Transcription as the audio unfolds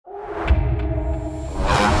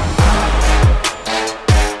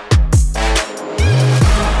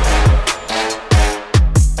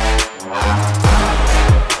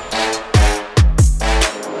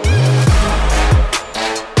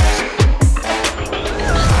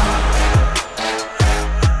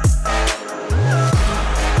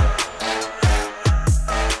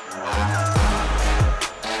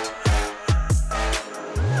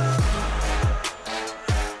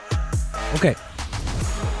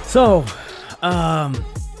So,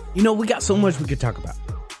 we got so much we could talk about.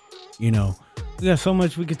 We got so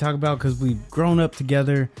much we could talk about because we've grown up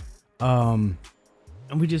together, and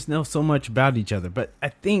we just know so much about each other. But I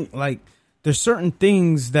think there's certain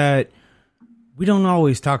things that we don't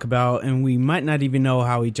always talk about, and we might not even know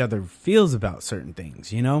how each other feels about certain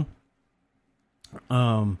things. And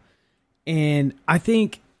I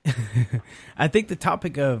think, I think the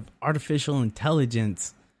topic of artificial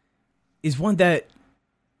intelligence is one that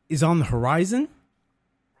is on the horizon,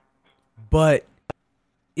 but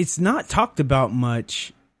it's not talked about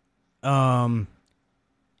much. And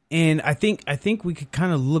I think we could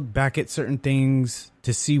kind of look back at certain things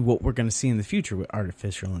to see what we're going to see in the future with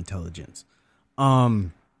artificial intelligence. How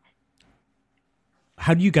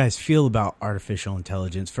do you guys feel about artificial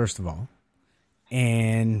intelligence, first of all?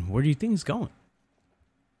 And where do you think it's going?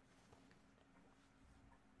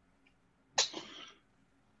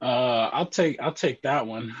 I'll take that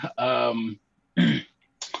one. I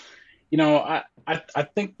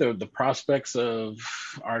think the prospects of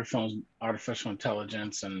artificial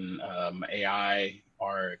intelligence and AI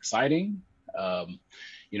are exciting. I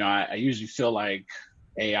usually feel like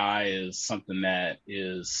AI is something that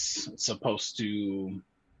is supposed to,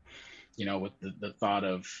 with the thought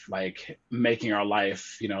of making our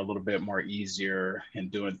life, a little bit more easier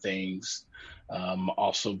and doing things,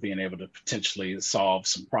 also being able to potentially solve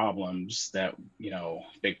some problems that,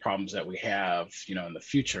 big problems that we have, in the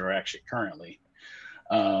future or actually currently.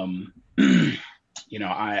 I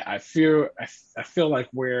feel like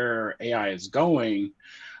where AI is going,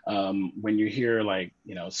 when you hear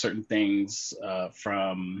certain things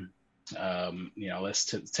from, let's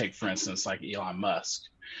take for instance, like Elon Musk,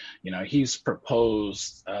 he's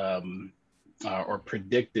proposed or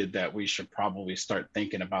predicted that we should probably start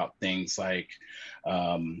thinking about things like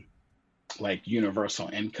universal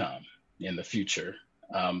income in the future.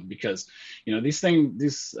 Because these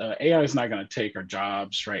AI is not going to take our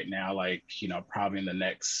jobs right now, probably in the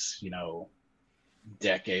next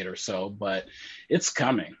decade or so, but it's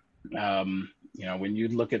coming. When you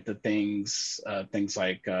look at the things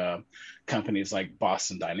like companies like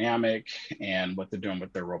Boston Dynamic and what they're doing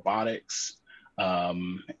with their robotics,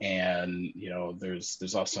 and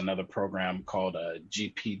there's also another program called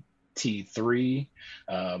GPT-3.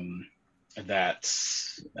 That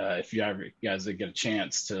if you guys get a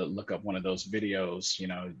chance to look up one of those videos,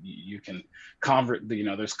 you can convert.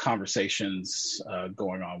 There's conversations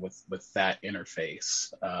going on with that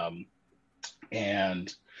interface,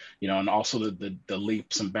 and also the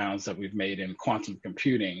leaps and bounds that we've made in quantum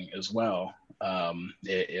computing as well.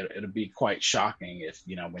 It'll be quite shocking if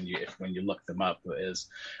when you look them up as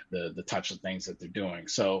the types of things that they're doing.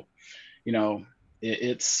 So,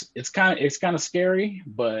 it's kind of scary,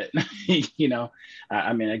 but I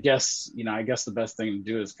guess the best thing to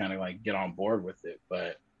do is kind of get on board with it.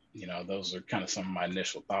 But those are kind of some of my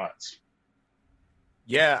initial thoughts.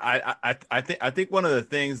 Yeah, I think one of the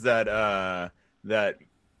things that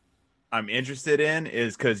I'm interested in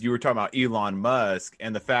is because you were talking about Elon Musk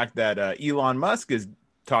and the fact that Elon Musk is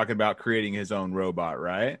talking about creating his own robot,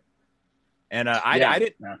 right? And I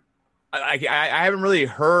didn't. Yeah. I haven't really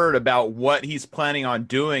heard about what he's planning on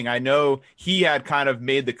doing. I know he had kind of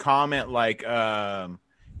made the comment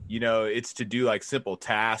it's to do simple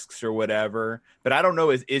tasks or whatever. But I don't know,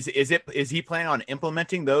 is he planning on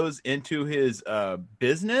implementing those into his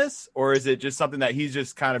business, or is it just something that he's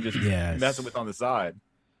just kind of messing with on the side?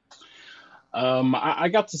 I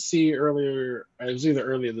got to see earlier, it was either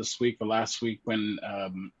earlier this week or last week when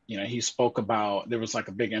he spoke about, there was a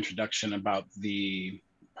big introduction about the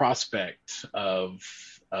prospect of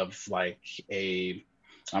I'm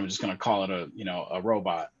just going to call it a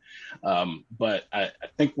robot. But I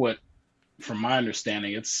think from my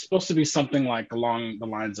understanding, it's supposed to be something along the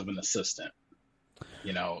lines of an assistant,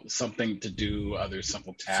 something to do other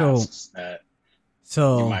simple tasks that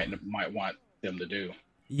you might want them to do.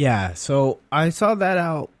 Yeah. So I saw that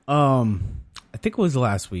out. I think it was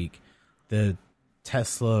last week, the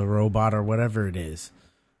Tesla robot or whatever it is.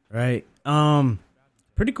 Right.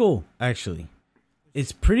 Pretty cool, actually.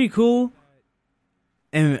 It's pretty cool,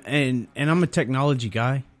 and I'm a technology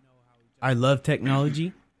guy. I love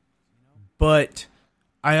technology, but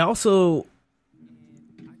I also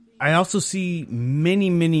see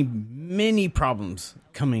many problems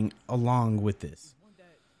coming along with this.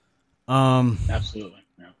 Absolutely.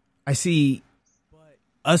 Yeah. I see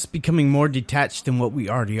us becoming more detached than what we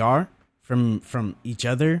already are from each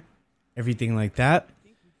other, everything like that.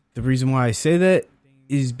 The reason why I say that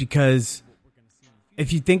is because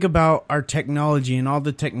if you think about our technology and all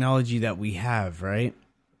the technology that we have, right?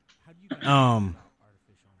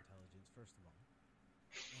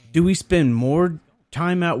 do we spend more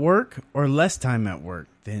time at work or less time at work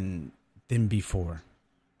than before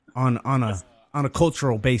on a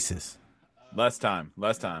cultural basis? Less time.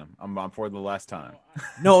 I'm for the less time.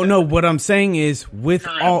 No. What I'm saying is with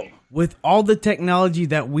all the technology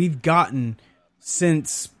that we've gotten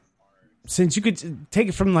since you could take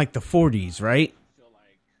it from like the 40s, right?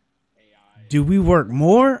 Do we work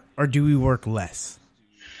more or do we work less?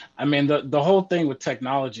 I mean, the whole thing with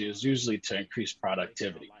technology is usually to increase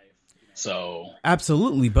productivity. So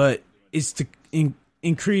absolutely, but it's to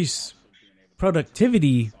increase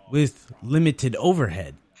productivity with limited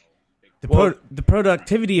overhead. The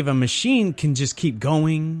productivity of a machine can just keep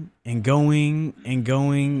going and going and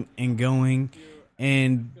going and going,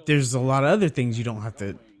 and there's a lot of other things you don't have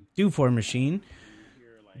to do for a machine.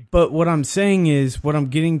 But what I'm saying is, what I'm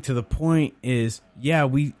getting to the point is, yeah,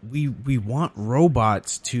 we want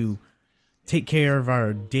robots to take care of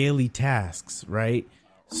our daily tasks, right?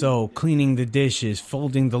 So cleaning the dishes,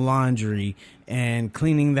 folding the laundry, and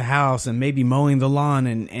cleaning the house, and maybe mowing the lawn,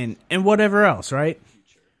 and whatever else, right?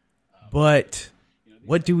 But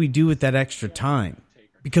what do we do with that extra time?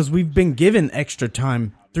 Because we've been given extra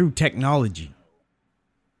time through technology,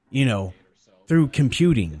 through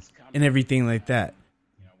computing and everything like that.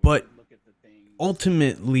 But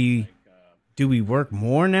ultimately, do we work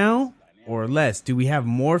more now or less? Do we have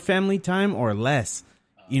more family time or less?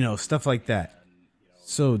 Stuff like that.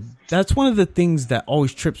 So that's one of the things that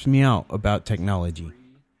always trips me out about technology.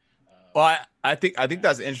 Well, I think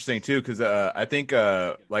that's interesting too, because I think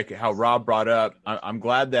like how Rob brought up, I'm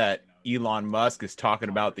glad that Elon Musk is talking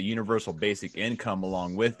about the universal basic income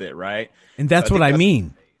along with it, right? And that's what I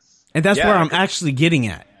mean, and that's where I'm actually getting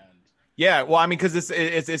at. Yeah, well, I mean, because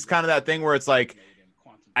it's kind of that thing where it's like,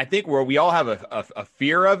 I think where we all have a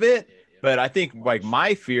fear of it, but I think like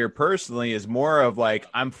my fear personally is more of like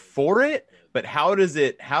I'm for it, but how does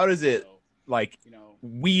it like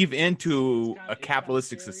weave into a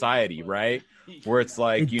capitalistic society, right? Where it's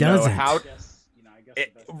like,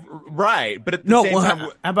 right. But at the same time,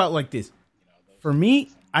 how about like this? For me,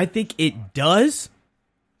 I think it does,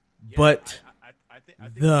 but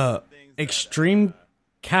the extreme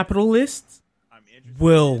capitalists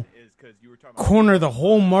will corner the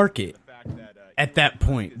whole market at that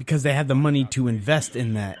point because they have the money to invest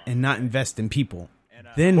in that and not invest in people.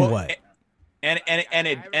 Then what? And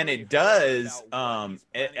it does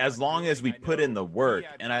as long as we put in the work,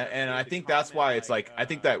 and I think that's why it's like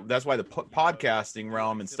that's why the podcasting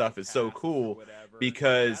realm and stuff is so cool,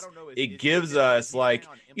 because it gives us like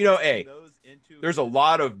there's a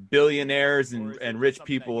lot of billionaires and rich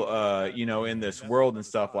people in this world and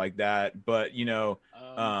stuff like that, but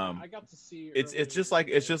it's just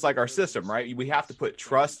like our system, right? We have to put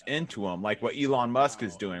trust into them, like what Elon Musk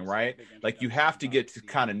is doing, right? Like you have to get to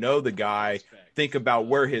kind of know the guy, think about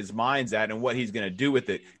where his mind's at and what he's going to do with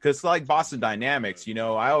it. Because it's like Boston Dynamics,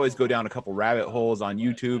 I always go down a couple rabbit holes on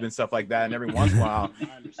YouTube and stuff like that, and every once in a while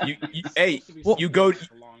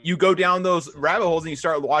you go down those rabbit holes and you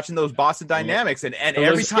start watching those Boston Dynamics, and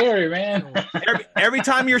every time, scary, man. every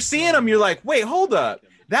time you're seeing them, you're like, wait, hold up.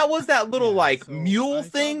 That was that little like mule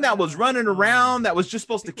thing that was running around that was just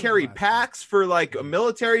supposed to carry packs for like a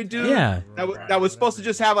military dude. Yeah. That was supposed to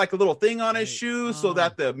just have like a little thing on his shoe so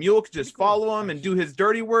that the mule could just follow him and do his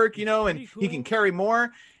dirty work, and he can carry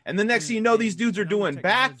more. And the next thing you know, these dudes are doing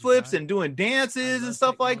backflips and doing dances and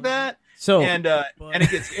stuff like that. So and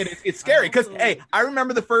it gets scary because I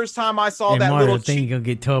remember the first time I saw that Mario, little thing gonna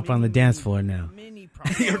get towed up on the dance floor now.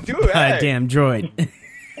 Dude, Damn droid.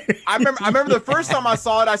 I remember the first time I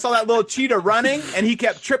saw that little cheetah running and he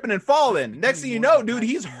kept tripping and falling. Next thing you know, dude,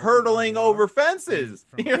 he's hurtling over fences.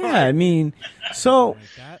 Yeah, I mean,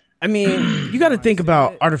 you got to think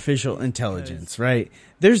about artificial intelligence, right?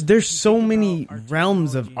 There's so many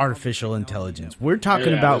realms of artificial intelligence. We're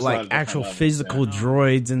talking about like actual physical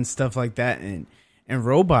droids and stuff like that, and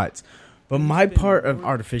robots. But my part of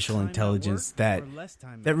artificial intelligence that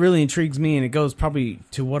really intrigues me, and it goes probably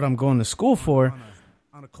to what I'm going to school for,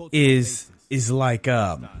 is like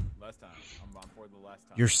your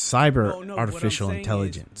cyber artificial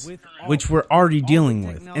intelligence, which we're already dealing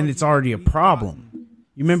with, and it's already a problem.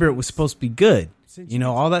 You remember it was supposed to be good.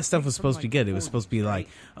 All that stuff was supposed to be good. It was supposed to be like,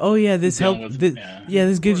 oh yeah, this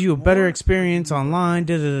this gives you a better experience online.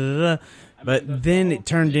 But then it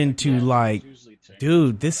turned into like,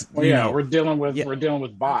 dude, this. We're dealing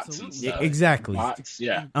with bots and stuff. Exactly. Bots,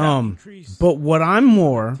 yeah. But what I'm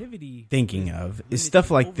more thinking of is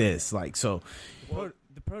stuff like this, like so.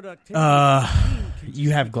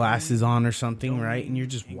 You have glasses on or something, right? And you're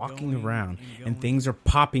just walking around, and things are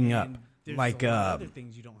popping up, like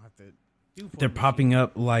they're popping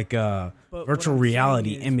up like virtual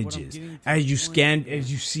reality images. As you scan,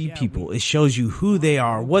 as you see people, it shows you who they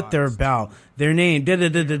are, what they're about, their name,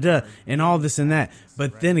 and all this and that.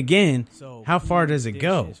 But then again, how far does it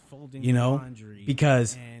go? You know,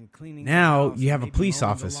 because now you have a police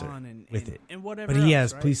officer with it, but he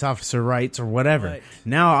has police officer rights or whatever.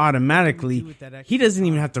 Now automatically, he doesn't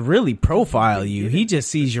even have to really profile you. He just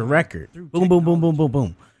sees your record. Boom, boom, boom, boom, boom,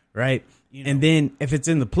 boom. Right? And then if it's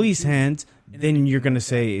in the police hands, then you're going to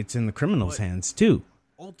say it's in the criminal's hands too.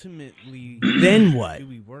 Ultimately, then what?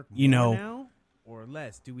 You know,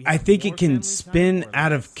 I think it can spin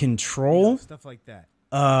out of control. Stuff like that.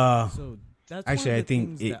 Actually, I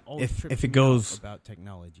think if it goes about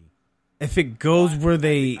technology, if it goes where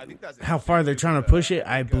how far they're trying to push it,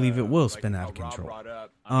 I believe it will spin out of control.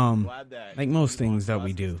 Like most things that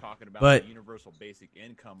we do, but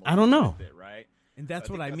I don't know. And that's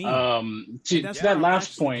what I mean. To that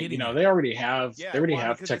last point, you know, they already have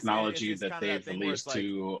technology that they've released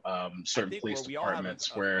to certain police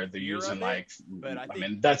departments where they're using like, I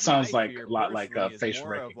mean, that sounds like a lot like facial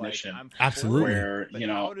recognition. Absolutely. Where, you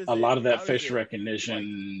know, a lot of that facial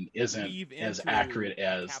recognition isn't as accurate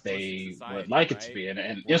as they would like it to be.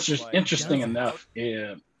 And it's just interesting enough.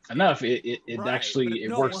 It actually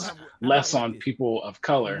works less on people of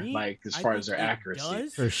color, like as far as their accuracy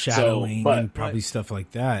for shadowing and probably stuff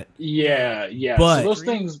like that. Yeah. But so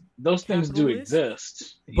those things do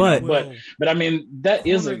exist. But I mean, that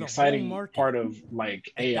is an exciting part of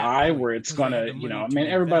like AI, where it's gonna, you know, I mean,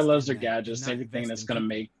 everybody loves their gadgets, everything that's gonna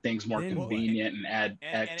make things more convenient and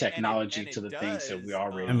add technology to the things that we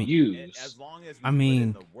already use. I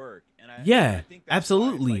mean, yeah,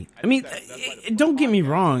 absolutely. I mean, don't get me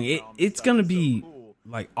wrong. It's going to be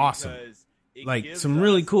like awesome, like some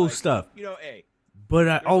really cool stuff. But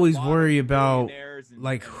I always worry about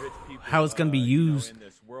like how it's going to be used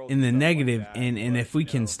in the negative, and if we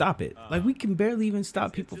can stop it. Like we can barely even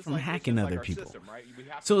stop people from hacking other people.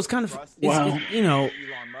 So it's kind of, you know,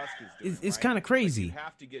 it's kind of crazy.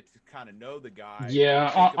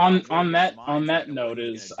 Yeah, on that note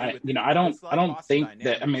is, I don't think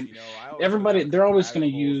that, I mean, everybody, they're always going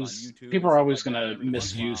to use, people are always going to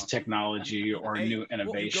misuse technology or new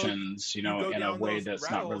innovations, you know, in a way that's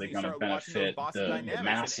not really going to benefit the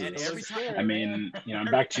masses. I mean, you know,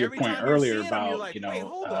 back to your point earlier about, you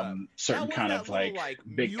know, certain kind of like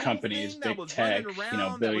big companies, big tech, you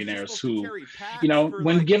know, billionaires who, you know,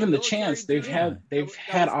 when given the chance, they've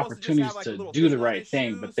had opportunities to do the right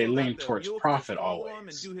thing, but they lean towards profit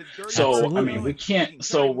always. So absolutely. I mean, we can't.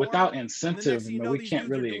 So without incentive, I mean, we can't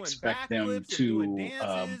really expect them to,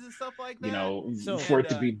 you know, for it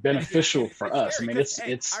to be beneficial for us. I mean, it's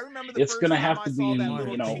going to have to be,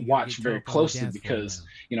 you know, watched very closely, because,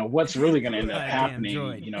 you know, what's really going to end up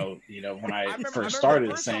happening. You know, when I first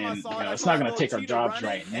started saying, you know, it's not going to take our jobs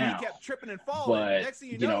right now, but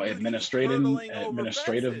you know,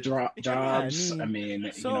 administrative jobs. I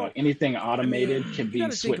mean, you know, anything automated can be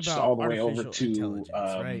switched all the way over to,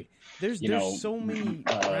 right? There's so many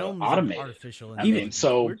automated. Artificial I mean,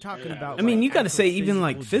 so we're talking about. I mean, you got to say even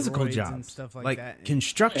like physical jobs, stuff like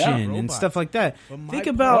construction and stuff like that. Think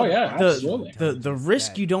about the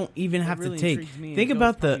risk you don't even have to take. Think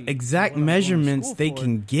about the exact measurements they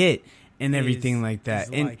can get and everything like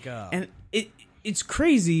that. And it's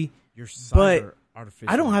crazy, but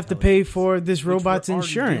I don't have to pay for this robot's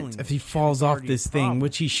insurance if he falls off this thing,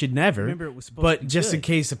 which he should never. But just in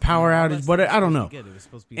case of power outage, I don't know.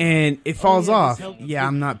 And it falls off. Yeah,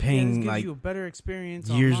 I'm not paying like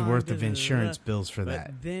years worth of insurance bills for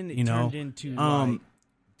that. You know,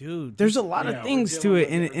 dude, there's a lot of things to it,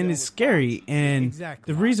 and it's scary. And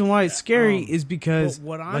the reason why it's scary is because,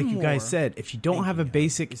 like you guys said, if you don't have a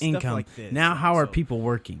basic income, now how are people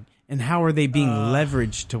working? And how are they being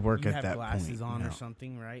leveraged to work at that point? On or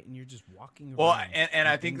something, right? And you're just walking around. Well, and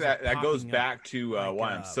I think that goes back to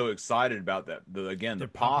why I'm so excited about that. The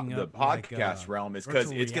podcast realm is because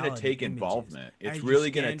it's going to take involvement. It's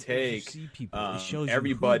really going to take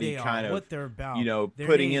everybody kind of, you know,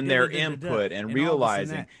 putting in their input and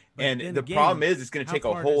realizing. And the problem is, it's going to take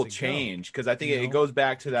a whole change, because I think it goes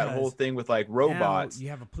back to that whole thing with like robots.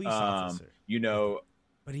 You have a police officer, you know.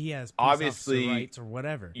 But he has obviously rights or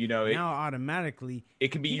whatever. You know, now automatically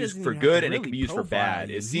it can be used for good and it can be used for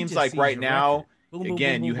bad. It seems like right now,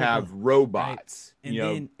 again, you have robots, you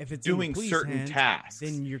know, doing certain tasks,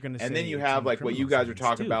 and then you have like what you guys are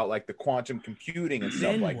talking about, like the quantum computing and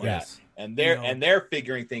stuff like that, and they're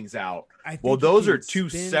figuring things out. Well, those are two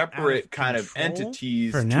separate kind of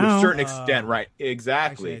entities to a certain extent, right?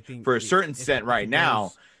 Exactly, for a certain extent right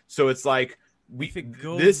now. So it's like,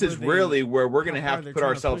 this is really where we're going to have to put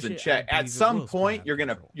ourselves in check. At some point, you're going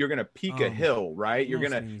to peak a hill, right? You're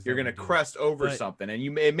going to crest over something,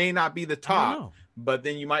 and it may not be the top, but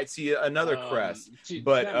then you might see another crest.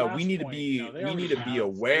 But we need to be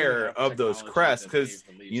aware of those crests, because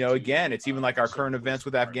again, it's even like our current events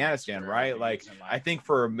with Afghanistan, right? Like, I think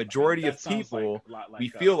for a majority of people, we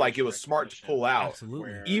feel like it was smart to pull out.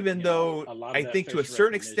 Absolutely. Even though I think to a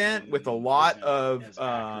certain extent, with a lot of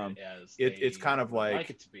it's kind of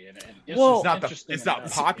like, well, it's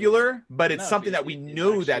not popular, but it's something that we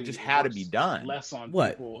knew that just had to be done.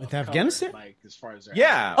 What, with Afghanistan?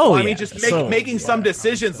 Yeah. Oh, I mean, just making some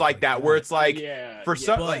decisions like that, where it's like, for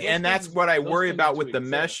some, and that's what I worry about with the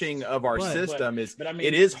meshing of our system. Is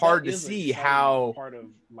it is hard to see how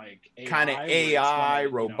kind of AI,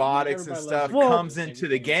 robotics, and stuff comes into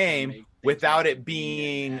the game without it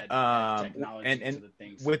being and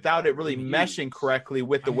without it really meshing correctly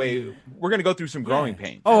with the way we're going to go through some growing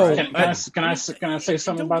pains. Oh, can I say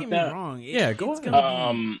something about that? Yeah, go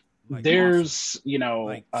ahead. There's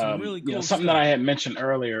really cool something that I had mentioned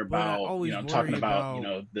earlier about talking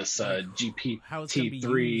about this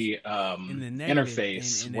GPT-3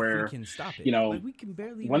 interface, where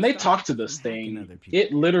when they talk to this thing,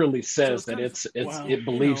 it literally says that it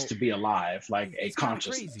believes to be alive, like a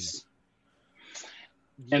consciousness.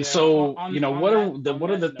 And so,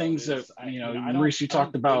 what are the things that, Maurice, you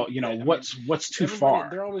talked about, what's too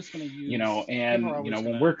far, and,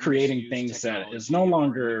 when we're creating things that is no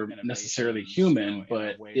longer necessarily human,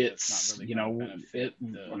 but it's,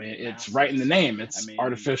 it's right in the name, it's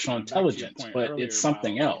artificial intelligence, but it's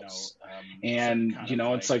something else. And,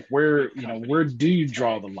 it's like, where do you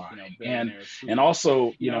draw the line? And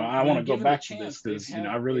also, I want to go back to this, because,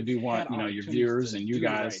 I really do want, your viewers and you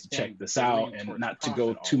guys to check this out, and not to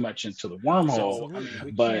go too much into the wormhole,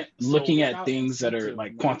 but looking at things that are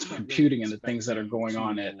like quantum computing and the things that are going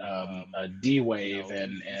on at D-Wave,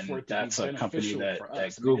 and that's a company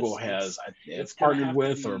that Google has partnered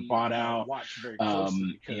with or bought out,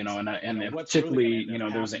 and particularly,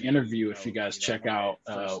 there's an interview, if you guys check out,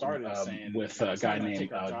 with a guy named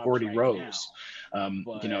Gordy Rose.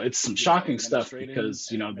 It's some shocking stuff, because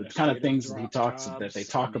the kind of things that they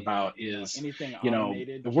talk about is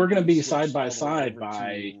we're going to be side by side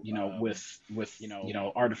with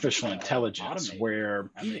artificial intelligence, where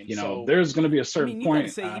there's going to be a certain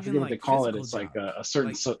point, I forget what they call it, it's like a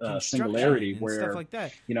certain singularity where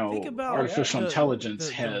artificial intelligence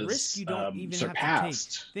has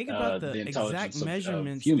surpassed the intelligence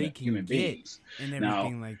of human beings.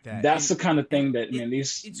 Now, that's the kind of thing that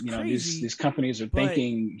these companies are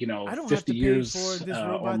thinking, 50 years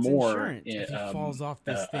or more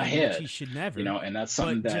ahead, and that's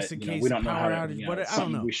something that we don't know how to,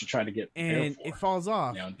 something we should try to get and for. It falls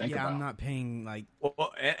off. I'm not paying like.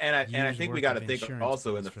 Well, and I think we got to think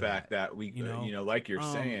also in the fact that we, like you're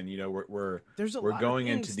saying, we're going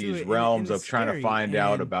into these realms of trying to find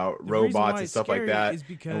out about robots and stuff like that,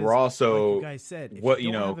 and we're also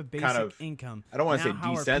kind of income. I don't want to say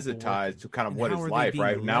desensitized to kind of what is life,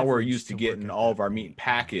 right? Now we're used to getting all of our meat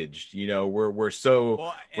packaged. We're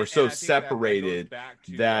so separated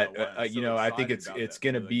that I think it's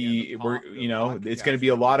going to be it's going to be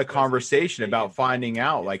a lot of conversation about finding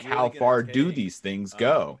out like how far do these things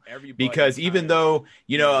go, because even though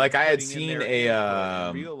like I had seen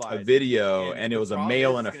a video, and it was a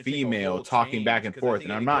male and a female talking back and forth,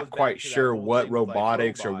 and I'm not quite sure what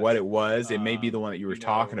robotics or what it was. It may be the one that you were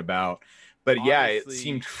talking about. But yeah, it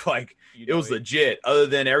seemed like it was legit, other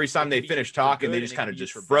than every time they finished talking, they just kind of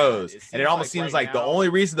just froze. And it almost seems like the only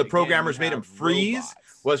reason the programmers made them freeze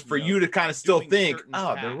was for you to kind of still think,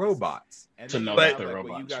 oh, they're robots. To know that they're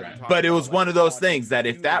robots, right? But it was one of those things that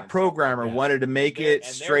if that programmer wanted to make it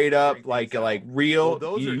straight up like real,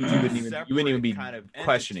 you wouldn't even be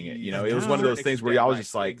questioning it. It was one of those things where y'all was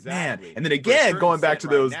just like, man. And then again, going back to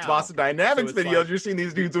those Boston Dynamics videos, you're seeing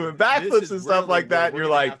these dudes doing backflips and stuff like that, and you're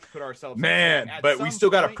like, man, but we still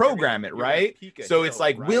got to program it, right? So it's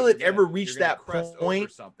like, will it ever reach that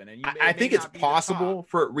point? I think it's possible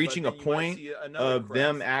for it reaching a point of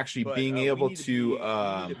them actually being able to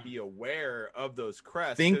be aware of those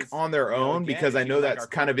crests, think on their own, because I know that's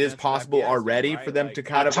kind of is possible already for them to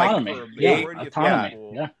kind of autonomy.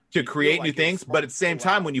 To create new things, but at the same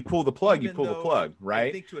time, when you pull the plug,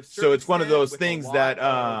 right? So it's one of those things that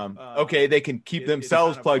okay, they can keep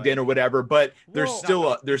themselves plugged in or whatever, but there's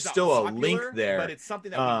still a link there.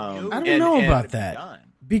 I don't know about that,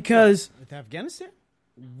 because with Afghanistan.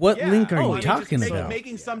 What link are you talking about?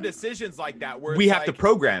 Making some decisions like that where we have to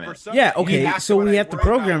program it. Yeah, okay, so we have to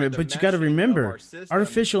program it, but you got to remember,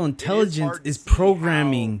 artificial intelligence is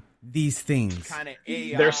programming these things. kind of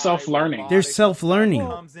AI, They're self-learning. They're self-learning.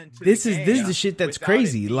 comes into This the is game the shit that's without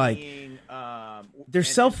crazy. it Like, being, they're and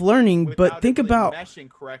self-learning, without but it think really about. meshing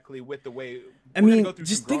correctly with the way. I we're gonna mean, go through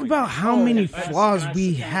just some think growing about pains. how many Can I- flaws can I-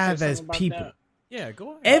 we can I say have as something about people. that? Yeah, go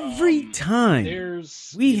ahead. Every time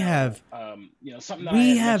There's we you know, have something that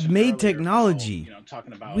we I had have mentioned made earlier, technology.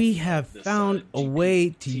 talking about we have this, found a way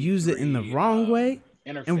to use it in the wrong way,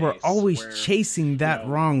 and we're interface always where, chasing that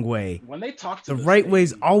wrong way. When they talk to The this right thing,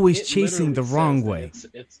 way's always it chasing the literally wrong says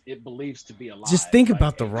that way. it believes to be alive. Just think like,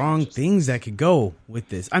 about the in wrong consciousness. things that could go with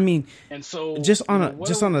this. I mean, And so, just on you a know, what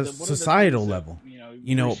just are on a the- what are the societal things that, level. we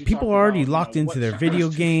should People talk are already about, locked into what's their too video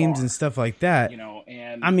games far, and stuff like that.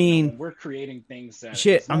 and I mean, when we're creating things that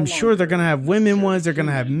Shit, it's no I'm sure they're gonna have women longer ones, they're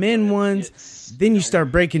gonna have human, men but ones. it's, Then you know,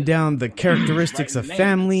 start breaking down the characteristics right of name,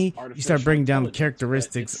 family. it's You start artificial breaking down the intelligence, but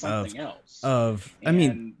characteristics it's of something else. I mean,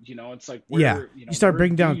 And, it's like yeah, where, you start where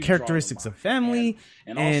breaking do down you draw the characteristics line? of family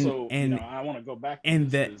and and also, and I want to go back to and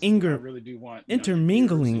this the is, inger- I really do want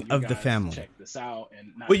intermingling you of the guys to family. check this out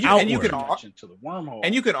and not But you- and you too can much into the wormhole.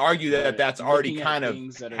 And you can argue that but that's already looking at kind of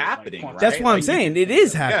things that are, happening, like, right? That's what I'm Like, saying. It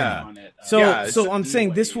is happening. on it, So Yeah, so it's I'm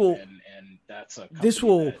saying this will and that's a this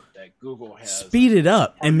company will that Google has speed it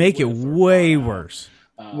up and make it partnered with or way bought out. worse.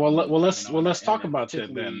 Let's talk and about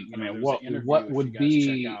that then. I mean, what would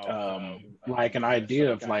be like an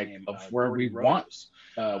idea of where we want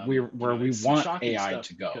where we want AI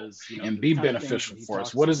to go and be beneficial for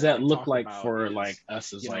us? What does that look like for like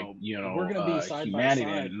us as humanity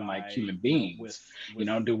and like human beings?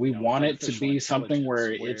 Do we want it to be something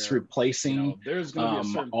where it's replacing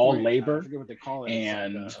all labor?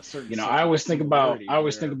 And I always think about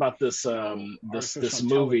this this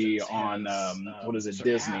movie on what is it,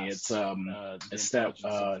 Disney? It's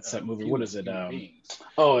that movie. What is it?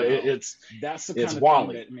 It's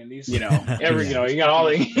WALL-E. You got all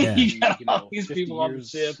these people on the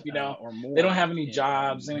ship. They don't have any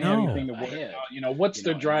jobs, they don't have anything to worry about. What's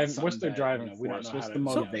their driving force? What's the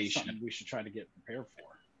motivation? We should try to get prepared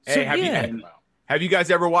for. Hey, have you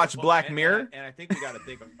guys ever watched Black Mirror? And I think we got to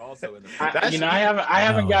think also in the I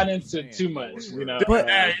haven't gotten into too much. But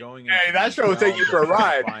hey, that show will take you for a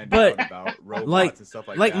ride. But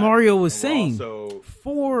like Mario was saying,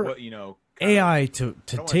 for AI AI to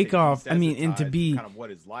take off, I mean, and to be kind of what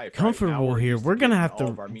is life, comfortable here, we're gonna have to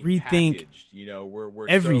rethink we're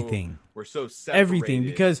everything. We're so separated Everything,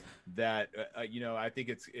 because that I think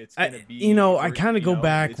it's gonna be I kind of go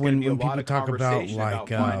back when people talk about like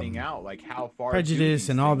finding out like how far prejudice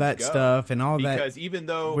and all that stuff and all that because even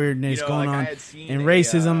though weirdness going like on I had seen and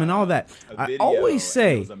racism and all that. a I video, always and it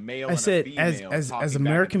say, was a male I and a said, female as talking back and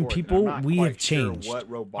American forth, and people, I'm not we quite have sure changed. what Our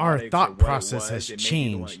robotics or thought what it process has was. It may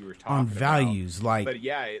be the one changed that you were on talking values. about. Like, But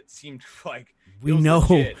yeah, it seemed like we it was know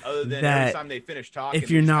legit, other than that every time they finished talking, if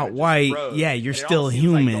you're they not kinda just white, froze. yeah, you're And it still almost seems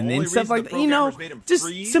like the human only and stuff reason like the that. programmers made 'em Just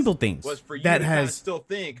freeze simple things was for you that to kinda has still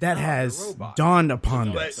think, that oh, they're has robots. dawned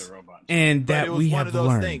upon But- us, and But it that was we one have of those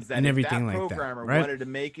learned things that and if everything that like that, programmer right? wanted to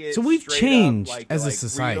make it So we've straight up, changed like- as a like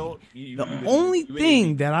society. real, The only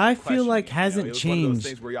thing that I feel like question, hasn't it was one of those changed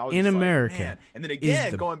things where you always in just like, America man. And then again,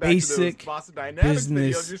 is the going back to basic those Boston Dynamics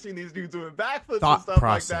business videos, you're seeing these dudes doing backflips thought and stuff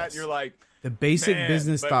process. like that, and you're like, the basic man,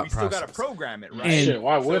 business but thought we still process. got to program it, right? And- Shit,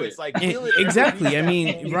 why would so it? It's like, And- will it exactly. I ever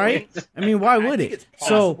mean, be- right? I mean, why I would think it? it's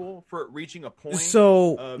So, possible for it reaching a point.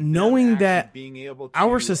 so of them knowing actually that being able to,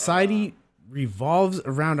 our society revolves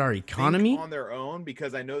around our economy, think on their own,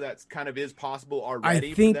 because I know that's kind of is possible I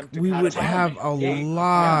already. think for them to we kind would of have a create-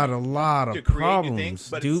 lot to of create new problems, things,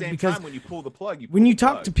 but at the dude. same Because time, when you pull the plug, when you pull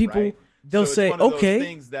the talk to plug, people, right? they'll So it's say, one of those "Okay,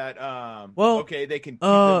 things that, well, okay, they can keep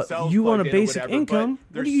themselves you want a plugged in or basic whatever, but income? What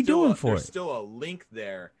there's are you still doing a- for there's it?" still a link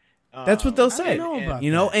there. That's what they'll And- say. know about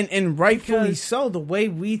You know, and rightfully Because so. The way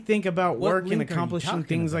we think about what work and link are you accomplishing talking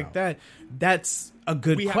things like about? that, that's a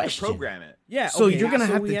good we have question. to program it. Yeah. So okay, you're gonna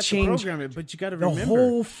so have we to change program it, but you got to the remember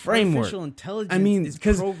whole framework. Artificial intelligence. I mean, is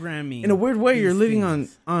because programming. in a weird way, you're these living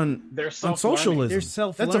things. on They're socialism. self-learning. They're That's a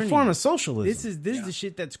self-learning. form of socialism. This is the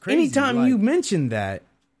shit that's crazy. Anytime like, you mention that,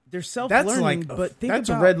 they're self-learning, that's like but think that's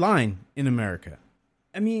about, a red line in America.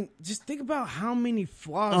 I mean, just think about how many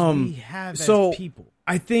flaws we have so as people.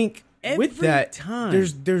 I think with Every that, time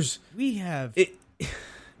there's we have it.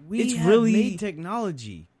 we it's have really- made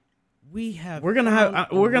technology. We have We're gonna found have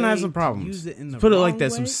a we're gonna have way some to problems. use it in the Put it like wrong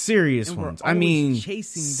that, some way, serious and we're ones. I always mean,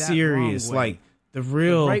 chasing that serious, wrong way. like the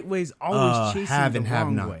real The right way's always chasing have the and have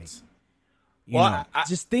wrong nots. way. You Well, know,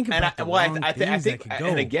 Just think And about the well, wrong I things think, that could go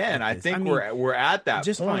and again, with I this. think mean, we're at that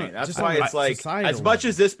just on point. a- That's just why on it's a like societal as much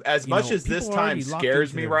as this, as You much know, as this people are time already locked scares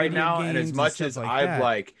into me their right video now, and as games and much stuff as like I've that.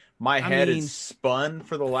 like my head mean, is spun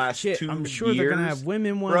for the last shit, 2 I'm sure years. they're gonna have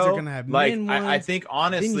women ones. Bro, They're gonna have like men ones. I think Then you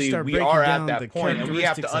honestly start we breaking are down at the that point, and we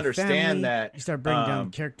have to characteristics of understand family. that You start breaking down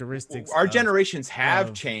the characteristics. our of- generations have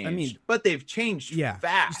of- changed, I mean, but they've changed yeah,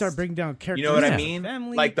 fast. you start breaking down You characteristics. know what I of mean?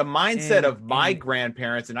 family Like the mindset and- of my and-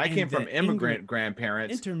 grandparents, and I and came from the immigrant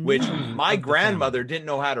grandparents, intermingling which of my the grandmother didn't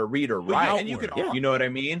know how to read or write. And you could You know what I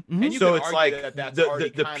mean? Mhm. And so it's like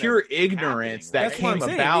the pure ignorance that That's what I'm came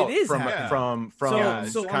saying. about It is from happening. from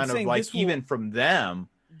So I'm kind of saying like this will- even from them.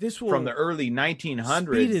 This will From the early speed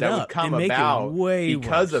 1900s it that would up come and make it about way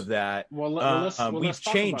because worse. of that. Well, We've let's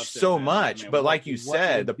talk changed about so that, man. much, I mean, but like what- you what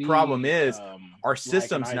said, would the be, problem is our like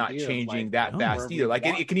system's an not idea of, changing like, that where fast we either. Like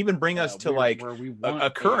want, it can even bring us to like where we a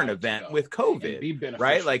want current AI to event go with and be COVID, beneficial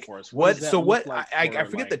right? Like for us. what? does that So look what? like I for,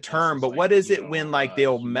 forget the like, term, us but as, what like, is you it know, when like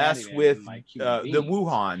they'll mess humanity with and, like, human the beings?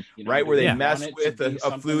 Wuhan, You know, right? do Where they we mess want it to with be a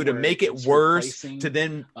something flu to where make it it's worse, replacing, to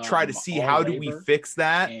then try to see all how do we labor? fix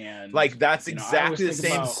that. And, Like that's you know, I exactly the always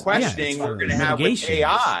think same about- questioning Yeah, we're it's going to have with mitigation.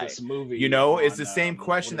 AI. This movie You know, it's the on, same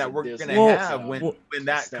question what is that it, we're going Disney? to Well, have when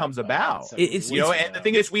that Step, comes about. It's- You know, and the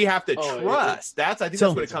thing is, we have to trust. I think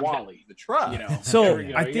So- that's what it comes down to, the trust. You know, So, there we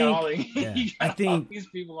go. I You got think- all the- yeah, you I got think, all these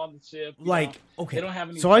people on the ship. you like, know, okay, they don't have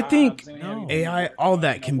any so I think jobs, they don't have anything AI, to all work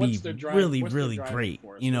that on. can What's be their drive- really, what's their really driving great.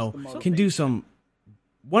 force? You know, What's the can do motivation? some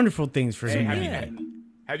wonderful things for Hey, humanity.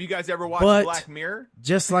 have you guys ever watched But- Black Mirror?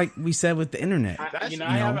 Just like we said with the internet. That's- You know,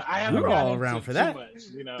 you I know, haven't we're gotten all into around it for too that. much,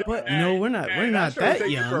 you know. But no, we're not I'm trying that to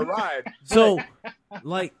take you for a young. ride. So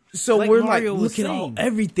like we're Mario like was looking at all saying,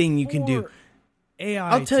 everything you can do. for AI.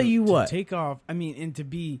 I'll tell you to what. take off. I mean, and to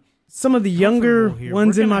be Some of the younger comfortable here,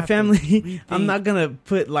 ones we're in gonna my have to family, rethink I'm not gonna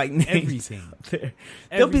put like names everything. out there.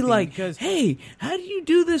 They'll be Everything, like, because- "Hey, how do you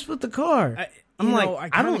do this with the car?" I'm you like, know, I I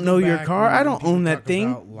kinda don't go know your back car. when I don't people own that talk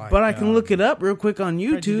thing, about, like, but I can look it up real quick on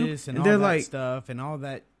YouTube. prejudice and And all they're that like, stuff and all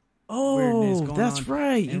that. weirdness "Oh, going that's on,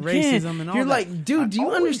 right. You and can." racism and all You're that. like, "Dude, do I you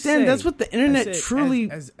always understand? say- That's what the internet I said, truly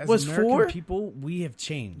as was American for." people, we have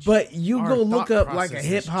changed. But you Our go thought look up like a process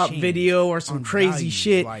hip has hop changed video or some on crazy values,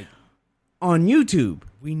 shit like, on YouTube.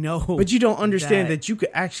 we know, But you don't understand that you could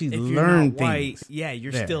actually if you're learn not white, things. yeah,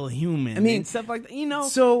 you're there. still human. I mean, and stuff like that. You know,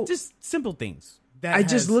 so just simple things. That I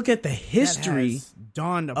just has- look at the that history has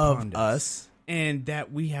dawned upon of us and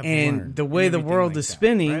that we have and learned the way and the everything world like is that,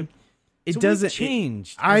 spinning. right? It So we've doesn't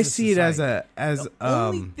changed. I as a see it as society. as The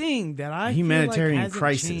only thing that I humanitarian feel like hasn't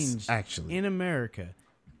crisis, changed actually. in America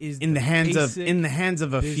is in the hands of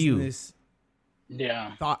basic a few. business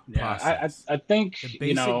Yeah. thought Yeah, process. I think, The you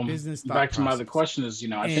basic know, business thought back to my process. other question is, you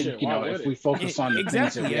know, I And- think, you know, if we focus on the things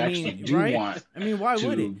Exactly. that we I actually mean, do right? want I mean, why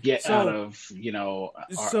would to it? get So- out of, you know,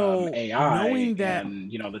 our, so AI knowing that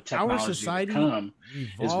and, you know, the our technology society to come is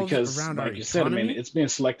revolves because, around our like you said, I mean, economy, it's being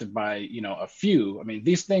selected by, you know, a few. I mean,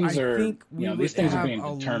 these things I are, think you we know, these would things are have being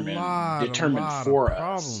a determined lot for of us.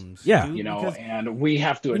 problems, Yeah. dude, You know, because and we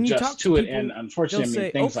have to when you talk adjust to to it. people, And unfortunately,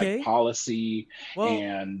 I they'll mean, say, things okay, like policy well,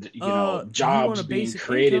 and, you you know, want jobs a being basic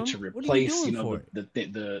created income? to What are you replace, doing you know, for it?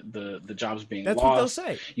 the jobs being that's what they'll lost.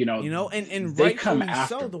 say. You know, and they come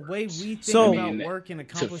rightfully so. The way we afterwards. think So- about I mean, work and to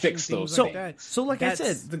accomplishing fix things those like things. that. So like I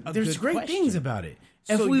That's said, a there's good great question. things about it.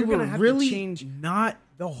 So If we you're were gonna have to really change not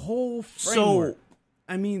the whole so framework.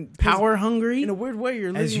 I mean, 'cause power hungry in a weird way, you're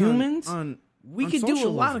as living humans, on we on could do a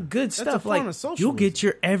lot socialism. of good That's a stuff. form Like of you'll socialism. get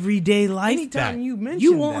your everyday life Anytime back. you mention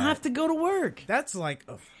you won't that, have to go to work. That's like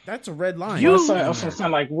that's a red line. You- Well, also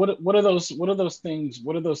saying like what are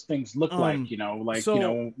those things look Um, like, you know, like, so you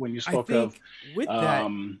know, when you I spoke think of with that,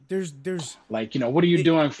 um there's like, you know, what are you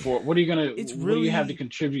doing for, what are you gonna, it's what do you have to really-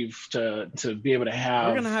 contribute to be able to have,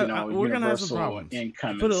 we're gonna have you know, we're gonna have some universal problems.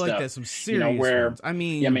 income Put and it like stuff. that, some You serious know, where ones. I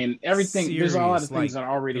mean, Yeah, I mean, everything. There's a lot of serious, things that are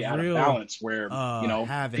already the out real, of balance. Where you know,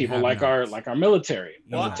 have and people have like nots. our military,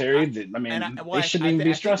 Well, military. I mean, they shouldn't even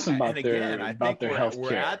be stressing about their health we're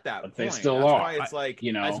care, at that but they point. still That's are. why it's like,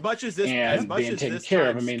 You know, as much as this, and as much being as taken this care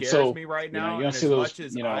of. time I mean, scares so me right you know, now, you don't and see as those, much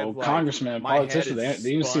as you know, I've, like, congressmen and my head politicians. is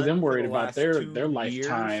They even see spun them for worried the about last their 2 years,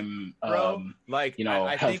 lifetime, bro. Like, you know,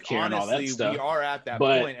 I think healthcare and all that honestly, stuff. we are at that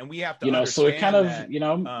But, point, and we have to, you know, so it kind understand of, that, you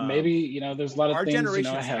know, maybe, you know, there's a lot of our things, you know, it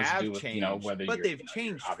generations has to have do with, you know, changed, whether but you're, they've you know,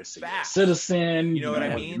 changed you're obviously a fast. citizen, You know what I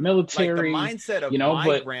whether mean? you're military, Like the mindset of you know, my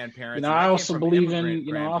but, grandparents. you know, and I came also from believe in, immigrant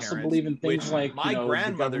you know, I also grandparents, believe in things which like, my you know,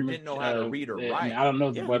 grandmother the government, didn't know how to read or and write. I don't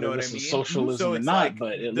know You whether know what this I is mean? socialism So or it's not, like,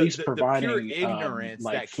 but at least providing the pure ignorance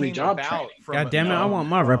like that free came job about training. from, God damn it, I want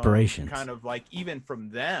my reparations. kind of like even from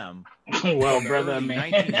them. Well, from the brother, early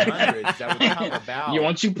man. 1900s that would come about. You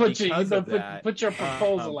want you put your because you of better that. put your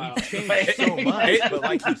proposal We've out. changed so much, but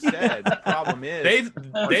like you said, the problem is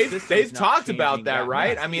they've talked about that,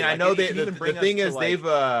 right? I mean, I know they the thing is they've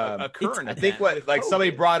I think what like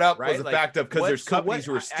somebody brought up was the fact of because there's companies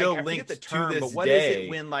who are still linked to this day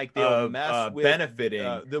when like they'll mess with benefiting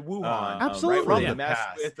the Wuhan, Absolutely. right? Yeah. From the mess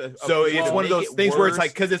with so it's one of those things where it's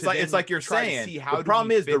like because it's to like you're try to saying see how the do problem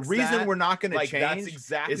we is the fix reason that? we're not going to Like, that's change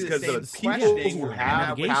exactly is the because the same people question who with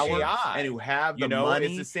have navigation. power and who have the money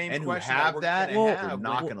it's the same and who question have we're that gonna they're have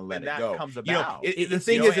not when- going to let when it that go. comes You know, about. the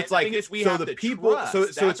thing is, it's like we so have the to people. trust. So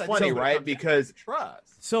That's, it's I funny, think, what it right? comes down to, Because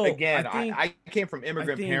trust. So again, I think I came from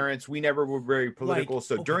immigrant think- parents. We never were very political. Like,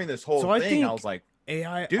 so okay. during this whole So I thing, think I was like,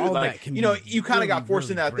 AI, dude, all like that can you know, be you kind of really, got forced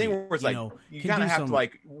really into that thing great, where it's like you can kind of do have to some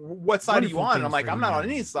like, what side are you wonderful on? And I'm things like, for I'm not on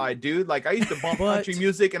humanity. any side, dude. Like I used to bump But country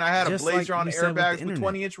music, and I had a just Blazer like on we said with the airbags with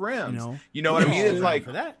internet, 20-inch rims. you know what I mean? It's Yeah, like,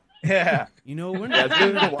 for that. yeah, We're That's not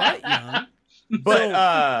good. that young.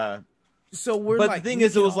 but So we're but like, the thing we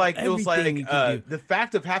is, can it was all- like everything you can do. the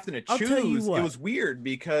fact of having to I'll tell you choose. It what. was weird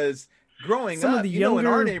because growing Some up, of the you know, in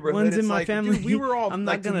our younger neighborhood, ones in it's my like, family, dude, we were all I'm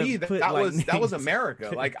not like to gonna me put, that like, was names.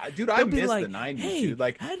 America. Like, dude, I They'll be miss like, the '90s, hey, dude.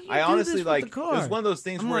 Like, how do you I do honestly this with like the it car? was one of those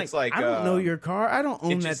things I'm where like, it's like, I don't know your car. I don't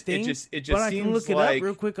own that just- thing. it just but I can seems look it like up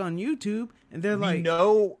real quick on YouTube, and they're we like,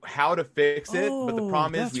 know how to fix it, but the "Oh,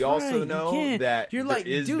 problem is that's we also right, you know can." that You're there like,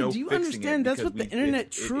 is dude, no do you fixing understand? it That's because what the internet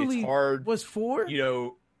it's truly hard, was for. you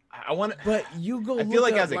know. I want to. But you go I look feel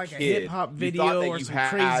like up as a like kid, a hip hop you thought video that or you some had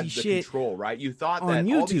crazy the shit, control, right? You thought on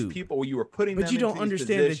that all these YouTube. people, you were putting but them you don't into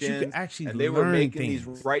understand these that you could positions, actually and they were learn making things.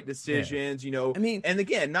 these right decisions. You know, I mean, and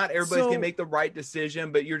again, not everybody's so gonna make the right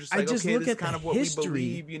decision, but you're just I like, just okay, look this is at kind the of what we history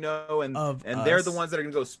believe, you know, and of they're the us, ones that are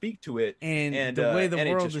gonna go speak to it, and the way the and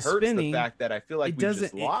world it just is hurts spinning, the fact that I feel like it we just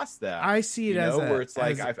doesn't- lost that. I see it you as know, a where it's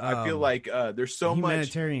like as, I feel like there's so much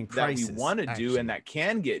humanitarian that crisis we want to do actually, and that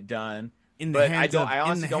can get done. in the But hands I of,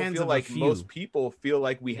 honestly in the don't hands feel of like a few. most people feel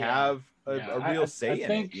like we have a real say in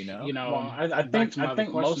think, it. You know, I think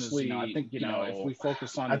mostly, I think if we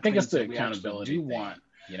focus on, I think it's the accountability we want.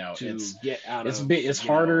 It's get out of it's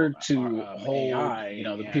harder to hold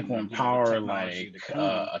the people in power like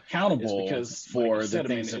accountable for the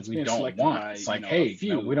things that we don't want. It's like, hey,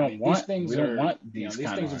 we don't want these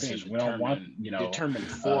kind of decisions. We don't want determined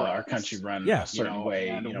for our country run a certain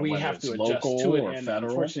way. We have to adjust to it or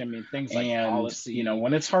federal. I mean, things like policy.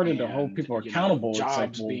 When it's harder to hold people accountable, it's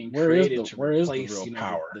like, well, where is the real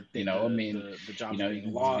power? I mean,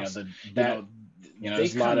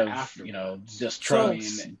 there's a lot of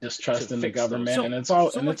distrust in the government, and it's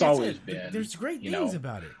always been. There's great things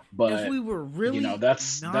about it, but if we were really, that's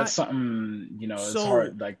something it's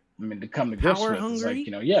hard. Like, I mean, to come to grips with. It's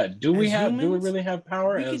like, do we really have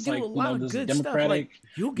power? We It's could like, do a lot of this good democratic, stuff. Like,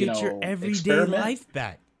 you'll get your everyday experiment, life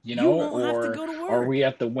back. you won't have to go to work. Are we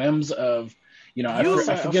at the whims of? I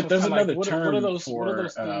forget. There's another term for.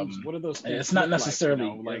 What are those? It's not necessarily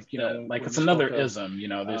like it's another ism.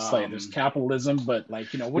 There's capitalism, but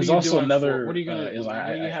there's also another. What are you gonna?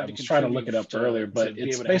 I was trying to look it up earlier, but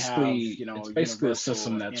it's basically a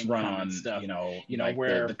system that's run on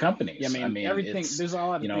where the companies. I mean, everything. There's a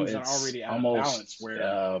lot of things that are already out of balance.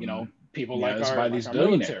 Where people like by these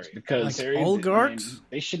billionaires because oligarchs.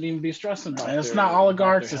 They shouldn't even be stressing about. It's not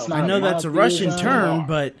oligarchs. It's not. I know that's a Russian term,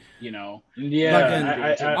 but yeah,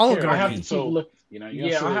 oligarchy. I have to keep look.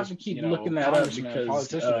 I'll have to keep looking that up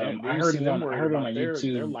because I heard it on a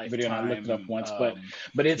YouTube video and I looked it up once,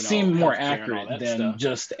 but it seemed more accurate than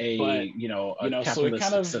just a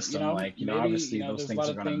capitalistic system. Obviously those things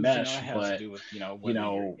are going to mesh, but it's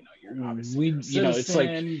like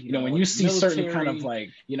when you see certain kind of like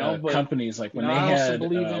companies like when they had what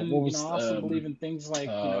was believe in things like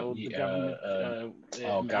the government.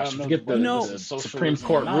 Oh gosh, I forget the Supreme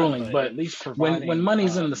Court ruling, but at least when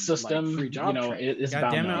money's in the system, it's God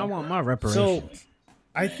bound. damn it, I want my reparations. So,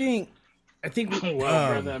 I think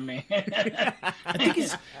brother, man. I think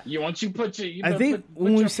it's. I think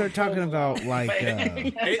when we start talking about like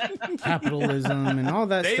capitalism and all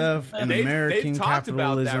that stuff, and American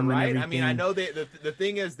capitalism, right? and everything. I mean, I know the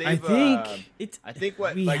thing is I think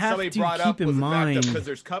what we like have somebody to brought keep up in was the fact mind because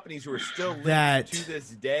there's companies who are still linked that to this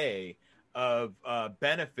day of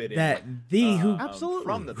benefiting that who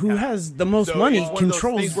from the who past. has the most So money it's one of those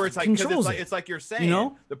controls things where it's like, it's like you're saying,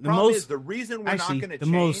 the problem is the reason we're not going to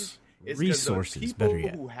change is resources because the people better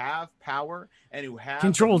yet who have power and who have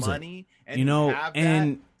controls money it. and who have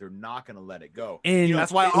and that, they're not going to let it go. And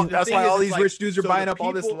that's why all these rich dudes are buying up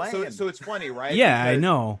all this people, land. So it's funny, right? Yeah, because I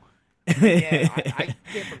know. I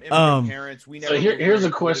came from immigrant parents. We never. So here's a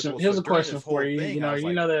question. Here's a question for you. You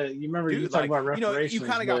know that you remember you talk about reparations. You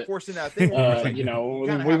kind of got forced in that thing.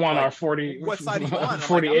 We want our 40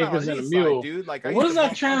 acres and a mule, dude. Like, what does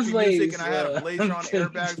that translate to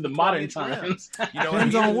the modern times?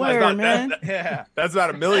 Depends on where, man. Yeah, that's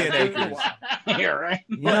about 1 million acres. Yeah, right.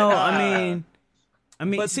 I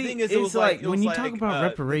mean, but see, the thing is, it's like when you talk about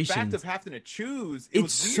reparations, the fact of having to choose,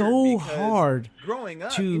 it's so hard growing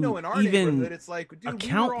up, to in our even it's like, dude,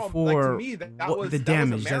 account for the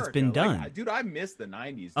damage that's been done. Dude, I miss the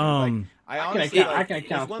 90s. I can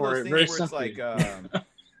account for it very simply.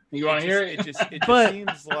 You want to hear it? It just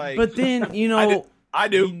seems like. But then I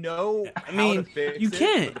do. I mean, you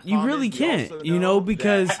can't. You really can't.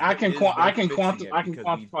 Because I can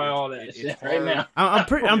quantify all that shit right now. I'm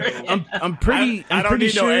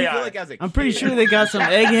pretty sure they got some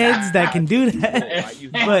eggheads that can do that.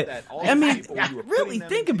 But I mean, really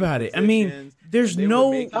think about it. I mean, there's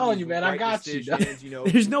no. I'm telling you, man, I got you.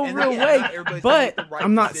 There's no real way. But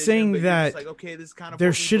I'm not saying that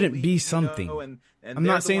there shouldn't be something. I'm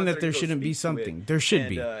not saying that there shouldn't be something. There should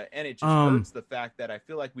be. And it just hurts the fact that I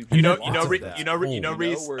feel like we've Reese. I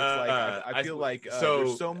feel like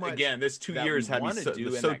there's so much. Again, this 2 years had me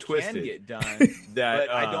so twisted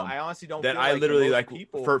that I honestly don't. That I literally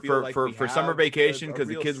for summer vacation because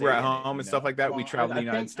the kids were at home and stuff like that. We traveled the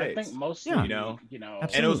United States. I think most, and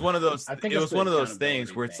it was one of those. It was one of those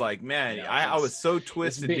things where it's like, man, I was so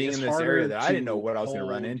twisted being in this area that I didn't know what I was going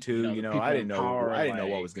to run into. I didn't know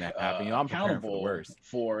what was going to happen. I'm preparing for the worst.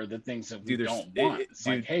 For the things that we don't want.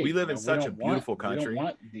 We live in such a beautiful country,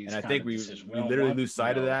 and I think we literally lose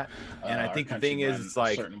sight of that. And I think the thing is, it's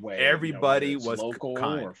like everybody was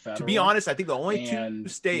kind. To be honest, I think the only two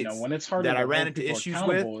states that I ran into issues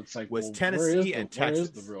with was Tennessee and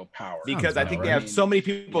Texas. Because I think they have so many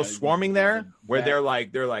people swarming there, where they're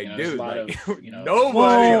like, dude, like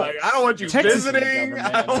nobody. Like, I don't want you visiting.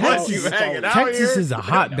 I don't want you hanging out here. Texas is a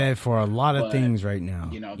hotbed for a lot of things right now.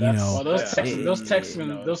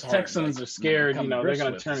 Those Texans are scared. They're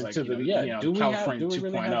going to turn into the California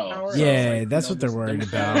 2.0. Yeah, that's what they're worried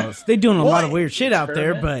about. They're doing a lot of weird shit out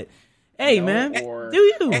there, but hey, man, do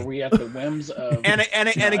you? Are we at the whims of? And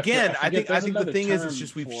again, I think the thing is, it's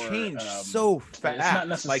just we've changed so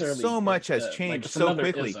fast. Like so much has changed so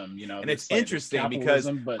quickly, and it's interesting because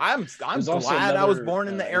I'm glad I was born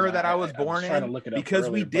in the era that I was born in because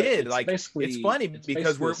we did. Like it's funny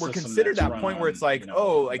because we're considered that point where it's like,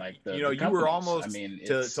 oh, like you were almost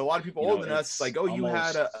to a lot of people older than us, like, oh, you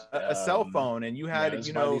had a cell phone and you had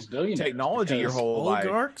technology your whole life,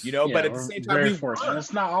 but at the same time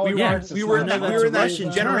we were in that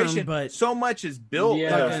generation, but so much is built in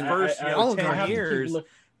those first 10 years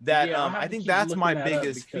that I think that's my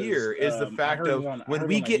biggest fear is the fact of when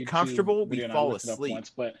we get comfortable, we fall asleep.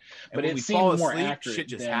 But when we fall asleep, shit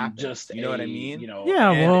just happens. You know what I mean?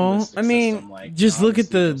 Yeah, well, I mean, just look at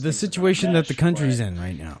the situation that the country's in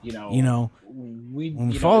right now. When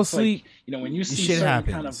we fall asleep, when you see shit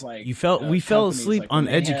happens. Kind of like, we fell asleep on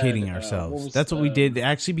educating ourselves. That's what we did. It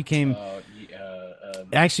actually became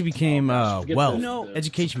wealth.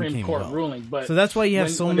 Education became wealth. Ruling, but so that's why you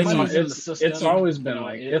have so many. It's always been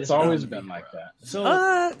like that.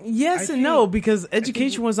 So yes and no, because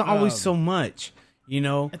education wasn't always so much.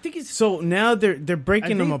 I think it's so now they're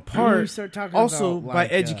breaking them apart. Also by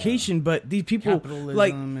education, but these people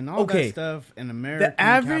like and all that stuff in America. The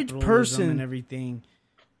average person and everything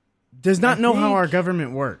does not know how our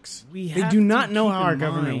government works. They do not know how our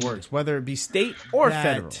government works, whether it be state or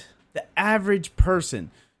federal. The average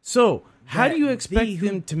person. So how do you expect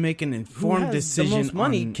them to make an informed decision?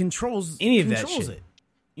 Money controls any of that shit.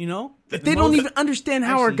 If they don't even understand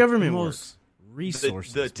how our government works.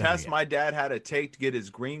 Resources. The test my dad had to take to get his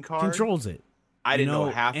green card controls it. I didn't know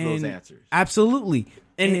half of those answers. Absolutely.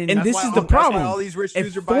 And this is the problem. All these rich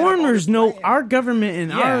if foreigners know our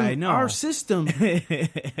government and our system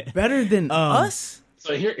better than us.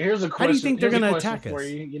 So here's a question. How do you think they're going to attack us?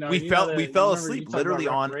 We fell asleep literally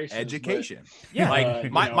on education. Yeah,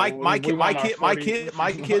 like my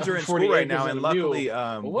kids are in school right now, and luckily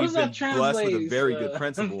we've been blessed with a very good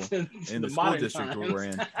principal in the school district we're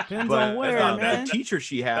in. Depends on where, man. The teacher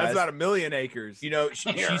she has, that's about 1 million acres.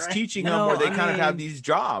 She's teaching them where they kind of have these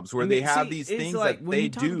jobs where they have these things that they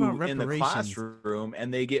do in the classroom,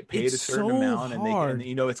 and they get paid a certain amount, and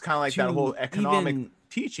it's kind of like that whole economic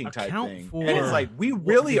teaching type thing, and it's like we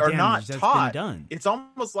really are not taught. It's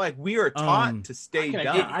almost like we are taught to stay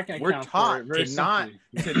dumb. We're taught to not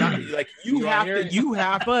like you have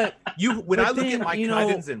to. But When I look at my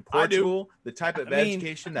cousins in Portugal, the type of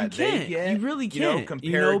education that they get, you really can't,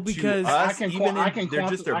 compared because to us, they're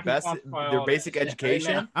just their basic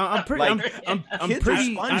education. I'm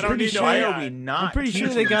pretty sure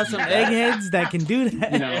they got some eggheads that can do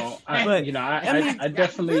that. I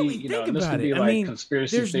definitely, this would be like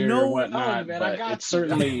conspiracy theory or whatnot, but it's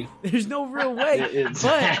certainly there's no real way.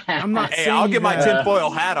 But I'm not saying I'll get my tinfoil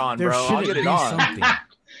hat on, bro. I'll get it on.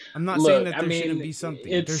 I'm not saying that there shouldn't be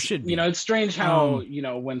something. There should be. It's strange how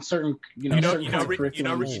when certain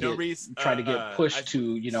curriculums try to get pushed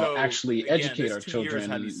to actually educate our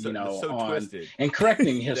children, on and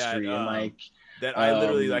correcting history and like. That I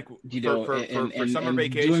literally for summer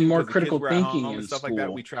vacation, doing more critical thinking and stuff like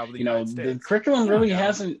that. We traveled the curriculum really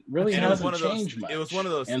hasn't changed much. It was one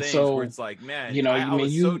of those things where it's like, man, I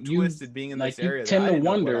was so twisted being in this area. You tend to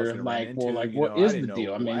wonder, what is the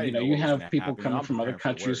deal? I mean, you have people coming from other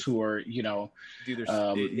countries who are, they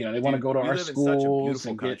want to go to our schools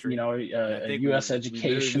and get, a U.S.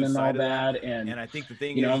 education and all that. And I think the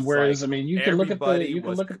thing is, whereas you can look at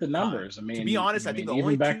the numbers. I mean, to be honest, I think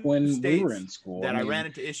even back when we were in school. That I ran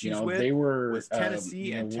into issues with they were was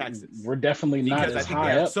Tennessee and Texas. We're definitely not as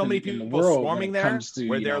high up so many people in the world swarming there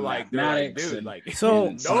where they're like, dude, so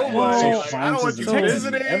I don't want you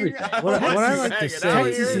visiting. What I like to say,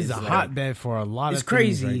 Texas is a hotbed for a lot of things. It's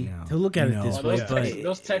crazy to look at it this way, but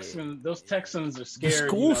those Texans are scared. The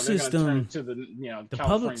school system, the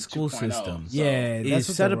public school system, is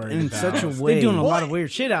set up in such a way. They're doing a lot of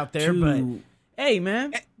weird shit out there, but hey,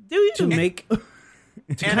 man, to make.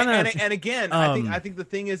 And again, I think the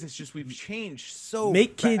thing is, it's just we've changed so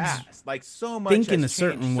make fast, kids like so much think in a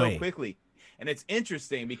certain way so quickly. And it's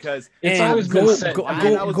interesting because it's always go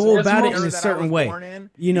about it in a certain way,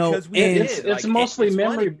 it's mostly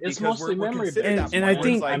memory. It's mostly memory, and I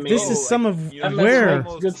think this is some of where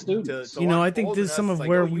good students. I think this is some of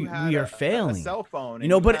where we are failing.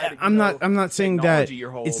 But I'm not saying that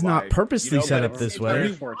it's not purposely set up this way.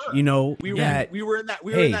 That we were in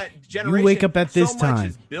that generation. You wake up at this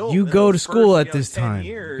time. You go to school at this time.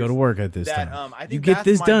 You go to work at this time. You get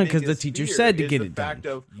this done because the teacher said to get it done.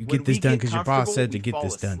 You get this done because your boss said to get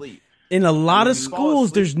this done. In a lot of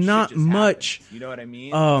schools, there's not much. You know what I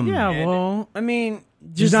mean?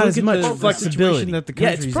 There's not as much flexibility that the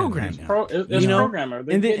country's it's programmed. It's programmer.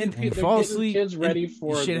 And fall asleep. Kids ready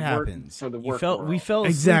for shit happens. For the work we felt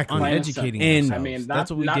exactly on educating ourselves.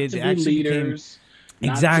 That's what we did. It actually became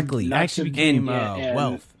exactly. Actually became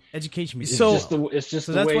wealth. Education. It's just the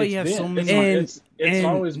that's way why you have so many. It's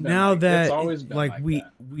always been now that we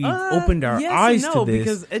opened our eyes to this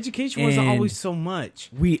because education wasn't always so much.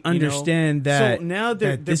 We understand that. So now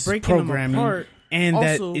they're breaking them apart, and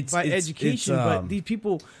also that it's by education. But these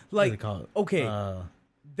people the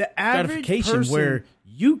average person where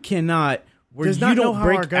you cannot. Where you don't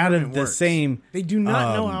break out of the same. They do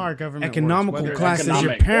not know how our government economical works, class as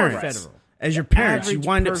your parents. As your parents, you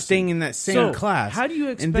wind up staying in that same class. How do you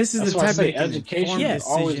expect? And this is the type of education has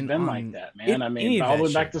always been like that, man. All the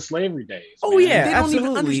way back to slavery days. Oh yeah,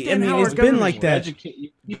 absolutely. It's been like that.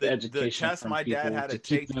 The test my dad had to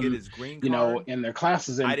take to get his green card, in their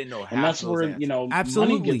classes, and I didn't know. And that's where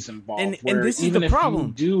absolutely money gets involved. And this is the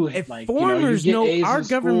problem. If foreigners know our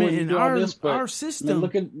government and our system,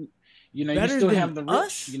 look at. You still have the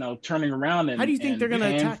rich, turning around and how do you think they're going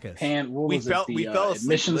to attack us? We fell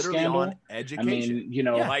admission scandal on education.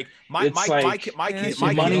 Like my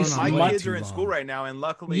kids are in school right now, and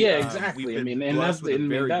luckily, exactly. That's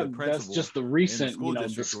just the recent,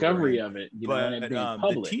 discovery of it. But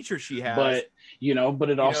the teacher she has, but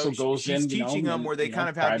it also goes in. She's teaching them where they kind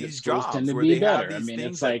of have these jobs where they have these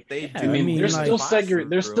things that they do.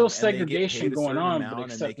 There's still segregation going on, but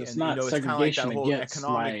except it's not segregation against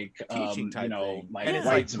teaching type thing. And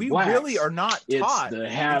whites and blacks. We really are not taught. It's the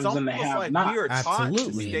haves and the have-nots. We are taught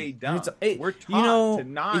to stay dumb. We're taught to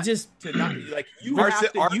not like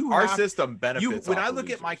our system benefits. When I look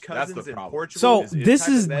at my cousins in Portugal, so this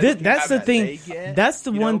is that's the thing. That's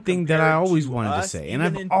the one thing that I always wanted to say, and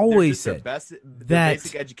I've always said that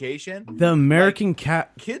basic education, the American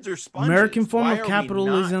kids are American form of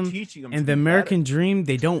capitalism and the American dream,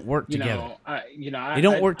 they don't work together. They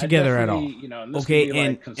don't work together at all. Okay,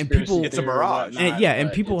 and people, it's a mirage.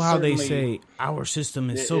 And people, how they say our system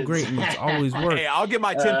is so great and it's always worked. Hey, I'll get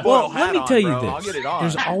my tinfoil hat on. Let me tell you this: I'll get it on.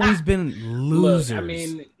 There's always been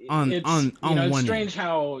losers on it's one strange end.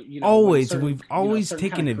 how Always we've always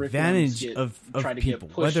taken advantage of people,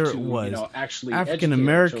 whether it was African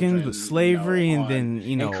Americans with slavery, and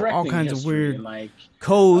then all kinds of weird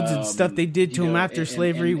codes and stuff they did to them after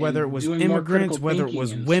slavery, whether it was immigrants, whether it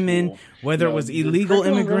was women, whether it was illegal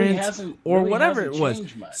immigrants, or whatever it was.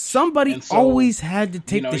 Somebody always had to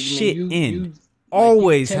take the shit in.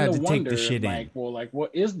 Always had to take the shit in.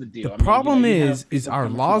 What is the deal? The problem is our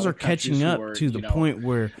laws are catching up to the point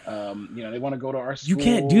where they want to go to our schools. You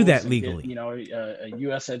can't do that legally. A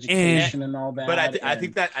U.S. education and all that. But I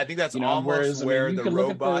think that's almost where the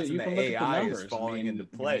robots and the AI is falling into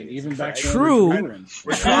place. Even back true,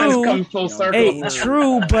 come full circle. Hey,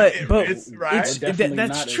 true, but right.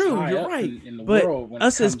 That's true. You're right. But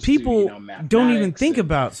us as people don't even think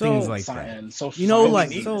about things like that.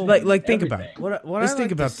 Like think about it. What Let's I think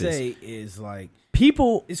like about to this. say is like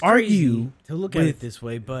People it's argue to look at it this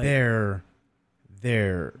way, but their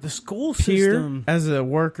the school peer system as a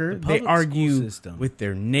worker, the they public argue school system with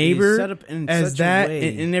their neighbor set up in as such a that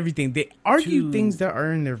way and everything. They argue to- things that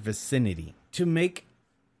are in their vicinity. to make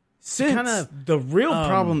Since kind of the real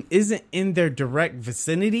problem isn't in their direct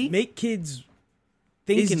vicinity, make kids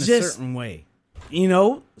think It's in a just- certain way.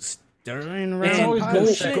 stirring It's around always been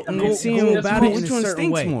bullshit said- and seeing go about it which which in a one certain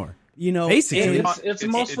stinks way. more. Basically, it's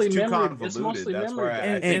mostly too memory. convoluted. It's mostly That's memory. why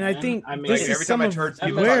and I think I mean, this Like is every some time I of heard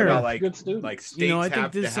people where talk about good students. like states I think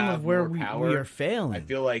have this to is some have of where more we power, are failing. I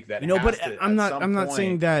feel like that. But has to, I'm at not. some I'm not point-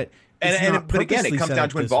 saying that. But again, it comes down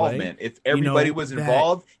to involvement. If everybody was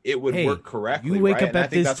involved, it would work correctly. You wake right? up And I at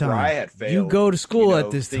think this that's where I time. had failed. You go to school at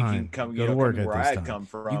this thinking time. Go to work at where I this had time. come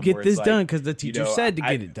from, You get where this it's done like, because the teacher said to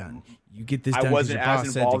get it done. You get this done. I 'cause wasn't your boss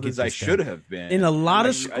as said to involved get as I this should done. have been. In a lot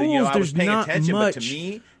of I schools, was there's paying not attention, much. But to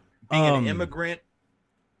me, being an immigrant.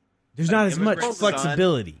 There's not as much immigrant son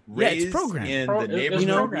flexibility. Yeah, it's raised programmed. in the It's neighborhood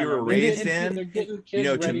programmed. we were raised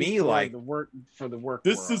in. To me, like for the work.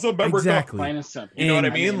 this world. is America. Exactly. Plain and simple. You know what I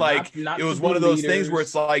And- mean? Like not it was to one be of those leaders. things where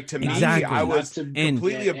it's like to me, Exactly. I was Not to-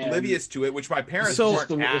 completely and- oblivious to it, which my parents So- weren't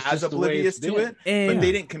it's as just the way oblivious it's to been. it, And- but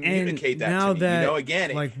they didn't communicate that now to me. that, You know,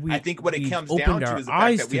 again, like, I think what it we've comes down opened to our is the fact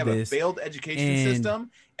eyes that we to have a this, failed education and system,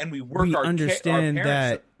 and we work we our understand our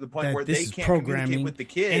parents that to the point that where this they is can't programming communicate with the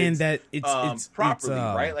kids and that it's properly,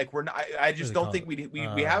 right? Like we're not. I just don't call think it?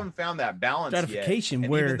 we haven't found that balance stratification yet.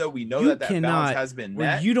 And where even though we know you that balance cannot- has been where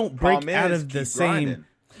met, you don't break problem out is of the keep same, grinding.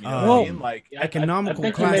 You know well, what I mean? Like economical I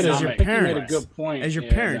think class you made as a- your I think you made a parents. good point As your in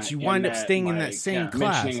parents, that- you in wind up that, staying in like, that same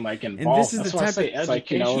class. mentioning, like, And this is the That's why I type say, of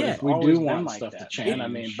like, education. if we do want stuff to change, I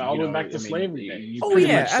mean, all the way back to slavery days. You Oh pretty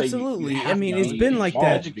yeah, much say you absolutely. have I mean, to it's be been like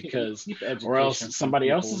that. involved because, or else somebody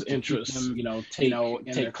else's interests,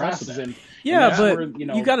 take precedent. Yeah, And that's but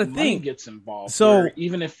where, you got to money think. gets involved. So- where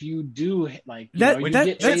even if you do like That- you that-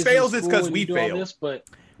 get that A's fails in is 'cause school and we you do all failed. this, but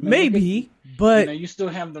Maybe, but you still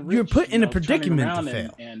have the rich, you're put in a turning predicament to around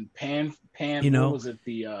fail. and pan. You what was it,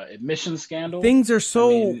 the admission scandal? things are so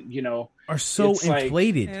I mean, are so it's like-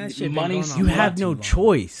 inflated. Man, that shit been money- going on You way have too no long.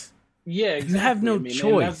 choice. Yeah, exactly. You have no I mean,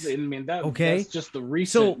 choice. Okay, that's just the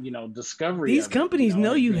recent, discovery. These of it, companies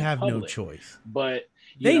know you being have no public. choice. But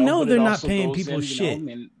They know but they're it not also paying goes people in, shit. I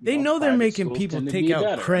mean, They know they're private making schools people tend to take be out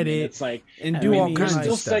better. I mean, credit it's like and I do mean, all there's kinds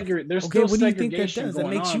still of stuff. there's Okay, still what do you think that segregation does? That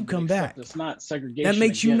going makes on, you but come except back. It's not segregation. That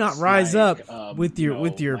makes you not against, rise like, up with your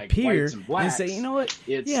like peer whites and blacks. and say, you know what?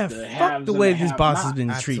 It's Yeah, the fuck haves the and way the this boss has been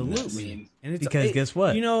have-nots. treating us. Absolutely. And because guess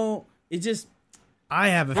what? It just I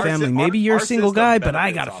have a Our family. sy- Maybe you're a our single system guy, but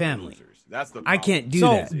I benefits got a off the family. losers. That's the I problem. can't do So,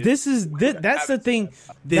 that. That's the thing.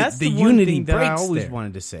 That's the the one unity thing that I breaks always there.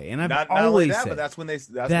 wanted to say, and I've Not only always that, said but that's when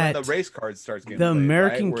that when the race card starts getting the played,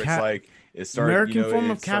 American right? Where it's like it starts, American form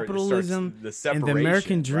it of starts capitalism the and separation, the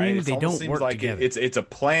American dream, right? they Almost don't seems work like together. It's a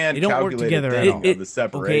planned, They don't work calculated together at thing all. of the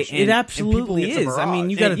separation. It absolutely it's a is. I mean,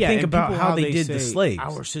 you mirage. got to And, yeah, think and about people how how they they did the say, slaves.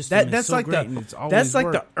 "Our system is That's so like great and it's always that's like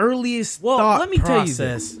the worked." earliest Well, thought let me tell you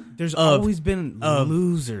process this. There's of- always been of-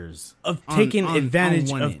 losers of on- taking on advantage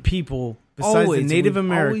one of end. people besides the Always, Native we've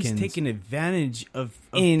Americans always taken advantage of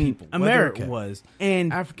in people, whether America it was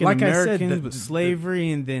and African like I said, Americans the- with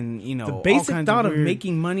slavery, and then the all basic kinds thought of weird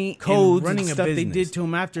making money, codes and running and a stuff they business. did to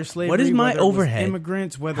them after slavery. What is my whether it was overhead?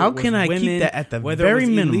 Immigrants, whether How it was can I women, keep that at the whether very it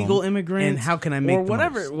was minimum? illegal immigrants, And how can I make or the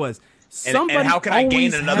whatever most? it was? And Somebody how can I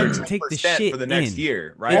gain always another had to take the 10% shit for the next in.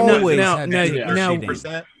 year, right? Always Now- had to now- take the now- shit in.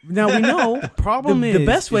 10%. Now we know the problem the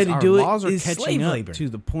best way is to our do it laws are is catching slave up labor to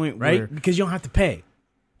the point right? where Because you don't have to pay.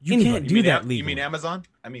 You Anybody. can't do that legally. You mean Amazon?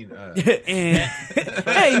 I mean, And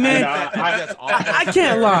hey man, I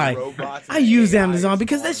can't lie. I use Amazon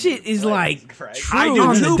because that shit is like true I do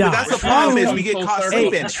on too, the but dot. that's the problem is we True. get caught Hey,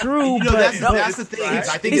 sleeping. true, You know, but that's the thing. I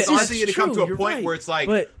think It's it's honestly just going to come to true, a you're point right. where it's like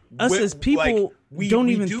But us as people don't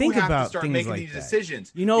even think about things like these that.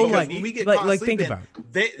 decisions. You know, like when we get think about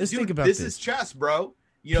it. Let's think about this. This is chess, bro.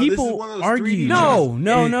 You know, people this is one of those argue.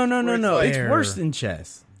 No. It's worse than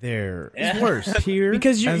chess. It's worse here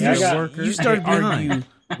because you start behind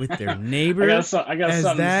with their neighbors. I got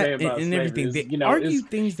something to say about and everything. They you argue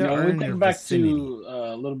things that are in their vicinity. To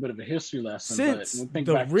a little bit of a history lesson. Since but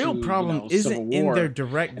the real problem isn't in their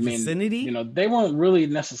direct vicinity, you know, they weren't really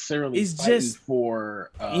necessarily it's just for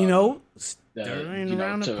stirring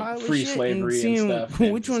around a pile of free shit slavery and seeing stuff,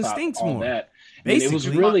 which one stinks more. That. Basically, it was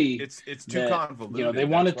really it's too convoluted. You know, they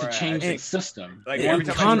wanted to change the system. Like every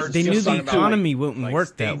time they knew the economy wouldn't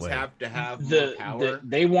work that way. Have to have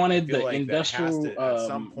they wanted the industrial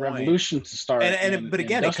revolution to start. But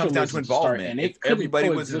again, it comes down to involvement. And if everybody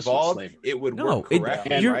was involved, it would work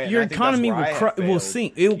correctly. Your economy will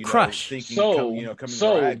sink. It will crush.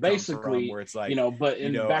 So basically, you know, but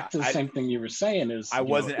back to the same thing you were saying is I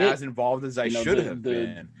wasn't as involved as I should have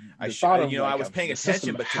been. I was paying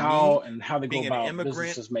attention, but how they go about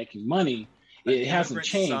businesses making money, it hasn't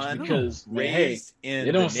changed because they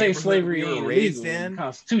don't say slavery ain't illegal in the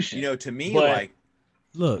Constitution. You know, to me, like.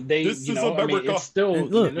 Look, this is America. It's still,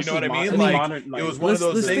 look, you know what I mean? Like, it was one of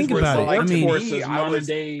those things where, like, I was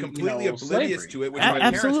completely oblivious to it. Which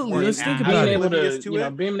Absolutely, let's think about it.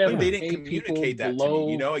 But they didn't communicate that to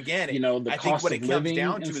me. You know, again, I think what it comes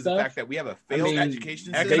down to is the fact that we have a failed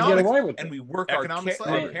education system, and we work our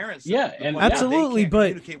parents. Yeah, and absolutely,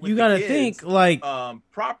 but you got to think like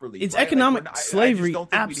properly. It's economic slavery.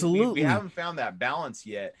 Absolutely, we haven't found that balance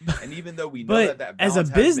yet. And even though we know that as a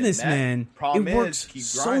businessman, it works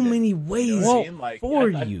so many ways for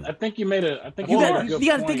you. I think you made a. I think you got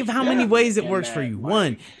to think of how many ways it works for you.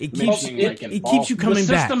 One, it keeps you coming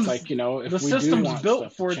back. Like, you know, the system's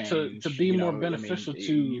built for it to be more beneficial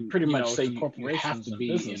to pretty much say corporations have to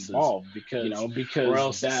be involved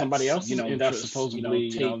because somebody else that's supposedly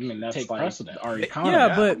take precedent. Our economy.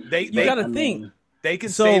 Yeah, but you got to think. They can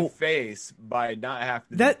save face by not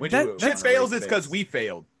having to. That fails. It's because we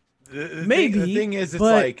failed. Maybe the thing is, it's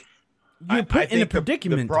like. You're put in a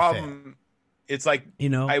predicament. The problem, it's like, you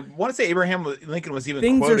know, I want to say Abraham Lincoln was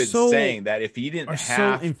even quoted saying that if he didn't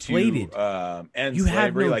have to end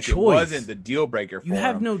slavery, like it wasn't the deal breaker for him. You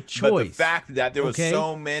have no choice. But the fact that there was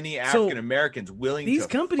so many African Americans willing to fight. These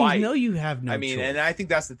companies know you have no choice. I mean, and I think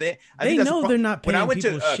that's the thing. They know they're not paying people shit.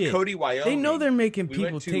 When I went to Cody, Wyoming, they know they're making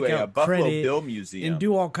people take out Buffalo credit Bill Museum and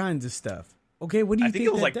do all kinds of stuff. Okay, what do you think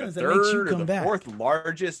it was that like does? The that makes you third come or the back. fourth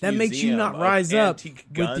largest. That makes you not rise up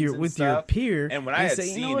with your peer. And when I had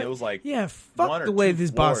seen, it was like, fuck the way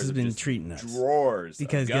this boss has been treating us. Drawers,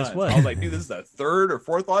 because guess what? I was like, dude, this is the third or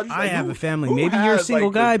fourth largest. I have a family. Maybe you're a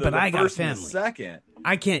single guy, but I got a family. Second,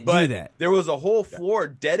 I can't do that. There was a whole floor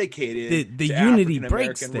dedicated the to unity African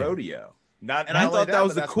breaks American rodeo. And I thought that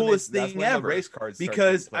was the coolest thing ever. Race cards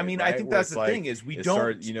because play, I mean, right? I think that's the thing is we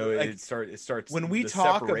don't. It starts when we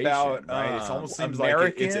talk about. Right? It almost seems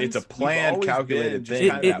Americans, like it's a planned, calculated thing.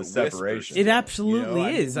 The separation. It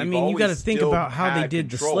absolutely is. I mean, you got to think about how they did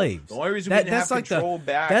the slaves. The only reason we didn't have control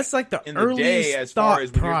back in the day, as far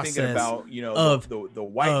as when you're thinking about the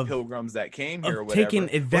white pilgrims that came here, or whatever, taking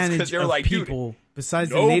advantage of people. Besides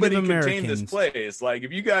the nobody Native Americans, this place. Like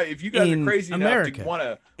if you guys are crazy enough to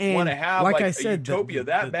want to have like I said, a utopia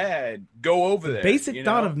that bad, go over there. Basic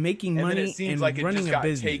thought of making money and running a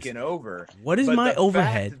business. Taken over. What is my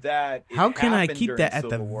overhead? How can I keep that at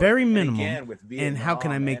the very minimum? And how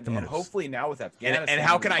can I make the most? Hopefully now with Afghanistan, and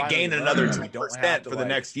how can I gain another 2% for the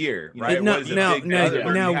next year? Right? Now we know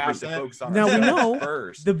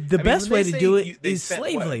the best way to do it is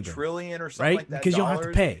slave labor, right? Because you don't have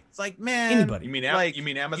to pay. It's like, man, anybody. You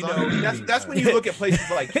mean Amazon? That's when you look at places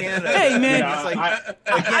like Canada. Hey man,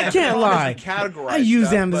 I can't lie. I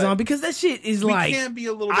use Amazon because that shit is like. We can't be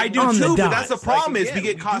a little. I do too, but that's the problem is we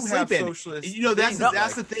get caught sleeping. You know, that's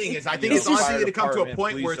the thing is I think it's honestly going to come to a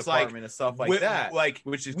point where it's like stuff like that. Like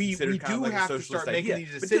which is we do have to start making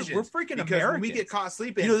these decisions. We're freaking Americans. When we get caught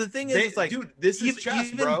sleeping. You know the thing is, it's like, dude, this is chess,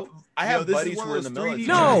 bro. I have buddies who are in the military.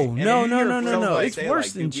 No. It's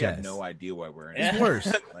worse than chess. We have no idea why we're in. It's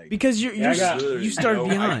worse because you start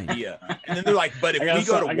behind. And then they're like, but if we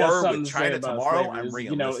go to war with China tomorrow, I'm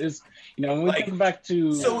bringing this. When we come back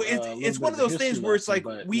to so it's one of those things where it's like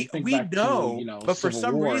we know, but for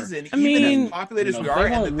some reason, even as populated as we are,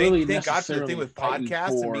 and thank God for the thing with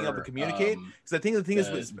podcasts and being able to communicate, because I think the thing is,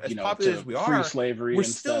 as popular as we are, we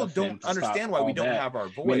still don't understand why we don't have our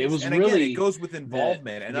voice. And again, it goes with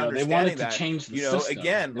involvement and understanding wanted to change the system.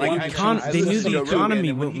 Again, they knew the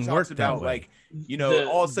economy wouldn't work that way. Like,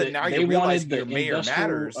 all of a sudden now you're realizing your mayor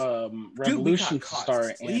matters. Revolution to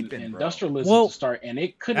start and industrialism to start, and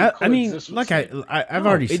it couldn't. I mean, like I've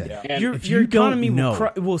already said, your economy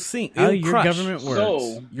will sink. How your government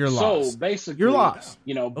works, you're lost. So basically, you're lost.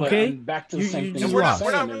 But back to the same thing. We're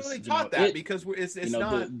not really taught that because it's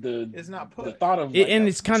not put. The thought of and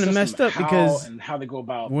it's kind of messed up because and how they go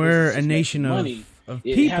about we're a nation of people.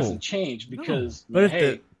 It hasn't changed because but if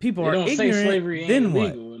the people are ignorant, then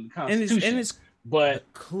what? And it's but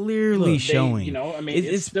clearly showing.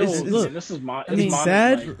 It's still. This is my. I mean,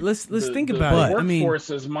 sad. Like, let's think about it. I mean, workforce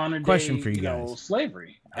is modern question day, for you guys: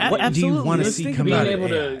 slavery. What do you want to see come out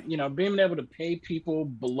of it? Being able to pay people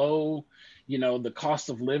below, the cost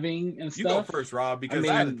of living and stuff. You go first, Rob, because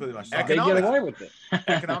I haven't put my shot. They get away with it.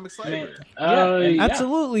 Economic slavery.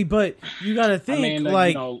 Absolutely, but you got to think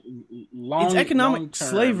it's economic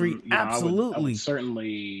slavery. Absolutely, I would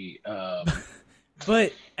certainly.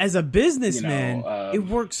 But as a businessman, it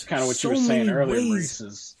works kind of what so you were saying many earlier, ways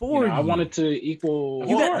is, for you. I wanted to equal.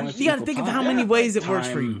 You got to think of how many ways it works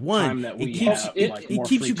for you. One, it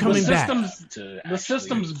keeps you coming back. The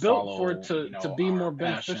system's built for it to be more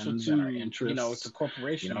beneficial to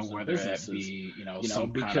corporations, whether that be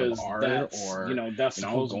some because kind of art or that's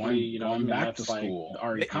supposedly going back to school,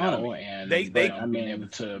 our economy, and they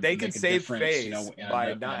can save face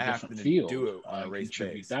by not having to do it on a race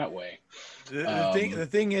base that way. The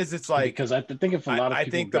thing is, it's like, because I think if a lot of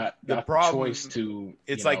people got the choice to,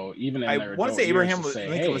 it's like, even in I want to say Abraham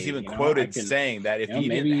Lincoln was even quoted saying that if he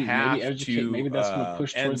didn't have to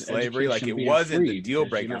end slavery, like it wasn't the deal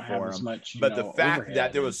breaker for him, but the fact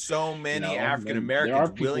that there was so many African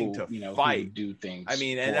Americans willing to fight, do things. I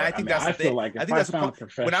mean, and I think that's the thing. I think that's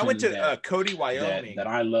when I went to Cody, Wyoming, that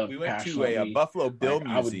I love. We went to a Buffalo Bill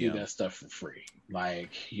Museum. I would do that stuff for free. I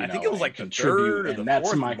think it was like the third or the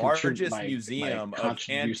fourth largest museum of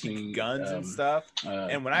antique guns and stuff.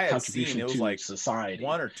 And when I had seen it was like society,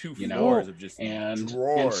 1 or 2 floors of just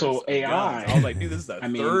drawers. And so AI, I was like, dude, this is the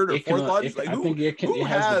third or fourth largest. Like, who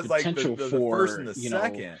has like the first and the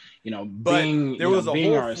second? But there was a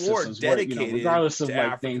whole floor dedicated regardless of to like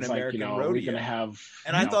African things like American we're rodeo. gonna have,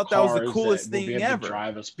 and I thought that was the coolest thing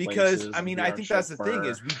ever, because I mean, I think that's the thing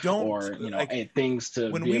is we don't like things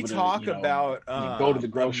to when we talk about go to the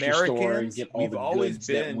grocery store and get all we've the always goods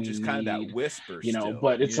been that just kind of that whisper.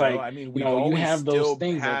 But it's like, I mean, you have those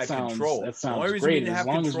things that sounds great as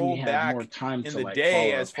long as we have more time in to the like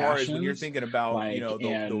day, follow as far as when you're thinking about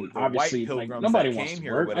the white pilgrims nobody that wants came to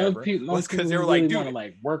here or work. whatever, was because they were like, dude,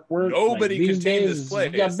 work. Nobody can tame this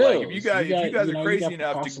place. Like, if you guys are crazy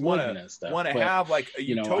enough to want to have like a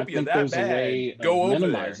utopia that bad, go over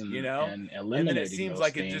there, and then it seems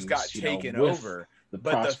like it just got taken over.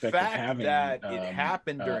 But the fact that it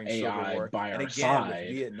happened during Civil War, and again with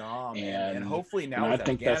Vietnam, and hopefully now with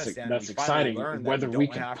Afghanistan, that's exciting. Whether we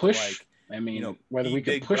can push. I mean, whether we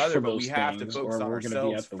can push for those things, or we're going to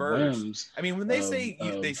be at the whims. I mean, when they say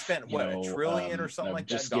they spent $1 trillion or something like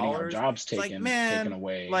that, just getting our jobs taken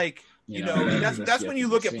away, like. That's when you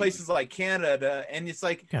look at places like Canada, and it's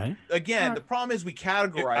like, again, the problem is we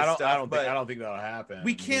categorize stuff. I don't think that'll happen.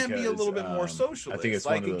 We can be a little bit more socialist. I think it's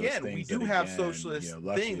like, again, we do have socialist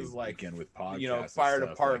things like, with fire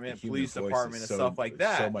department, police department, and stuff like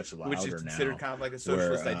that, so much louder, which is considered kind of like a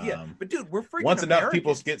socialist idea. But dude, we're freaking once enough Americans.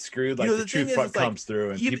 people get screwed, like the truth comes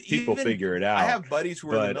through, and people figure it out. I have buddies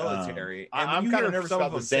who are in the military, and I'm kind of nervous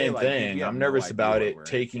about the same thing. I'm nervous about it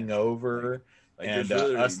taking over. And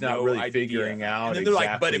us not really figuring out and they're exactly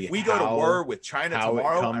like, but if we go to war with China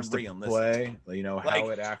tomorrow, I'm re-enlisted. How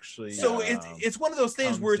it actually. So it's one of those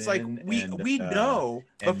things where it's like we know,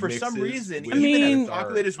 but for some reason, even as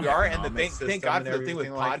populated as we are, and thank God for the thing with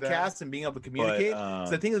podcasts and being able to communicate. So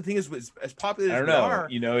I think the thing is, as popular as we are,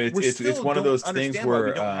 it's one of those things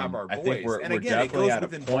where I think we're definitely at a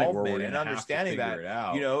point where we're going to have to figure it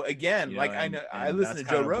out. Again, like I listen to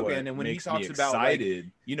Joe Rogan, and when he talks about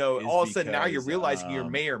all of a sudden now you're realizing your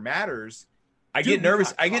mayor matters. I get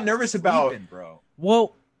nervous about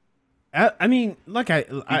Well, I mean, like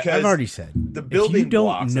I've already said, the building if you don't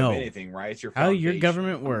blocks know of anything, right? It's your how your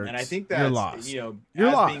government works, and I think that's, you're lost.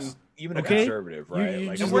 You're lost. Being even a conservative,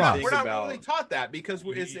 right? We're not really taught that because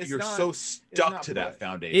you're so stuck to that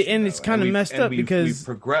foundation, and it's kind of messed up because we've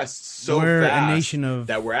progressed so we're fast a nation of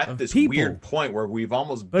that we're at this people. weird point where we've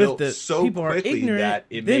almost built so quickly that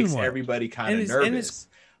it makes everybody kind of nervous.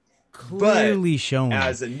 Clearly shown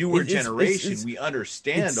as a newer generation, we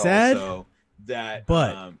understand also that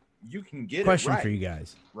you can get question it right, for you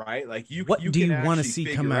guys, right? Like what you do can you want to see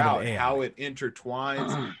come out of AI? How it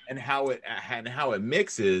intertwines and how it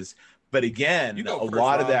mixes, But again, a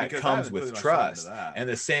lot of that comes with trust. And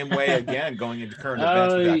the same way, again, going into current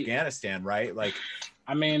events with Afghanistan, right? Like,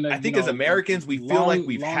 I mean, I think as Americans, we feel like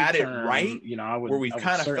we've had it right, where we've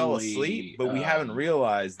kind of fell asleep, but we haven't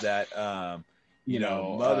realized that,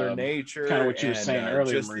 Mother Nature, kind of what you were saying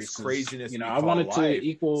earlier, just this craziness. I wanted to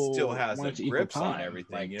equal still has grips on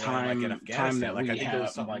everything. Like time, like in Afghanistan, like I think there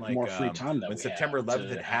was something like more free time when September 11th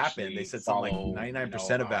had happened, they said something like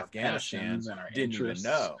 99% of Afghanistan didn't even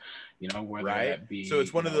know. Whether right? That be, so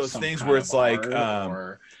it's one of those things where it's like,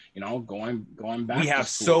 or going back. We have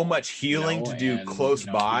so much healing to do close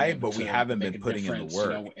by, but we haven't been putting in the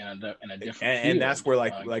work. In a different and that's where,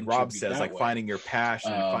 like Rob says, like finding your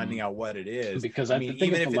passion, and finding out what it is. Because I mean,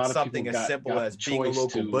 even if it's something as simple as being a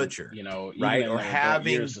local butcher, right, or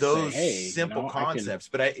having those simple concepts.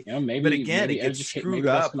 But again, it gets screwed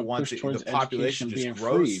up once the population just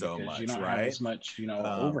grows so much, right? As much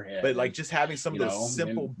overhead. But like just having some of those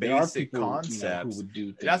simple, basic concepts.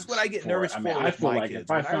 That's what I get nervous for with my kids.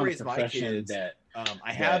 When I raise my kids,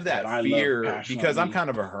 I have that fear because I'm kind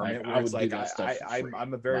of a hermit. Where it's like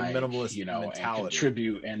I'm a very minimalist mentality. And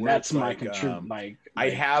contribute, and that's my contribute. I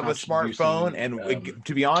have a smartphone, and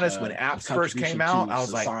to be honest, when apps first came out, I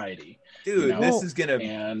was like, dude, this is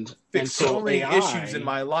gonna fix so many issues in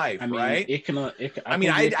my life, right? I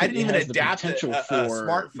didn't even adapt a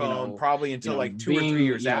smartphone probably until like 2 or 3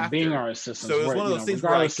 years after. Being our assistants, so it was one of those things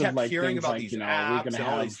where I kept hearing about these apps and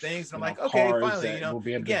all these things, and I'm like, okay,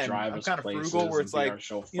 finally, again, I'm kind of frugal, where it's like,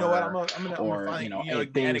 you know what, I'm gonna finally,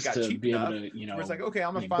 and it got cheap enough, where it's like, okay,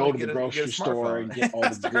 I'm gonna finally get a smartphone.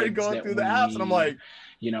 I started going through the apps, and I'm like,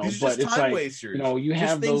 but it's like, wasters. You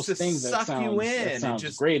have those things that suck you in, and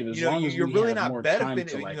just great. As long as you're really not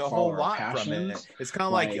benefiting a whole lot from it. It's kind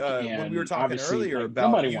of like when we were talking earlier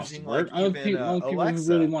about using like even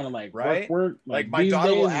Alexa, really want to work. Like my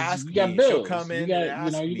daughter will ask me, she'll come in and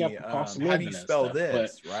ask me, how do you spell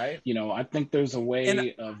this, right? I think there's a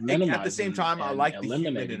way of minimizing. At the same time, I like the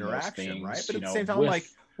human interaction, right? But at the same time, I'm like,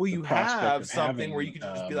 well, you have something where you can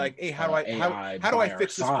just be like, hey, how do I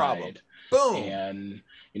fix this problem? Boom.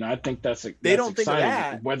 And I think that's they don't think of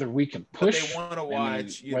that. Whether we can push, they want to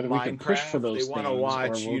watch whether we can push for those. They want to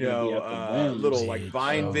watch, little like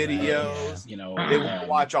Vine videos. They want to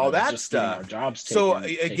watch all that stuff. So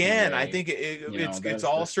again, I think it's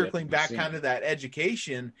all circling back kind of that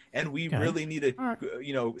education, and we really need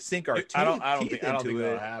to sink our teeth into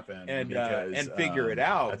it and figure it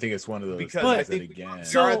out. I think it's one of those because I think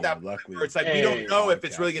you're at that point where it's like we don't know if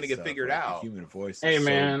it's really going to get figured out. Human voice. Hey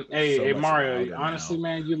man, hey Mario, honestly,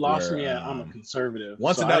 man. You lost me at I'm a conservative.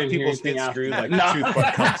 Once enough people get screwed, like the truth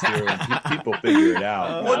part comes through, and people figure it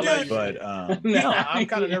out. But I'm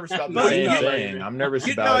kind of nervous about the same thing. I'm nervous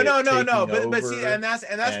about no. But see, and that's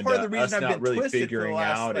part of the reason I've been really twisted figuring for the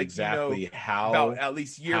last, out exactly how about at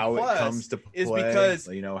least year plus it comes to play, is because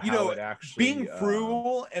how it actually being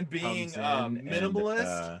frugal and being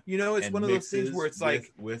minimalist. It's one of those things where it's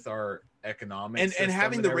like with our economics and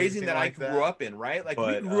having the raising that I grew up in, right? Like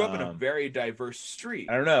we grew up in a very diverse street.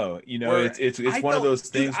 I don't know, it's one of those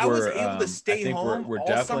things where I was able to stay home. We're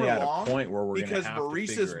definitely at a point where we're because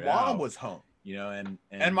Maurice's mom was home. And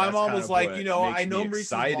my mom was like, I know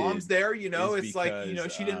Maurice's mom's there. It's like,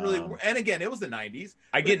 she didn't really. And again, it was the 90s.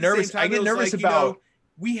 I get nervous. I get nervous about.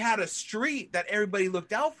 We had a street that everybody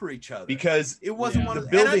looked out for each other because it wasn't one of the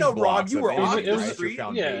building. And I know, Rob, you were on the street.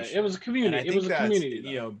 Yeah, it was a community. It was a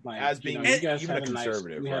community. As being even a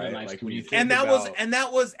conservative, right? Like when you and that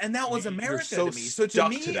was America to me. So to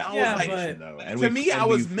me, I was like, to me, I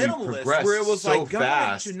was minimalist, where it was like,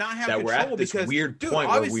 God, should not have that we're at this weird point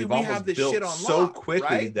where we've almost built so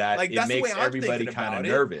quickly that it makes everybody kind of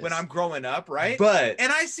nervous when I'm growing up, right? But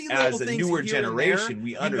and I see little things as a newer generation,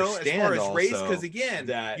 we understand as far as race, because again.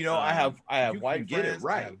 That I have white friends,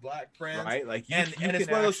 I have black friends, right? Like and it's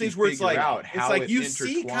one of those things where it's like you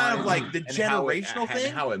see kind of like the generational thing,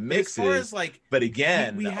 and how it mixes. As far as like, but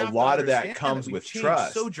again, a lot of that comes with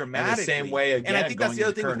trust. So dramatically, the same way again. And I think that's the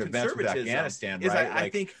other thing with events with Afghanistan,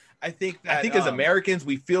 right? I think as Americans,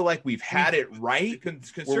 we feel like we've had it right,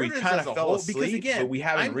 where we kind of fell asleep, because again, but we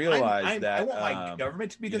haven't realized that I want my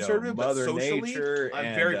government to be conservative, but Mother socially, Nature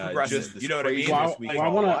I'm very progressive. You know what I mean? I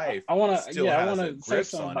want to say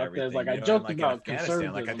something about this. Like I joked about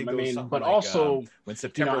conservatism, but also when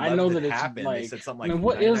September 11th I know that happened, like, they said something like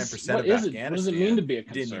what 99% of Afghanistan what does it mean to be a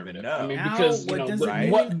conservative? I mean, because so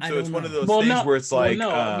it's one of those things where it's like,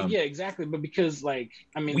 yeah, exactly. But because like,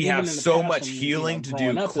 I mean, we have so much healing to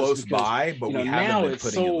do close close by, but we haven't been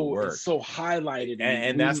putting in the work. It's so highlighted,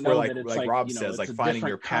 and that's where, like Rob says, like finding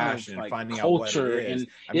your passion and finding out what it is.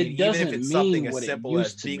 I mean, even if it's something as simple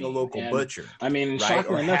as being a local butcher, I mean, right,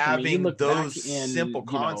 or having those simple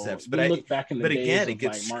concepts. But again, it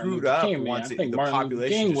gets screwed up once the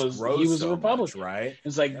population just grows so much, right?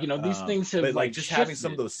 It's like, these things have like just having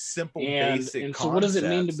some of those simple basic concepts. So what does it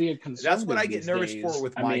mean to be a conservative? That's what I get nervous for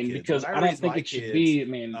with my kids. Because I don't think it should be. I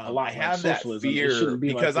mean, a lot. I have that fear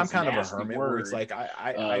because I'm kind of a hermit, where it's like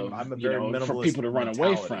I'm a very minimalist for people to run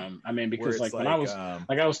away from. I mean, because like when I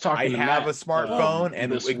was talking, I have a smartphone,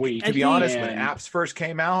 and to be honest, when apps first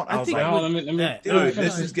came out, I was like, dude,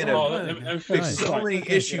 this is gonna fix so many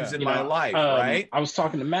issues in my life, right? I was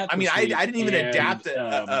talking to Matt. I mean, I didn't even adapt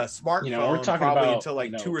a smartphone we're talking probably about, until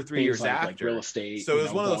like 2 or 3 years after. Real estate. So it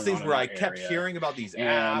was one of those things where I kept hearing about these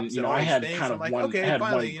apps, and I had kind of like, one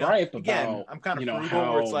finally, gripe again, about, I'm kind of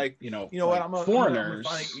frugal, where it's like, what, I'm a foreigners,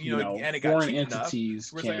 and it got foreign cheap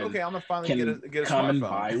entities enough, where it's like, okay, I'm gonna finally get a come smartphone. and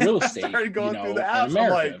buy real estate. I started going through the apps. I'm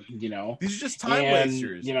like, these are just time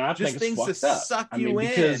wasters. I just think things to suck you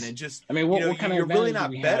in, and just what kind of you're really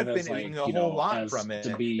not benefiting a whole lot from it.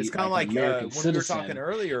 It's kind of like when we were talking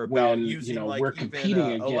earlier about using like we're competing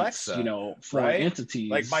against Alexa, foreign entities.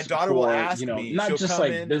 Like my daughter will ask me, not just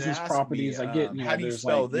like business properties. I get how do you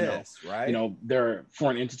spell this, right? There are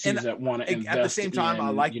foreign entities that want to invest. At the same time, I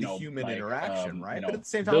like the human interaction, right? But at the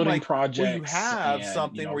same time, like, where you have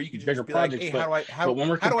something where you can just be like, hey, but when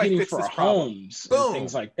we're competing for homes and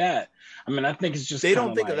things like that, I mean, I think it's just they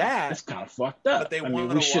don't think of that. It's kind of fucked up. But they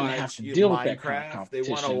we shouldn't have to deal with that kind of competition.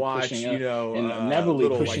 They want to watch, inevitably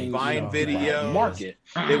pushing Vine videos, market.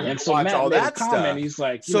 And so watch all that stuff. He's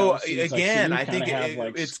like, so again, I think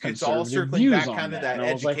it's all circling back kind of that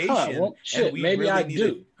education. Shit, maybe I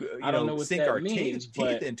do. I don't know what sink our teeth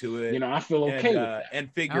into it. I feel okay with that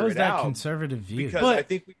and figure it out. Conservative view, because I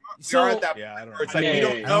think we are at that. Yeah, I don't know. It's like we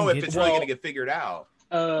don't know if it's really going to get figured out.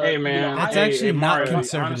 Hey man, that's actually not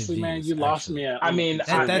conservative. Honestly, views, man, you lost me. I mean,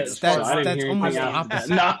 that's almost the opposite.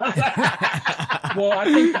 No. Well, I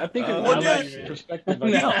think it's perspective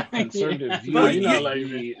of conservative view.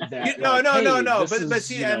 No. But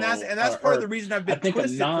see, and that's part of the reason I've been twisted for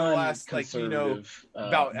the last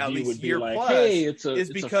about at least year plus. Is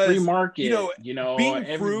because free market.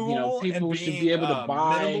 Being frugal, people should be able to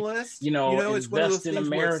buy. Invest in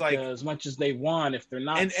America as much as they want if they're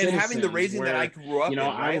not. And having the raising that I grew up.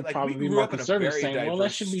 I would probably be more conservative, saying, well,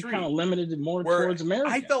 that should be kind of limited more towards America.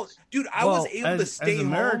 I felt, dude, I was able to stay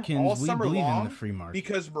home all summer long in the free market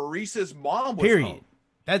because Maurice's mom was home.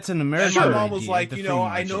 That's an American. And my mom was like,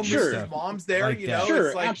 I know Mrs. Mom's there, like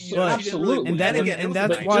it's like, absolutely. And that's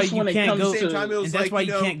why you can't go to. And that's why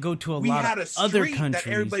you can't go to a lot of other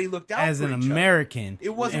countries as an American.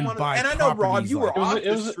 It wasn't one, and I know, Rob, you were off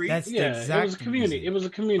the street. That's the exact. It was a community. It was a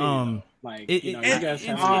community. And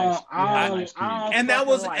that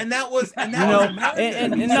was no,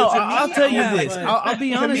 I'll tell you this. I'll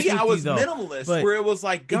be honest with you, though. I was minimalist, where it was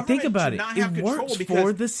like, think about it. It works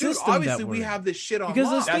for the system. Obviously, we have this shit on.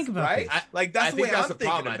 Because let's think about it. Like that's the way I'm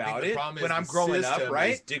thinking about it when I'm growing up,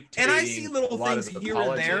 right? And I see little things here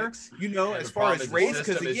and there, as far as race,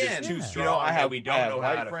 because again, I have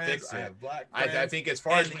white friends, I have black friends. I think as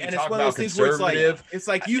far as when you talk about conservative, it's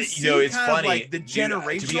like you see, it's funny. The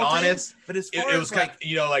generation, to be honest. But as far as kind of,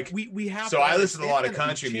 we have. So I listen to a lot of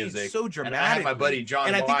country music. So dramatic. I have my buddy John,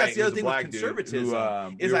 and I think that's the other thing with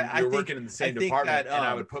conservatism is I think working in the same department, and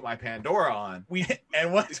I would put my Pandora on.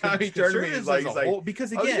 And one time he turned to me, he's like,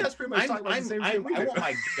 because again, I want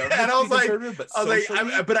my government. And I was like,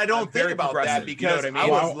 but I don't think about that because I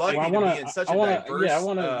was lucky to be in such a diverse. Yeah, I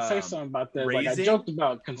want to say something about that. Like I joked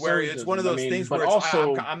about conservatism, where it's one of those things where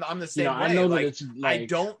I'm the same way. I know that it's like, I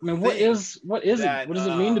don't. I mean, what is it? What does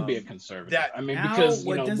it mean to be a conservative? I mean, because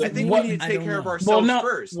I think we need to take care of ourselves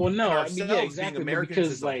first. Well, no, I mean, yeah, exactly.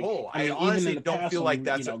 Because like, I honestly don't feel like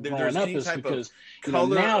that's there's any type of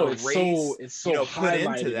color now or race, it's so put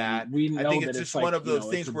into that. We know I think it's just one of those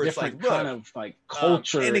things where it's like, kind of like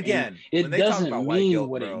culture. And again, it doesn't mean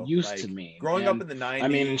what it used to mean. Growing up in the 90s, I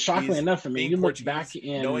mean, shockingly enough, I mean, you look back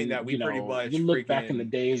in knowing that we pretty much you look back in the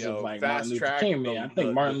days of like Martin Luther King. I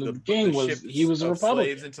think Martin Luther King was a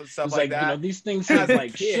Republican. And stuff like that. These things have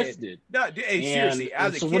like shifted. needed. No, hey, seriously,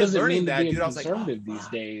 as a so kid what does it mean that, to be dude, a I was like, conservative these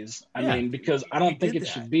days? I mean, because I don't think it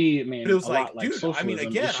should be. I mean, but it was a lot like dude, socialism. I mean,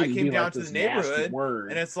 again, I came down to the neighborhood,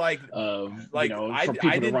 and it's like for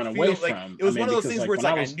people to run away from. It was one of those things where it's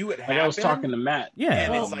like I knew it happened. I was talking to Matt,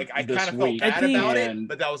 and it's like I kind of felt bad about it,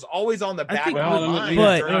 but that was always on the back of my mind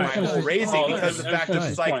during my whole raising because of the fact that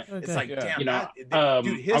it's like, damn,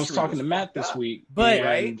 dude, I was talking to Matt this week, but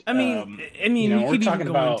I mean, you could even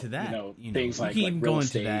go into that. Things like real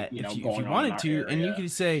estate, if you wanted to, and you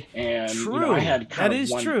could say, true, that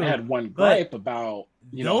is true. I had one gripe about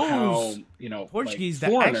how Portuguese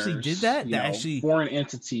that actually did that actually foreign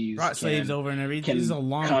entities brought slaves over and everything. This is a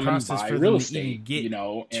long process for real them estate, to get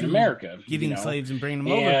in America, getting slaves and bringing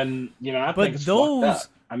them over. And I think it's fucked up.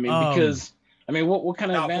 I mean, because what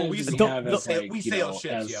kind of advantage do we have as we sail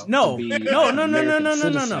ships, No.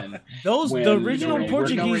 Those the original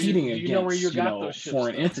Portuguese. You know where you got those ships,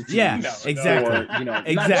 foreign entities. Yeah, exactly. Not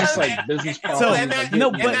just like business problems.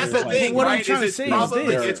 But what I'm trying to say is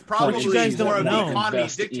this: it's probably you guys don't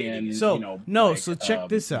know. So check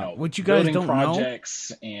this out. What you guys don't know,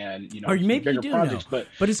 or maybe you do know, but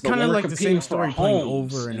it's kind of like the same story playing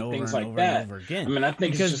over and over and over and over again. I mean, I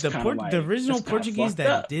think because the original Portuguese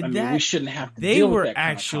that did that, we shouldn't have to. They were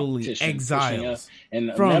actually exiles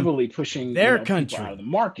and from inevitably pushing their country out of the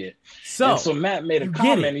market. So Matt made a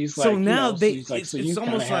comment. He's like, so now it's you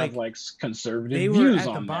almost have like conservative views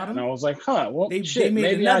on that. And I was like, well, they made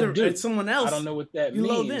maybe another. I do. Someone else. I don't know what that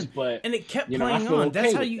means, but and it kept playing on.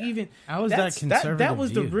 That's how you even. How was that conservative? That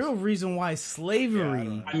was the real reason why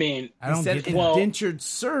slavery. I mean, instead indentured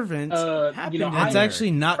servants happened. That's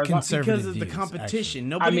actually not conservative because of the competition.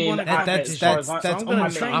 Nobody wanted that's. I'm going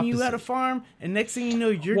to train you at a farm, and next thing you know,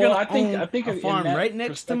 you're going to own a farm right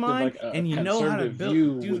next to mine, and you know how to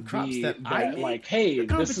do the crops that I need. Like, hey,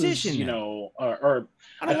 this is, or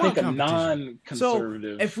I think a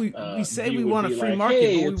non-conservative. So if we say we want a free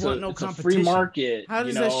market, but we want no competition, free market. How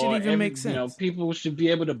does that shit even make sense? People should be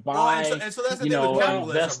able to buy, and so that's the thing with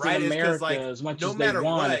capitalism, right? America as much as they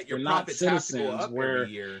want. If they're not citizens, where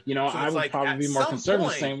I would probably be more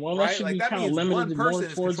conservative, saying, well, that should be kind of limited more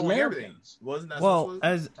towards Americans. Well,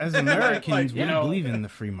 as Americans, we believe in the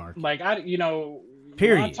free market. Like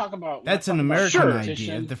Period. About, that's an American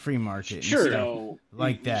idea, the free market. Sure,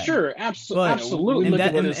 like that. Sure, absolutely.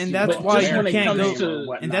 And that's why you can't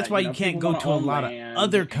go. And that's why you can't go to a lot of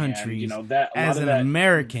other countries as an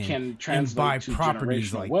American and buy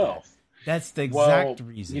properties like that. That's the exact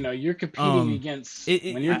reason. You're competing against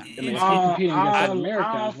when you're competing against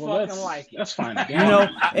Americans. Well, that's fine.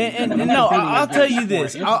 I'll tell you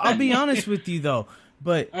this. I'll be honest with you though.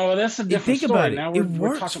 But that's a different think about it. It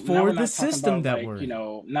works for the system that we're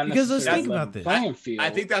in. Because let's think about this. I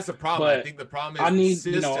think that's the problem. I think the problem is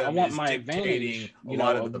the system I want my advantage. A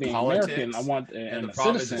lot of the politics. American. I want and the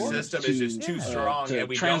problem is the system is just too strong, and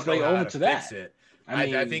we don't know how to fix it.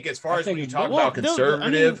 I think as far as when you talk about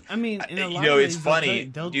conservative, it's funny,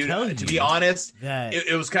 dude. To be honest,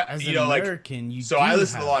 it was kind of like so. I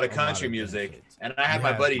listen to a lot of country music. And I had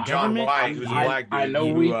my buddy John White, who's a black dude. I know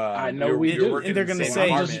we do. And they're going to say,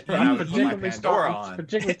 I'm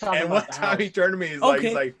particularly and one time he turned to me, he's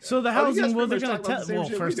like, so the housing, well, they're going to tell. Well,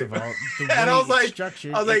 first of all, and I was like,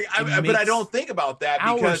 but I don't think about that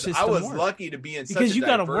because I was lucky to be in such a diverse, because you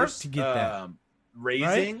got to work to get that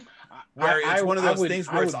raising. Where it's one of those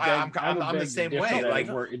things where I'm the same way. Like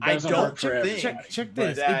I don't think. Check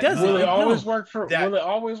this. It doesn't. Will it always work for? Will it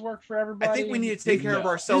always work for everybody? I think we need to take care of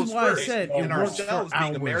ourselves first. I said and ourselves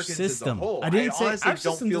being Americans as a whole. I didn't say honestly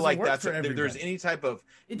don't feel like there's any type of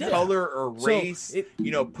color or race,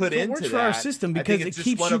 put into that. For our system because it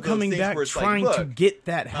keeps you coming back trying to get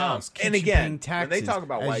that house. And again, when they talk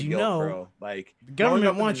about white guilt, bro, like the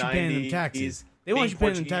government wants you paying them taxes. They want you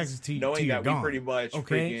paying them taxes to knowing that we pretty much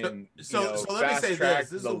freaking, so let me say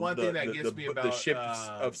this is the one thing that gets me about the ships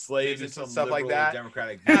of slaves and stuff like that.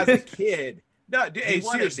 Democratic as a kid,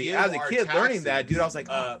 seriously, as a kid learning that, dude, I was like,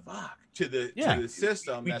 fuck. To the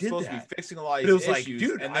system that's supposed to be fixing a lot of these issues.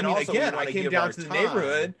 Dude, and then again, I came down to the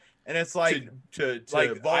neighborhood. And it's like to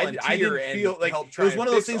like I didn't feel like it was one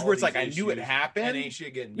of those things where it's like I knew it happened,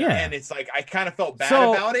 and and it's like I kind of felt bad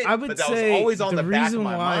about it, but that was always on the back of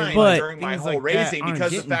my mind during my whole raising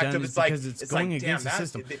because the fact of it's going against the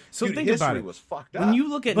system. So think about it. Was fucked up. When you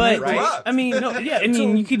look at, I mean,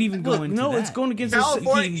 you could even go into that. It's going against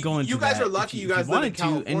California. You guys are lucky. You guys live in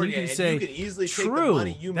California, and you can say,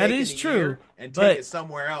 true, that is true. And take it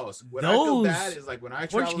somewhere else. What I feel bad is like when I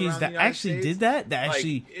travel Portuguese around that actually did that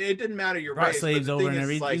actually it didn't matter your brought race, slaves over and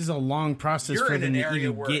everything. This is a long process for them to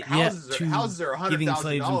even get to getting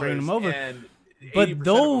slaves and bringing them over. But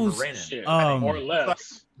those or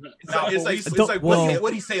less. what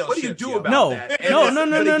do you say? What do you do about that?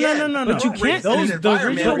 No. But you can't. Those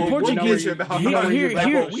original Portuguese. Here's the problem.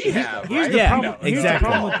 Exactly.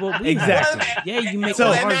 With what we have. Yeah, you make a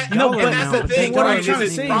large dollar amount. That's the thing. What I'm trying to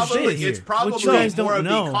say is it's probably more of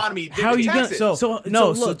the economy. How are you gonna?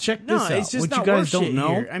 So check this out. It's just what you guys don't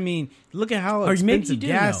know. I mean, look at how expensive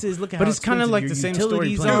gas is. Look at how expensive it's kind of like the same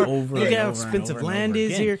story are. Look at how expensive land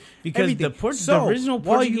is here. Because the original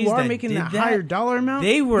Portuguese that making that higher dollar amount,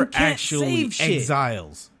 they were actually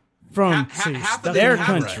exiles from their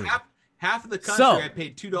country. Half of the country, I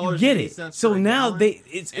paid $2.80. Get it? So now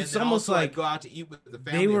it's almost like go out to eat with the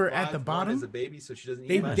family. They were at the bottom as a baby, so she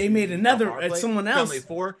doesn't. They made another at someone else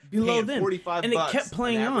below them, and it kept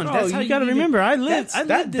playing on. That's how you got to remember. I lived in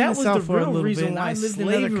the South for a little reason why I lived in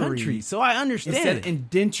another country, so I understand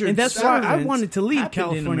indentured, and that's why I wanted to leave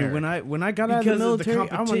California when I got out of the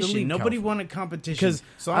military. I wanted to leave. Nobody wanted competition because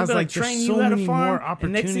I was like, train you at a farm,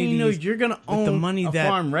 and next thing you know, you're gonna own the money that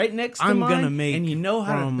farm right next to mine. I'm gonna make, and you know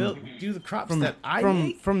how to do the crops that I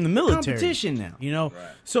make from the military. Competition now, you know. Right.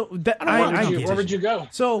 So that where would you go?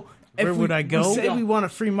 So where would I go? We say we want a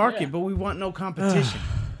free market, but we want no competition.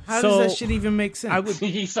 How does that shit even make sense? I would.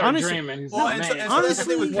 He started dreaming. Honestly, that's the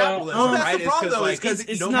thing with capitalism, right? The problem though is because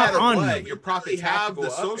it's not on what, your profits have the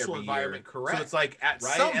social environment correct. So it's like at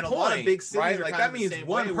some point, and a lot of big cities, like that means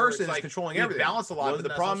one person is controlling everything. Balance a lot, but the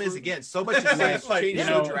problem is again, so much has changed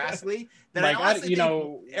so drastically. That I honestly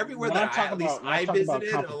think everywhere that I visited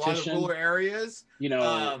in a lot of rural areas,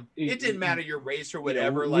 it didn't matter your race or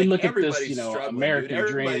whatever. Like everybody's struggling. American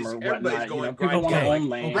dream or whatnot. People want to own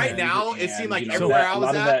land. Right now, it seemed like everywhere I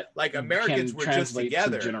was at, like Americans were just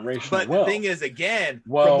together. But the thing is, again,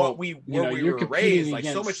 from what we were raised, like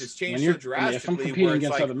so much has changed so drastically. Where it's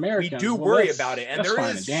like we do worry about it, and there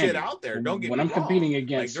is shit out there. Don't get me wrong. When I'm competing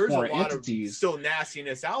against foreign entities, still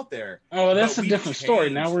nastiness out there. Oh, that's a different story.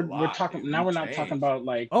 Now we're talking. Now we're not talking about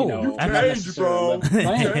like change, bro.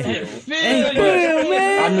 I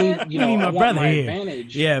mean, my brother here.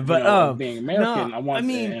 Advantage, but being American, I want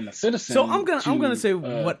and a citizen. So I'm gonna say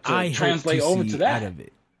what I translate over to that out of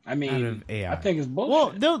it. I mean, out of AI. I think it's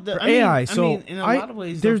bullshit. Well, AI. So in a lot of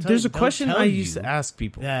ways, there's a question I used to ask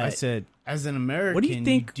people. I said, as an American, what do you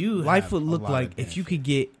think life would look like if you could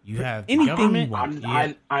get anything you want,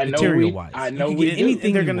 material-wise? I know you could get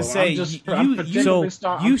anything they're going to say.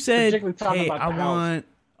 You said, hey, I want...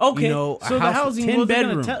 Okay, so the housing 10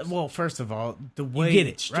 bedrooms. Well, first of all, the way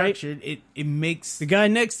it's structured, right? it makes the guy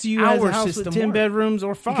next to you has a house with 10 bedrooms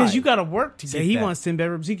or 5 because you got to work to get. He wants 10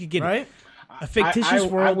 bedrooms, he could get it. A fictitious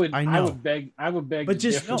world. I know. I would beg. But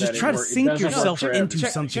just try to sink yourself into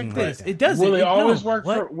something. It doesn't. Will it always work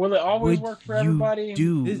for? Will it always work for everybody?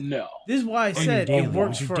 No. This is why I said it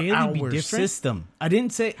works for our system. I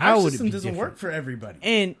didn't say our system doesn't work for everybody.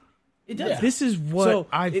 And it does. This is what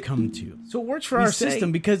I've come to. So it works for our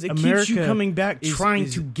system because it keeps you coming back, trying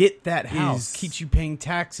to get that house, keeps you paying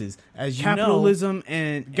taxes. As you capitalism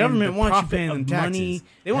and government wants you paying them taxes.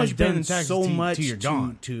 They want you paying them taxes so much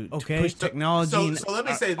to push technology. So let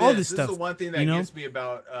me say this. This is the one thing that gets me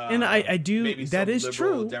about. And I do. That is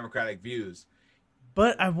true. Democratic views.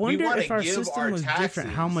 But I wonder if our system was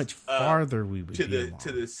different, how much farther we would to the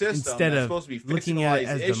system instead of supposed to be looking at it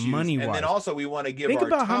as the money wise. And then also we want to give think our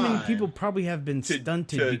about time how many people probably have been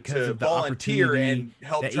stunted because of the volunteer opportunity and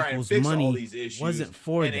help that try and equals fix money all these issues wasn't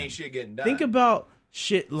for and them. ain't shit getting done. Think about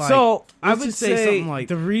shit like I would say something like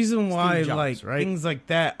the reason why Jobs, like things like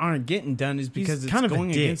that aren't getting done is because it's kind of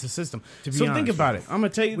going against the system. So think about it. I'm gonna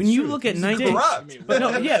tell you when you look at 19. But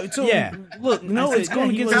look, it's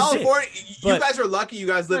going against California. You guys are lucky. You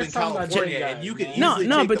guys live in California, and you can easily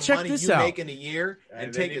take the money you make in a year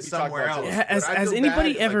and take it somewhere else. Has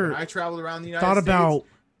anybody ever I traveled around the United thought about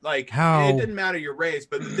like how it didn't matter your race,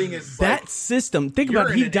 but the thing is that system. Think about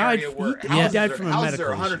it. He died from a medical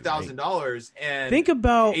 $100,000, and think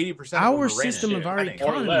about 80% our system of our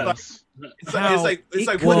economy. It's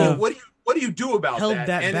like what do you do about that?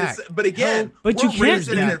 Back. But again, but you can't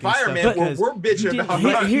in an environment where we're bitching about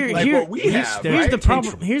what we have. Here's the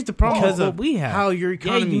problem. Here's the problem because of we have how your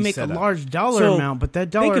economy you make a large dollar amount, but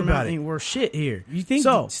that dollar amount ain't worth shit here. You think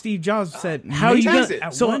Steve Jobs said how are you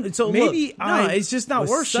gonna? So maybe it's just not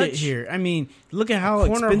worth shit here. I mean, look at how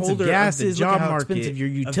expensive gas is. Look at how expensive your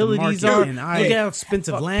utilities are. Look at how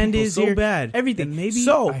expensive land is here. Bad everything. Maybe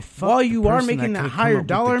so while you are making that higher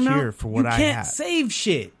dollar amount, you can't save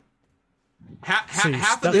shit.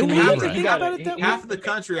 Half of the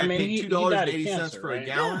country, I paid $2.80 for a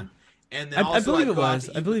gallon, And then I believe it was.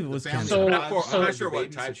 I believe it was canceled. I'm not sure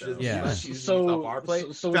what type. Yeah. So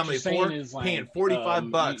Family of 4 paying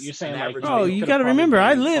 $45. You're saying like, oh, you got to remember,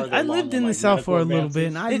 I lived in the South for a little bit,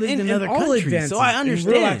 and I lived in other countries, so I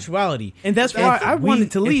understand. In real actuality, and that's why I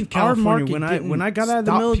wanted to leave California when I got out of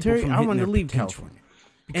the military. I wanted to leave California.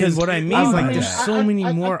 Because what I mean by there's so many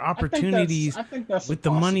more opportunities with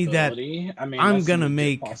the money that I'm gonna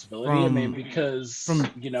make from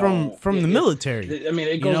the military. I mean,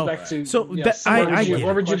 it goes back to I get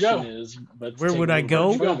where would you go? Where would I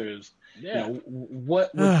go? Yeah.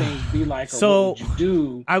 What would things be like? Or what would you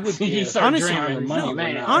do? I would honestly.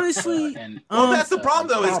 Well, that's the problem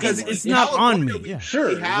though, is because it's not on me. Yeah.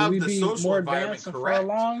 Sure, we have the social environment correct,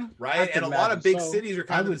 right? And a lot of big cities are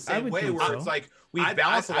kind of the same way, where it's like. We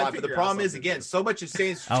balance a lot, but the problem is, again, so much has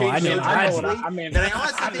changed so drastically. I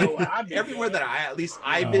honestly think everywhere that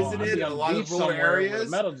I visited, in a lot of rural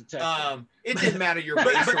areas, it didn't matter your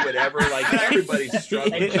race or whatever. Like everybody's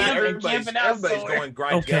struggling, everybody's going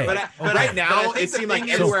grind together. But right now, it seemed like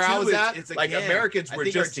everywhere I was at, like Americans were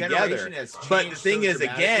just together. But the thing is,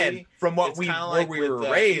 again, from what where we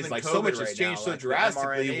were raised, like so much has changed so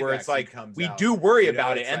drastically, where it's like we do worry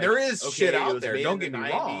about it, and there is shit out there. Don't get me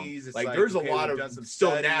wrong. Like there's a lot of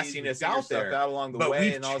still nastiness out there, but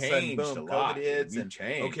we've changed a lot.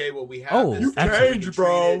 Okay, well we have. You changed,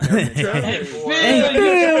 bro. Hey,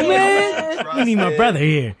 Phil, man. You need my brother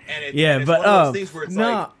here. Yeah, but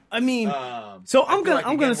no, I mean, so I'm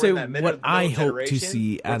gonna say what I hope to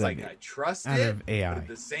see out of AI. At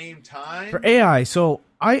the same time, for AI, so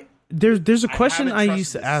there's a question I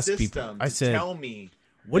used to ask people. I said,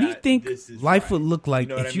 what do you think life would look like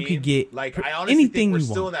if you could get anything you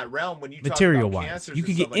want, material-wise? You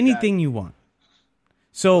could get anything you want.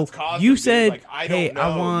 So you said, "Hey,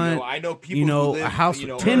 I want, a house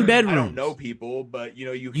with 10 bedrooms." I don't know people, but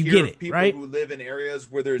you hear get it, people right? who live in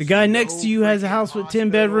areas where there's the guy next to you has a house with 10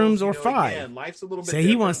 bedrooms or 5. Again, life's a little bit say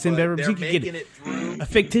he wants 10 bedrooms, he could get it. A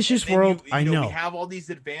fictitious world, I know. We have all these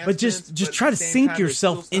advancements, but just try to sink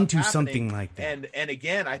yourself into something like that. And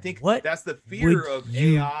again, I think what that's the fear of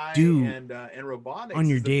AI and robotics on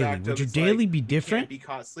your daily. Would your daily be different? Be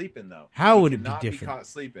caught sleeping though. How would it be different? Be caught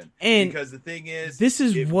sleeping. And because the thing is, this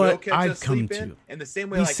is what I've come to. And the same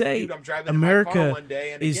way, we like, say dude, I'm driving America in my car one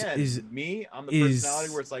day, and is I'm the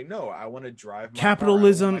personality where it's like, no, I want to drive my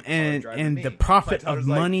capitalism car, and the profit of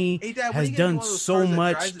money hey, Dad, has done so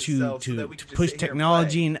much to push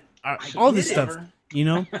technology and all this stuff.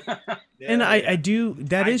 And I do.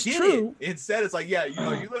 That is true. Instead, it's like,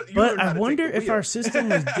 but I wonder if our system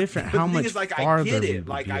was different, how much farther we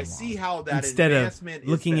would be I see how that instead of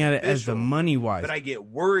looking at it as the money wise. But I get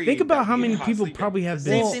worried. Think about how many people probably have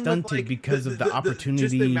been stunted because of the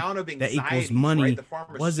opportunity that equals money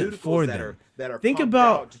wasn't for them. Think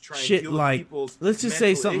about shit like, let's just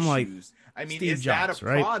say something like Steve Jobs,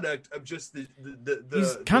 right? Product of just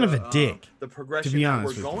he's kind of a dick, the progression to be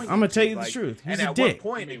honest with you. I'm gonna tell you the truth. He's a dick.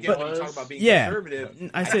 Point, again, but when you talk about being conservative,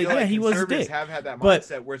 I said, he was a dick. Have had that but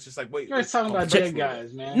mindset where it's just like, wait, you're talking about dead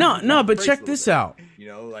guys, man. No, but check this out.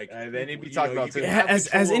 Then he'd be talking about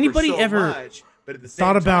has anybody ever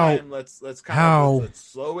thought about let's how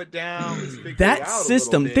slow it down, that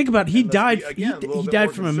system? Think about it, he died. He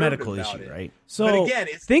died from a medical issue, right? So again,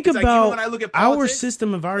 think about our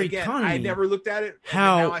system of our economy. I never looked at it.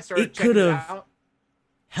 How it could have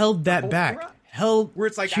held that back, held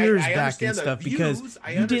cures back and stuff, because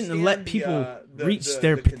you didn't let people reach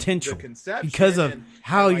their potential because of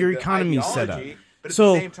how your economy is set up. But at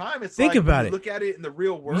so the same time, it's think about it. Look at it in the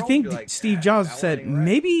real world. You think Steve Jobs said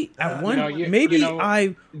maybe at one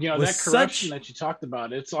I was such that you talked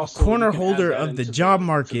about. It's also corner holder of the job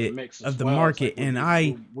market of the market, and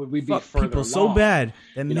I fucked people so bad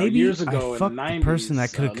that maybe I fucked the person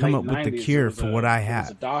that could have come up with the cure for what I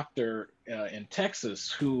had. A doctor in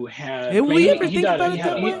Texas who had. Did we ever think about it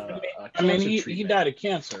that way? I mean, he died of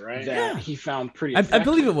cancer, right? That he found pretty. I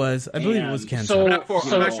believe it was. I believe it was cancer. So,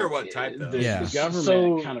 I'm not sure what type. The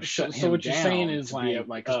government kind of shut him down. So what you're saying is like,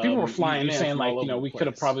 because people were flying in, saying like, we could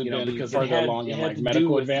have probably been because further along in like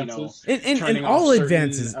medical advances, and all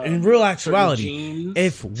advances in real actuality.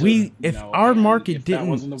 If our market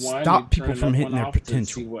didn't stop people from hitting their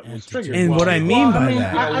potential, and what I mean by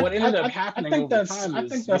that, what ended up happening over time, I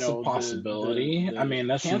think that's a possibility. I mean,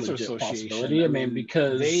 that's cancer association. I mean,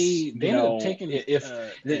 because they ended up taking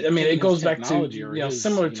it goes back to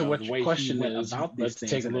similar to what your question is about. Let's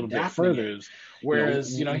take a little bit further.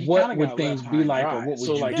 Whereas, what would things be like, or what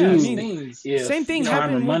would you do? Same thing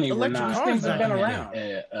happened with electric cars. Things have been around.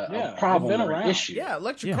 A problem or issue. Yeah,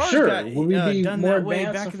 electric cars got would we be done more that way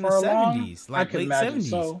advanced back in the for 70s, like late 70s.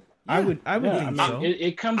 So. I would think so.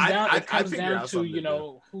 It comes down. It comes down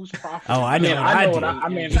to who's profiting. Oh, I know. I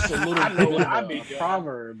mean, just a little bit of a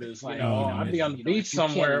proverb is like, I'd be on the beach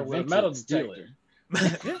somewhere with a metal detector.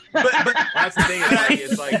 but that's the thing.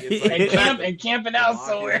 It's like and camping out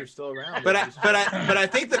somewhere. But I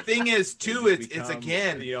think the thing is too. It's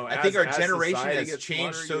again. I think our generation has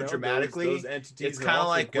changed so dramatically. It's kind of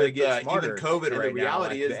like with even COVID right now. The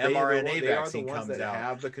reality is the mRNA vaccine comes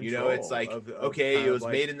out. It's like okay, it was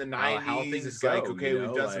made in the 90s. It's like okay,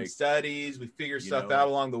 we've done some studies, we figured stuff out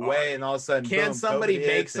along the way, and all of a sudden, can somebody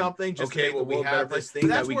make something? Just okay, well, we have this thing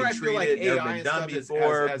that we can treat it. Never been done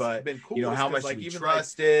before, but how much do we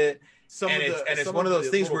trust it? It's one of those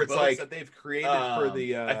things where it's like that they've created for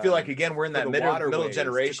the. I feel like again we're in that middle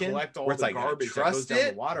generation where it's like trust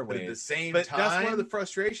it, but at the same time, that's one of the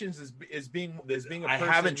frustrations is being I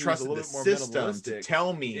haven't trusted the system to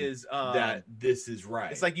tell me that this is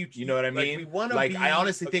right. It's like you know what I mean? Like I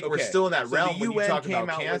honestly think we're still in that realm when you talk about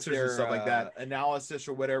cancers and stuff like that. Analysis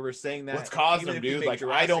or whatever saying that what's causing them, dude? Like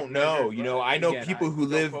I don't know. I know people who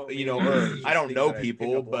live. Or I don't know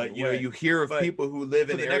people, but you hear of people who live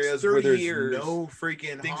in areas where there's no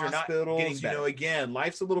freaking things hospitals. Again,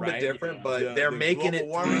 life's a little bit different, but they're making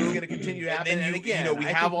it through. Going to continue to happen. And again, we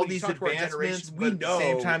have all these advancements, but at the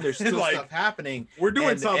same time, there's still stuff happening. We're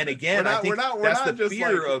doing something. And again, I think that's the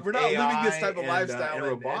fear of we're not living this type of lifestyle and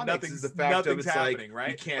robotics. Is the fact of it's like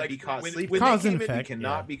you can't be caught sleeping. Cause and effect. You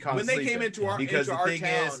cannot be caught sleeping. When they came into our because the thing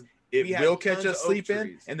is. It will catch us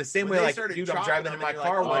sleeping, and the same way, like, dude, I'm driving in my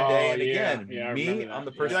car one day, and again, I'm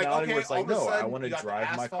the personality where it's like, no, I want to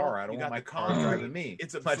drive my car. I don't want my car driving me.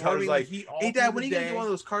 It's my daughter's like, hey, Dad, when are you gonna get one of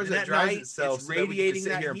those cars that drives itself, radiating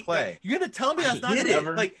that here and play? You're gonna tell me that's not it?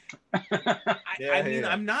 Like, I mean,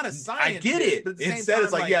 I'm not a scientist. I get it. Instead,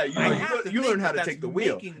 it's like, you learn how to take the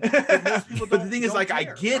wheel. But the thing is, like, I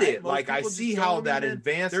get it. Like, I see how that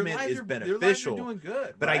advancement is beneficial,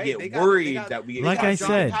 but I get worried that we, like I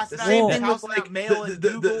said. Same thing with like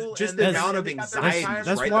just the amount of anxiety.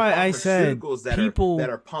 That's why I said people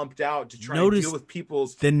that are pumped out to try and deal with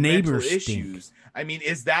people's the neighbors issues. I mean,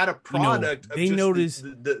 is that a product? They notice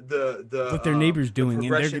what their neighbor's doing,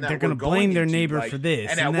 and they're going to blame their neighbor for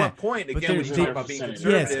this. And at what point, again, when you talk about being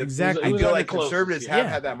conservative, yes, exactly. I feel like conservatives have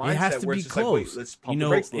had that mindset. It has to where be it's close. Like, let's pump the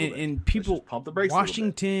brakes a little bit. And people,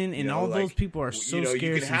 Washington, and all those people are so scarce.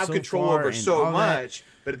 You can have control over so much.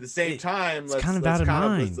 But at the same time, let's kind of out of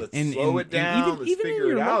mind. Let's slow it down. Let's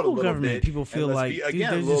figure it out a little bit. People feel like, dude,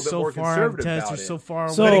 they're just so far out of touch. They're so far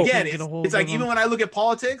away. But again, it's like even when I look at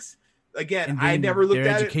politics, again, I never looked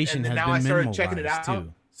at it, and now I started checking it out.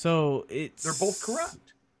 Too. So they're both corrupt.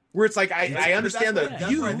 Where it's like I understand the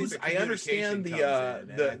views, I understand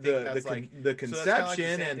the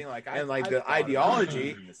conception and like the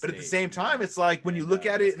ideology, but at the same time, it's like when you look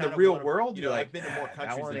at it in the real world, you're like, been to more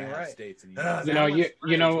countries than the United States. That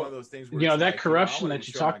corruption that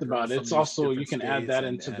you talked about, it's also you can add that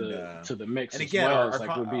into the mix as well.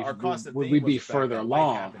 Like would we be further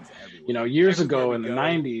along? Years ago in the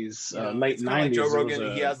 90s, late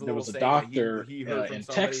 90s, there was a doctor in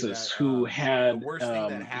Texas who had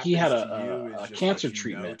he had a cancer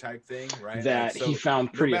treatment type thing, right? that he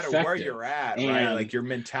found pretty effective. Where you're at, and like your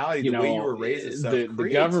mentality, the way you were raised, the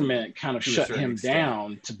government kind of shut him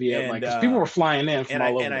down to be able, because people were flying in from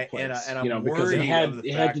all over the place, because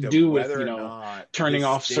it had to do with turning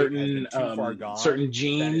off certain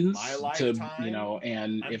genes to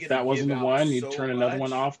and if that wasn't the one, you'd turn another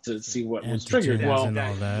one off to see what was triggered. Well,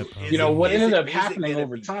 what ended up happening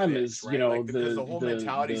over time is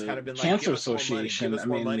the Cancer Association. I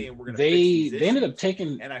mean, they ended up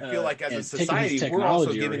taking, and I feel like as a society, we're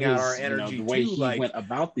also giving out our energy the way too. He went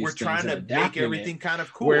about these we're trying to make everything kind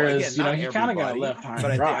of cool. Whereas he kind of got left high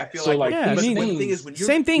and dry. So like,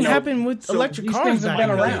 same thing happened with electric cars. Have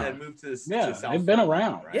been around. They've been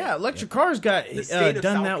around. Yeah, electric cars got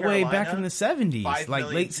done that way back in the 70s,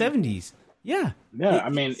 like late 70s. Yeah. I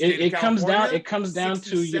mean, it comes down. It comes down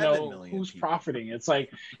to who's profiting. It's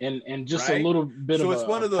like and just a little bit of. So it's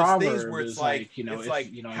one of those things where it's like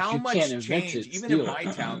how much change, even in my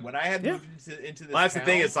town when I had moved into this. Well, that's the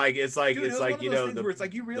thing. It's like you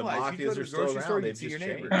realize the mafias are still around. They see your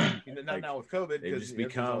neighbors. Not now with COVID, because just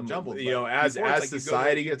become jumbled. As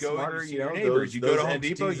society gets smarter, neighbors. You go to Home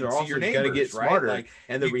Depot, you see your neighbors. Going to get smarter.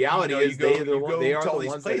 And the reality is they are the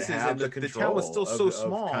ones that have the control. The town was still so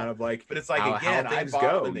small. Kind of like, but it's like again. Things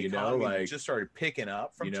go, like just started picking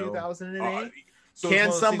up from 2008.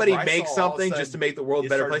 Can somebody make something just to make the world a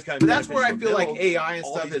better place? But that's where I feel like AI and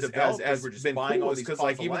stuff has been cool, because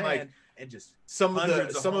like even like and just some of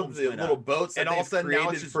the little boats and all of a sudden now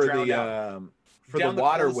it's for the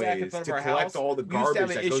waterways to collect all the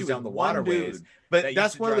garbage that goes down the waterways. But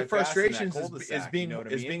that's one of the frustrations is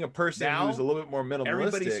being a person who's a little bit more minimalistic.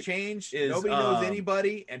 Everybody's changed. Nobody knows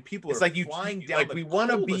anybody, and people are flying down like the we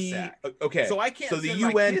want to be okay. So I can't. So the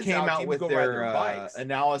UN came out with their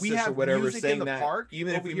analysis or whatever, saying that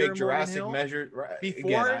even if we make drastic measures,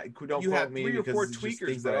 before don't quote me because it's just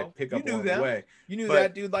things that I pick up along the way. You knew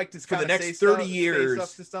that dude like to for the next 30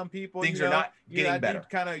 years to some people. Things are not getting better.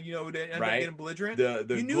 Kind of end up getting belligerent.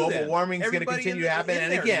 The global warming is going to continue to happen,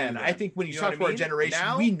 and again, I think when you talk to our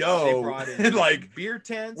generation, we know like beer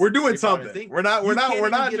tents. We're doing something. We're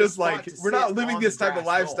not just like we're not living this type of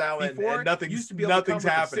lifestyle and nothing's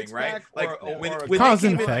happening, right? Like when cause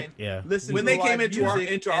and effect. Yeah. When they came into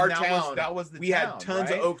our town, we had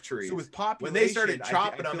tons of oak trees. So with population, when they started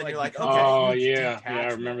chopping them, and you're like, okay, oh yeah, I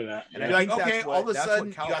remember that. And you're like, okay, all of a sudden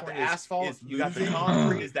you got the asphalt, you got the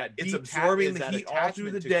concrete. Is that it's absorbing the heat all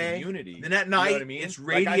through the day. Then at night, it's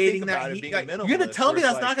radiating that heat. You're gonna tell me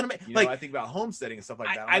that's not gonna make like I think about homesteading and stuff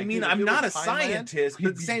like that. I mean, I'm not a scientist, but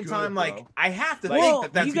at the same time, like I have to think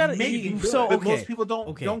that that's making good. But most people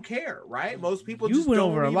don't care, right? Most people just went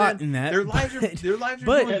over a lot in that. Their lives are doing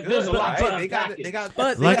good. They got.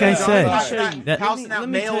 But like I said, housing out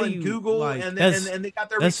mail and Google, and they got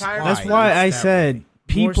their retirement. That's why I said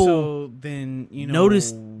people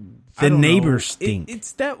notice the neighbors stink.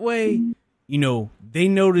 It's that way, they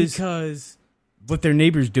notice because what their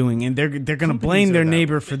neighbor's doing, and they're going to blame their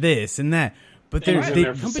neighbor for this and that. But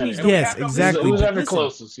companies, yes, exactly. Who's ever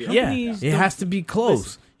closest? Yeah, it has to be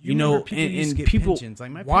close. And people,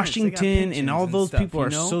 like Washington and all those people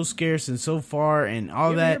are so scarce and so far, and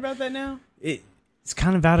all that. Hear about that now? It's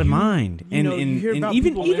kind of out of mind, and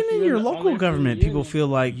even in your local government, people feel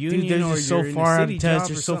like, dude, they're just so far out of touch,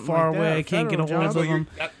 they're so far away, I can't get a hold of them.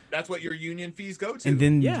 That's what your union fees go to. And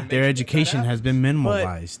then their education has been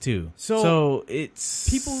minimalized too. So it's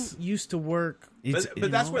people used to work.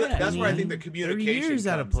 But that's where I think the communication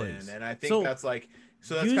comes in, and I think that's like.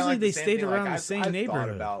 So that's usually like they stayed around the same I've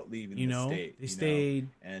neighborhood. About leaving the state, they stayed,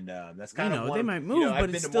 and that's kind of they might move, but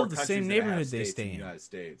it's still the same neighborhood they stay in. United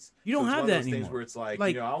States. You don't have that anymore. Where it's like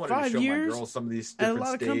I wanted 5 to show years, my girls some of these at a different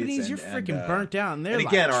lot of states, companies, you're freaking burnt out, and they're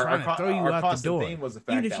trying to throw you out the door,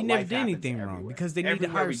 even if you never did anything wrong, because they need to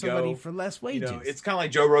hire somebody for less wages. It's kind of like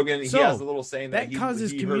Joe Rogan. He has a little saying that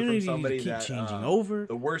causes community to keep changing over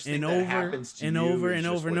the worst thing and that over happens to and you over is and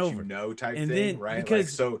just over and what over. you know type and thing, then right?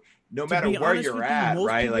 Because so no matter where you're at,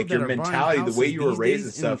 right? Like your mentality, the way you were raised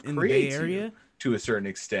and stuff creates you to a certain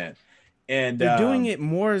extent. And they're doing it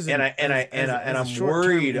more as I'm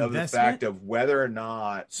worried of the fact of whether or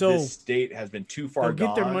not this state has been too far gone. They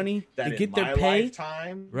get their money, they get their pay,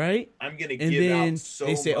 right? I'm going to and give then out so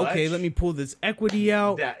they say, much okay, let me pull this equity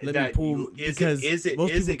out. Let me pull because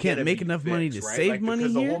most people can't make enough money to save money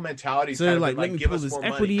here. The whole mentality, so they're like, let me pull this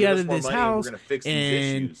equity out of this house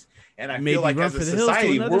and. And I feel like as a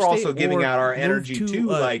society, we're also giving out our energy too.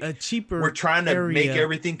 Like a cheaper, we're trying to make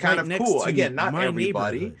everything kind of cool. Again, not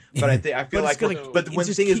everybody, but I feel like. But the one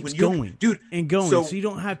thing is when you're going, so you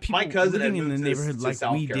don't have people living in the neighborhood like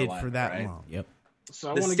we did for that long. Yep.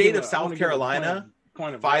 So the state of South Carolina.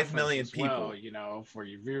 5 million people, for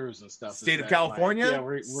your viewers and stuff. State of California,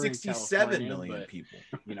 we're 67 million people.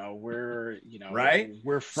 We're right.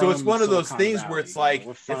 We're from so it's one of those Silicon things Valley, where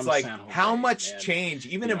it's like how much and, change,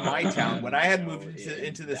 even in my town, when I had moved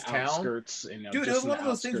into this town, dude, it was one of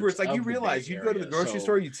those things where it's like you realize you'd go to the grocery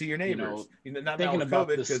store, you'd see your neighbors. Not now with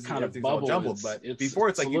COVID because everything's all jumbled, but before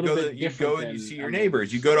it's like you go and you see your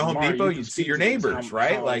neighbors. You go to Home Depot, you see your neighbors,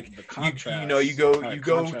 right? Like you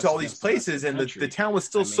go to all these places, and the town was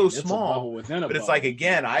still so small, but it's like,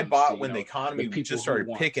 again, I bought when the economy just started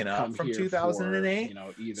picking up from 2008.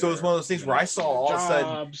 So it was one of those things where I saw all of a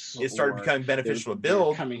sudden it started becoming beneficial to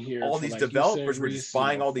build. All these developers were just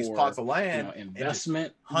buying all these plots of land,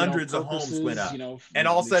 investment, hundreds of homes went up, and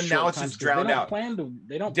all of a sudden now it's just drowned out.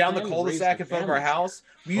 Down the cul-de-sac in front of our house,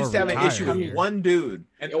 we used to have an issue with one dude,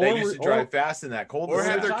 and they used to drive fast in that cul-de-sac.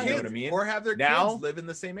 Or have their kids, now live in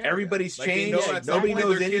the same area. Everybody's changed. Nobody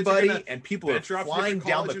knows anybody, and people are flying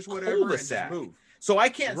down the cul-de-sac. So I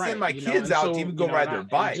can't send my kids out to even go ride their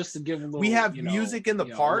bikes. Just to give a little, we have music in the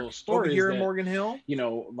park over here in Morgan Hill.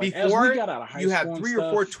 Before you had 3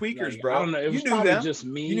 or 4 tweakers, bro. You knew them.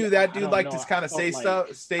 You knew that dude liked to kind of say stuff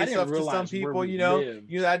to some people. You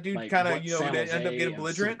knew that dude kind of they end up getting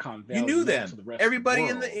belligerent. You knew them. Everybody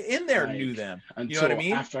in there knew them. You know what I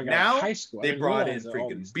mean? Now they brought in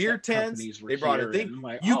freaking beer tents. They brought in things.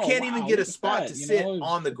 You can't even get a spot to sit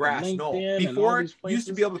on the grass knoll. Before, you used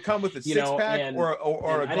to be able to come with a 6-pack or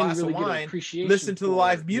or a glass of wine, listen to the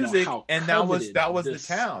live music, and that was the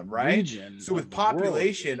town, right? So with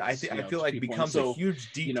population, I feel like it becomes a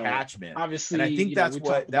huge detachment. Obviously, and I think that's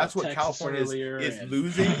what California is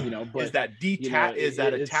losing. Is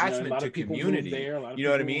that attachment to community? You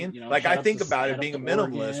know what I mean? Like I think about it being a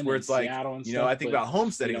minimalist, where it's like, I think about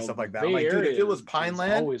homesteading and stuff like that. I'm like, dude, if it was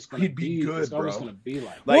Pineland, we'd be good, bro.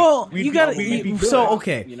 Well, you got to. So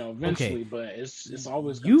okay, eventually, but it's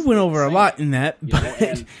always. You went over a lot in that,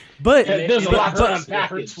 but there's a lot to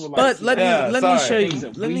unpack. But let me show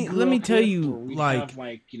you. Let me tell you, like,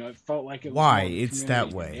 it felt like it was why it's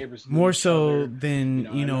that way. More so than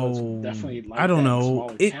I don't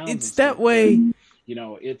know. It's that way.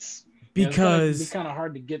 It's because it's kind of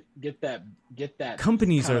hard to get that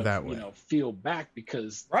companies are that way. Feel back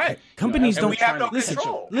because companies don't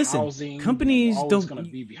listen. Companies don't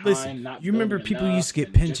listen. You remember people used to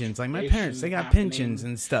get pensions. Like my parents, they got pensions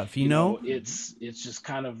and stuff. It's just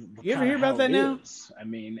kind of. You ever hear about that now? I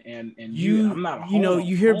mean, and I'm not.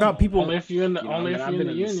 You hear about people only if you're in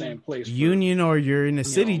the same place. Union or you're in a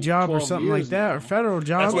city job or something like that, or federal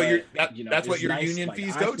job. That's what your union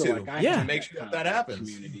fees go to. Yeah, make sure that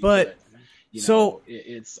happens. But.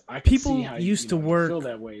 People used to work,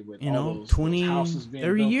 that way with 20,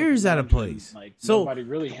 30 years at a place. So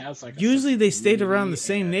really has usually they stayed around the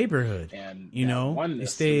same neighborhood. They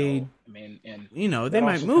stayed, they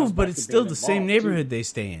might move, but it's still the same neighborhood they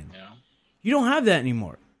stay in. You don't have that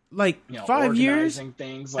anymore. Like 5 years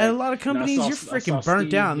things at a lot of companies, you're freaking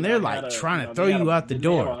burnt out, and they're like trying to throw you out the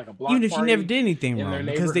door, even if you never did anything wrong,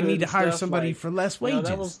 because they need to hire somebody for less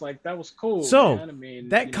wages. That was cool. So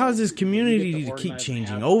that causes community to keep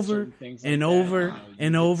changing over and over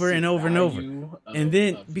and over and over and over. And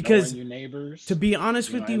then because, to be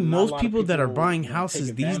honest with you, most people that are buying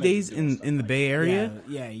houses these days in the Bay Area,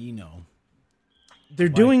 they're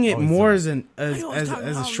doing it more as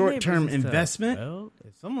a short-term investment. Well,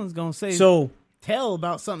 if someone's gonna say tell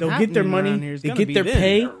about something, they'll get their money, they get their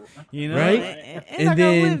pay, right? And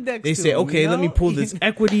then they say, okay, let me pull this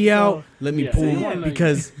equity out. Let me pull,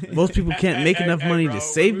 because most people can't make enough money to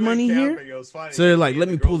save money here. So they're like, let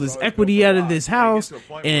me pull this equity out of this house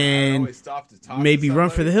and maybe run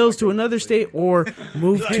for the hills to another state or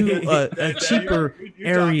move to a cheaper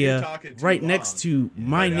area right next to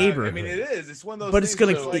my neighborhood. But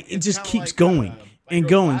it just keeps going and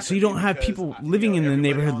going, so you don't have people living in the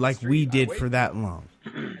neighborhood like we did for that long.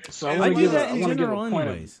 So I want to give a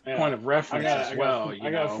point of reference as well. I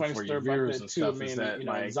got a funny story about that too. I mean,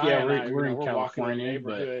 we're in California,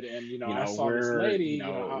 but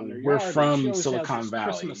we're from Silicon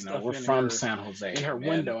Valley. We're from San Jose. In her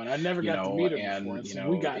window, and I never got to meet her before. So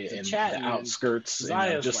we got to chat in the outskirts,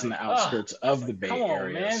 just in the outskirts of the Bay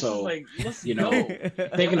Area. So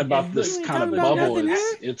thinking about this kind of bubble,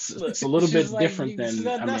 it's a little bit different than.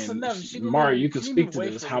 I mean, Mario, you could speak to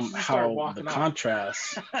this. How the contrast.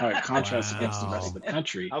 How it contrasts against the rest of the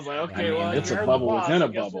country. I was like, okay, it's a bubble within a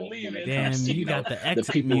bubble. Damn, you got the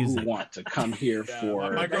people music. Who want to come here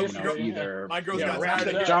for either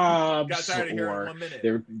rapid jobs or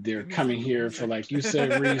they're coming here for, like you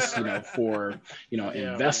said, Reese, for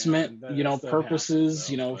investment, purposes,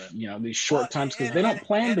 these short times, because they don't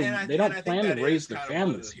plan to raise their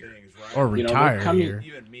families here or retire here.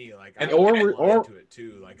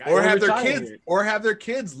 Or have their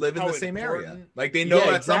kids live in the same area. Like they know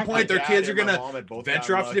at some point their kids are gonna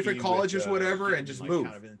venture off to different colleges or whatever and just move.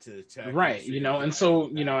 Right, and so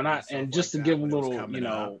and just to give a little,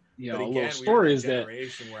 a little story is that,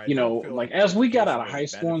 like as we got out of high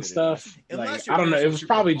school and stuff, like I don't know, it was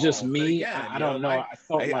probably just me. I don't know. I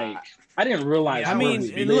felt like I didn't realize. I mean,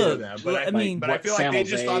 but I feel like they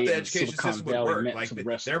just thought the education system would work. Like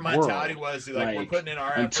their mentality was like we're putting in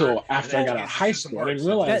our effort. Until after I got out of high school, I didn't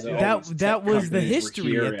realize that was the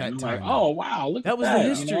history at that time. Like, oh wow, look that at was that. the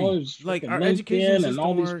history. Like our education system and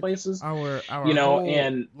all these places. Our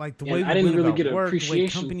and like the way I didn't really get an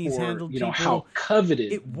appreciation for how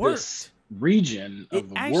coveted it worked. This region of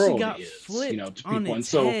the world is, to people. And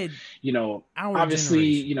so,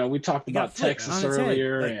 obviously, we talked about Texas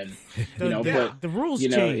earlier, and but the rules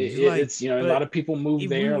changed. It's a lot of people move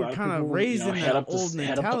there. A lot of people raised in head up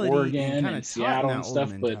to Oregon and Seattle and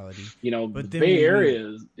stuff. But the Bay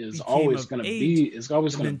Area is always going to be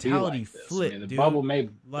like this. The bubble may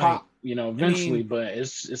pop. Eventually, but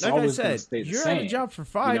it's like always going to stay the same. You're at a job for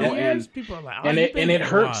 5 years, and people are like, it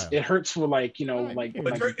hurts. It hurts for like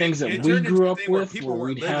the things that we grew up with, where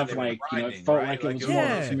we'd have it felt like it was more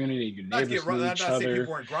of a community. Your neighbors knew each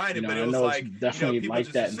other. I know it's definitely like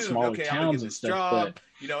that in smaller towns and stuff, but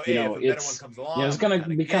if a better one comes along, it's going to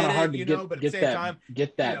be kind of hard to get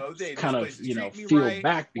that kind of feel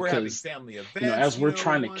back, because as we're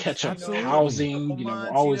trying to catch up to housing, we're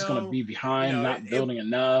always going to be behind, not building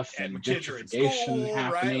enough, and gentrification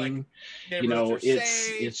happening.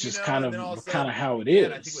 It's just kind of how it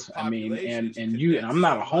is. I mean, and I'm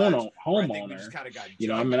not a homeowner.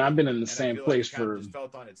 I've been in the same place for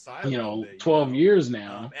 12 years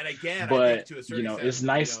now. But it's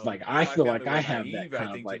nice. Like, I feel like I have that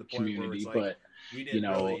kind of like community, but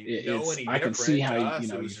it's I can see how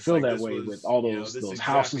you feel that way with all those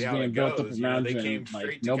houses being built up around you, and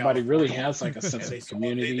like nobody really has like a sense of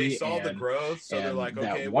community and that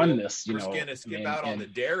oneness, and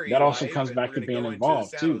that also comes back to being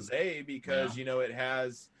involved too, because it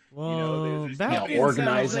has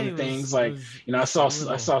organizing things like I saw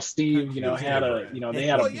Steve had they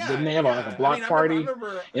had a block party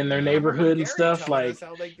in their neighborhood and stuff, like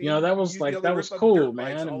that was cool,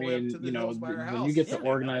 man. I mean, when you get to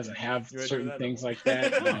organize and have certain things like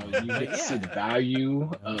that, you get to see the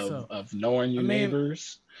value of knowing your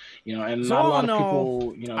neighbors, and not a lot of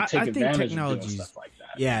people take advantage of doing stuff like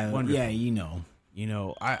that.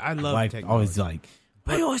 I love technology. Always like,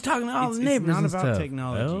 why are you always talking to all the neighbors? It's not about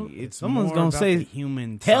technology. Well, it's someone's gonna say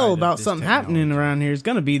human. Tell about something happening around here. It's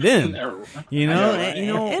gonna be them. And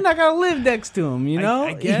I gotta live next to them.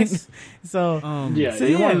 I guess. You want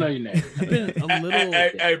to know your name.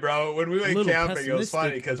 Hey, bro. When we went camping, it was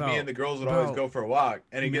funny because me and the girls would always go for a walk,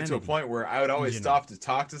 and it get to a point where I would always stop to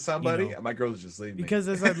talk to somebody, and my girls would just leave me. Because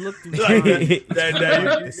as I looked, you're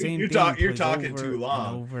talking too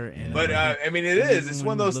long. But I mean, it is. It's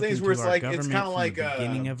one of those things where it's like it's kind of like.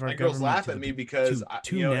 My girls laugh at me because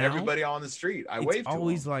everybody on the street, I wave to them.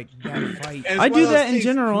 Always like that fight. I do that in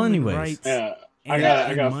general, anyways. Yeah. I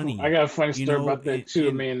got a funny story about that too.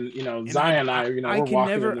 I mean, Zion and I, we're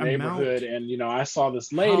walking in the neighborhood, and I saw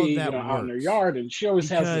this lady, out in her yard, and she always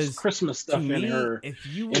has this Christmas stuff in her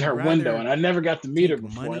window, and I never got to meet her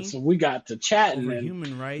before, and so we got to chatting, and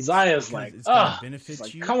Zaya's like,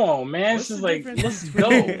 come on, man, she's like, let's go,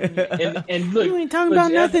 and look, you ain't talking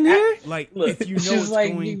about nothing here. Like, look, she's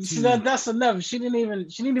like, that's enough. She didn't even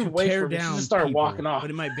wait for me. She just started walking off, but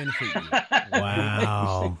it might benefit you.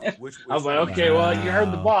 Wow. I was like, okay. Well, you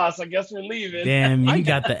heard the boss. I guess we're leaving. Damn, you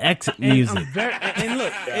got the exit music. And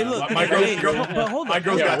look. My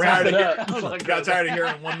girls got tired of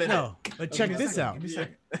hearing 1 minute. No, but check this out. Give me a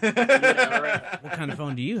second. What kind of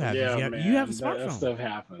phone do you have? Yeah, you have a smartphone. That stuff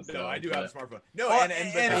happens. No, I do have a smartphone. No, and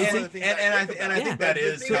I think that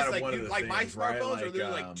is kind of one of the things. My smartphones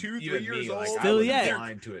are like 2-3 years old. Still,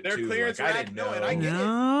 their clearance rate. I didn't know, and I get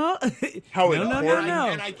it. How important?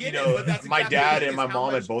 And I get it. But my dad and my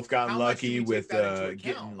mom had both gotten lucky with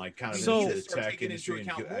getting like kind of into the tech industry and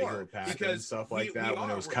Hewlett Packard and stuff like that when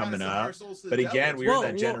it was coming up. But again, we were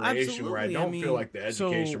in that generation where I don't feel like the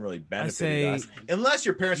education really benefited us, unless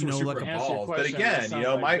your parents were super involved. But again,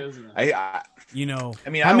 look, but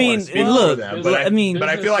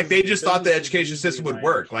I feel like they just thought the education system would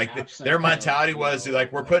work. Like their mentality was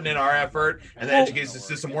like, we're putting in our effort, and the education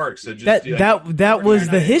system works. So just that was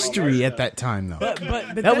the history at that time, though. But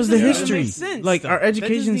that was the history. Sense, like our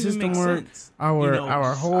education system worked.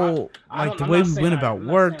 Our whole the way we went about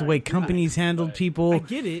work, the way companies handled people. I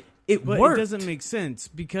get it. It worked. It doesn't make sense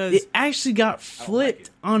because it actually got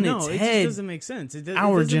flipped on its head. It just doesn't make sense. It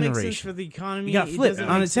our doesn't generation make sense for the economy. It got flipped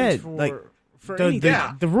on its head. The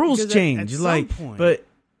rules because changed. Point, but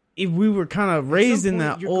if we were kind of raised in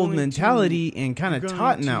that old mentality and kind of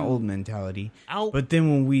taught in that old mentality, but then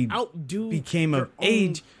when we became of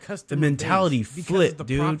age, the mentality flipped, the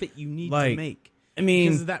dude. Profit you need to make. I mean,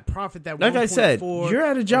 because of that profit that like I said, you're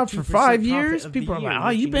at a job for 5 years. People are like, "Oh,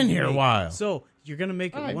 you've been here a while." So you're gonna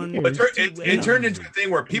make it one. But it turned into a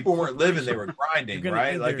thing where people weren't living; they were grinding,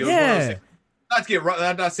 right? Like it was one of those things. Not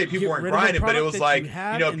to say people weren't grinding, but it was like,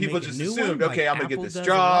 people just assumed, okay, I'm going to get this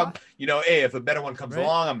job. Hey, if a better one comes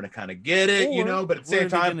along, I'm going to kind of get it, but at the same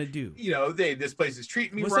time, this place is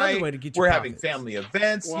treating me right. We're having family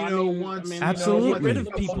events, once, absolutely. Every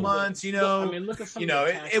couple months, look at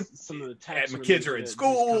some of the tax kids are in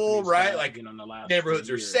school, right? Like neighborhoods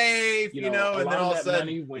are safe, and then all of a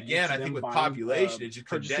sudden, again, I think with population, it just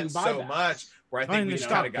condensed so much where I think we just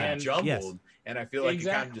kind of got jumbled. and I feel like it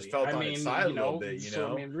kind of just felt on its side a little bit,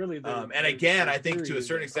 So, really, and again, I think to a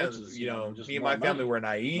certain extent, me and my family were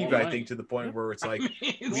naive. I think to the point where it's like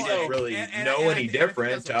we didn't really know any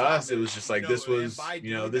different. To us, it was just like this was,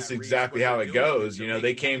 this is exactly how it goes.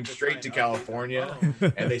 They came straight to California,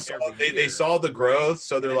 and they saw the growth,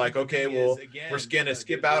 so they're like, okay, well, we're gonna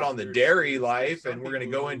skip out on the dairy life, and we're gonna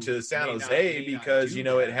go into San Jose because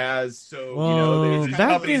it has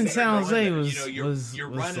back in San Jose was you're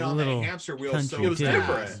running on that hamster wheel, so it was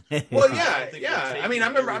different. Well, yeah. I mean, I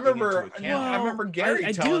remember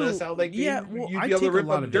Gary telling us how you'd be able to rip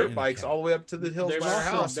up dirt bikes all the way up to the hills by our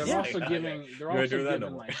house. They're also giving like in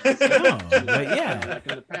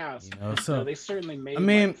the past. So they certainly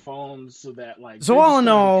made phones so that So all in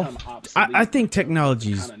all, I think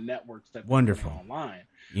technology is wonderful.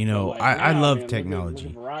 I love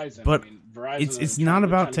technology, but it's not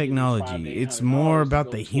about technology. It's more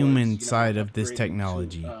about the human side of this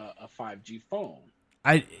technology. A 5G phone.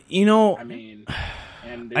 I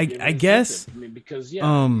guess because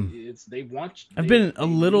they want. I've been a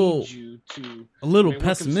little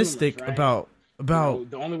pessimistic about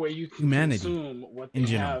the only way you can humanity consume what they in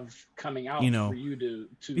general. Have coming out for you to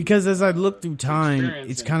because as I look through time,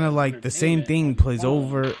 it's kind of like the same thing plays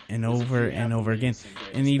over and over and over again.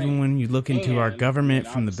 And even when you look into our government,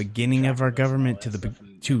 from the beginning of our government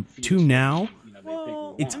to now,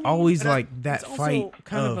 it's always like that fight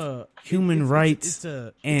of human rights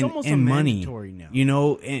and money.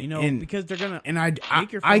 And because they're gonna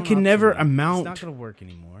I can never amount. It's not gonna work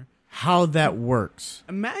anymore. How that works?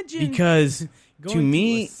 Imagine because to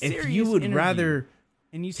me, if you would rather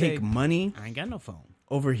and you take money, I ain't got no phone,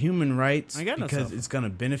 over human rights because it's gonna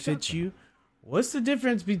benefit you. What's the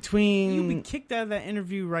difference between you'll be kicked out of that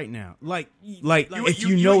interview right now? Like if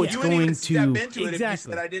you know it's going to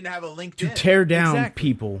exactly that I didn't have a LinkedIn to tear down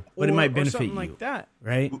people, but it might benefit you, like that,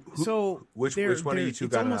 right? So which one of you two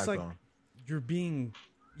got an iPhone? Like you're being.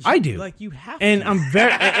 I do. Like you have to. And I'm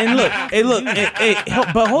very and look,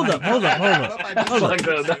 but hold up.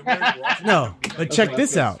 No, but check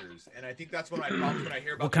this out. And I think that's one of my problems when I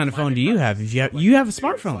hear about what kind of phone do you have? If you have a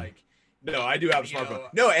smartphone. No, I do have a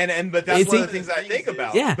smartphone. No, but that's one of the things I think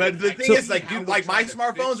about. Yeah. But the thing is, like, dude, like my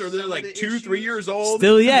smartphones are they're like 2-3 years old.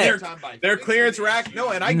 Still yet. They're clearance rack.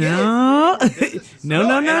 No, and I get it. No.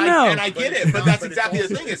 And I get it. But that's exactly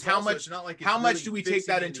the thing is how much do we take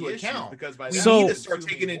that into account? Because we need to start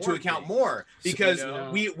taking into account more because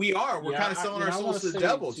we're kind of selling our souls to the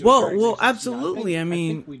devil. Well, absolutely. I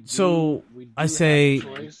mean, so I say.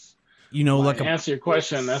 Like answer your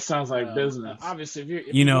question. That sounds like business. Obviously,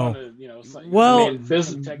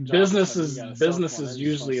 businesses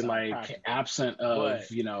usually like absent of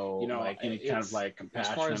like any kind of like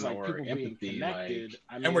compassion or empathy.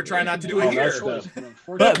 And we're trying not to do it here.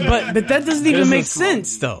 But that doesn't even make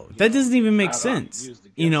sense, though. That doesn't even make sense.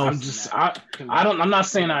 I'm not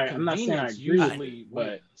saying I agree,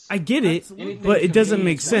 but. I get it, but it doesn't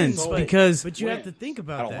make sense because. But you have to think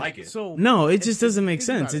about that. I don't like it. So no, it just doesn't make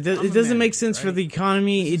sense. It doesn't make sense for the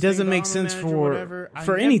economy. It doesn't make sense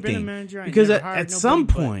for anything because at some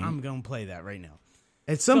point I'm going to play that right now.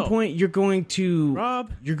 At some point, you're going to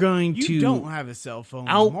you don't have a cell phone.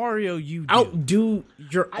 Mario, you outdo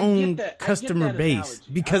your own customer base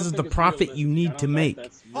because of the profit you need to make.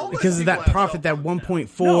 Because of that profit, that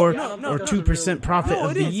 1.4 or 2% profit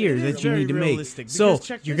of the year that you need to make. So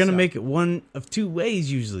you're going to make it one of two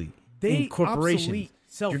ways usually. In corporations,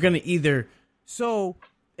 you're going to either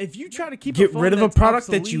if you try to get rid of a product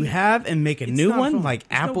that you have and make a new one, like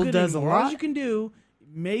Apple does a lot. All you can do,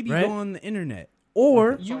 maybe go on the internet.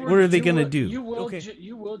 Or what are they going to do? You will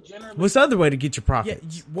generally. What's the other way to get your profit?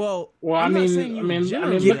 I mean,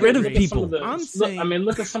 get rid of people. Look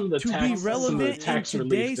at some of the tax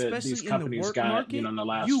relief that these companies got, in the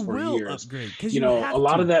last 4 years. A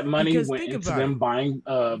lot of that money went into them buying,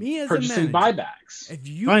 purchasing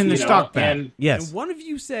buybacks. Buying the stock back. Yes. And one of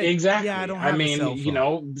you said, exactly. Yeah, I don't have a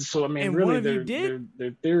cell phone. Really,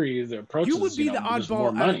 their theory, their approach is, you would be the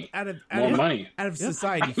oddball out of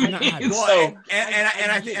society for not having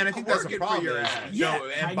And I think that's a problem.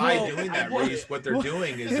 And by doing that, Reese, what they're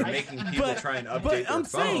doing is they're making people try and update their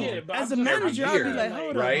phone. As a manager, I'd be like,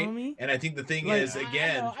 hold right? on, homie. And I think the thing is,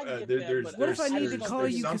 again, there's what if I need to call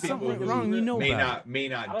you because something went wrong? May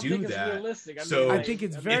not do that. So I think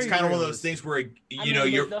it's kind of one of those things where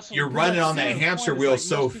you're running on that hamster wheel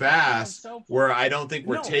so fast, where I don't think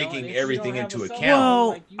we're taking everything into account.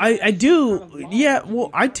 Well, I do. Yeah. Well,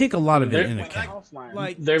 I take a lot of it into account.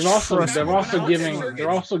 They've also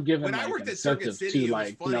giving like incentives too,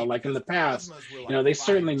 like like in the past, they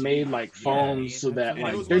certainly made like phones so that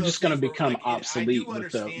like they're just going to become obsolete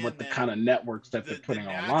with the kind of networks that they're putting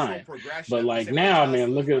online. But like now,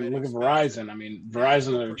 man, look at Verizon. I mean,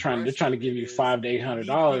 Verizon they're trying to give you $500 to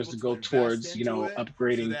 $800 to go towards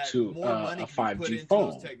upgrading to a 5G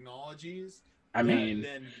phone. I mean,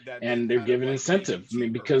 and they're giving incentive. I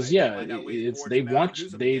mean, because they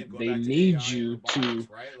need you to.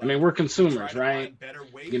 I mean, we're consumers, right?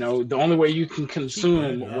 The only way you can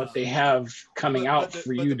consume what they have coming out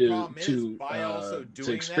for you to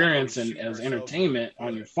experience and as entertainment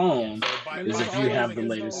on your phone is if you have the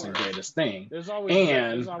latest and greatest thing.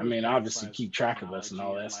 And I mean, obviously keep track of us and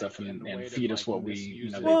all that stuff and feed us what we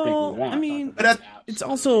they think we want. I mean, but it's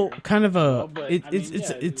also kind of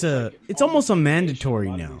it's almost a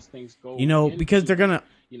mandatory now, because they're gonna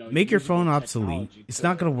make your phone obsolete. It's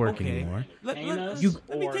not gonna work anymore. Let me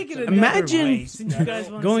take it. Imagine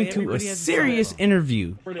going to a serious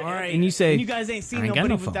interview, and you say, "You guys ain't seen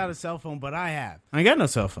nobody without a cell phone, but I have. I ain't got no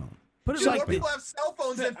cell phone." Put it like people have cell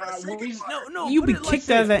phones and you'd be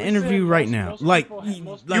kicked out of that interview right now.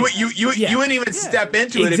 You wouldn't even step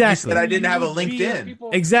into it if you said I didn't have a LinkedIn.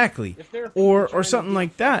 Exactly, or something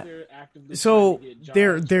like that. So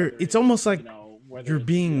it's almost like you're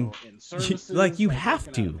being like you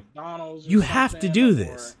have to do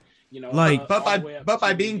this. But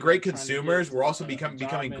by being great consumers, we're also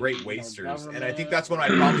becoming great wasters, and I think that's one of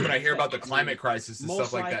my problems when I hear about the climate crisis and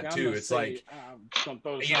stuff like that too. It's like,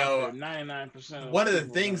 one of the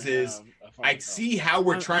things is I see how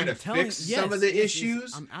we're trying to fix some of the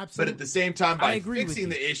issues, but at the same time, by fixing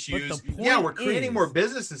the issues, we're creating more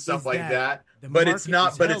business and stuff like that. But it's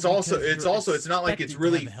not. But it's also. It's not like it's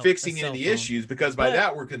really fixing any of the issues, because by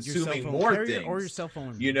that we're consuming more things. Or your cell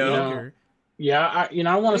phone. Yeah,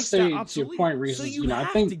 I want to say to your point, Reese. I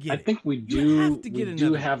think we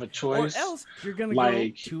do have a choice. Or else you're gonna go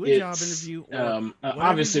to a job interview.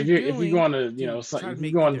 Obviously, if you're going to if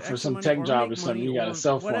you're going for some tech job or something, you got a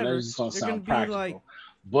cell phone. That just don't sound practical.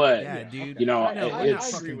 But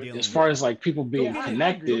it's as far as like people being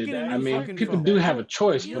connected. I mean, people do have a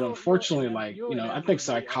choice, but unfortunately, I think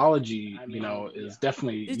psychology, is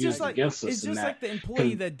definitely used against us. It's just like the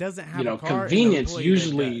employee that doesn't have a car. Convenience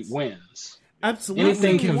usually wins. Absolutely,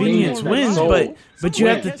 anything convenience wins, but you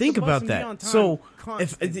have to think about that. So,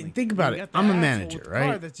 think about it, I'm a manager,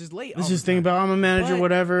 right? Let's just think about I'm a manager,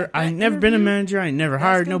 whatever. I ain't never been a manager. I ain't never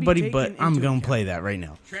hired nobody, but I'm gonna play that right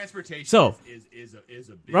now. So,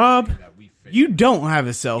 Rob, you don't have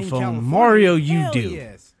a cell phone. Mario, you do.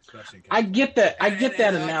 I get that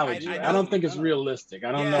analogy. I don't think it's realistic.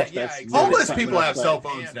 I don't know if that's homeless people have cell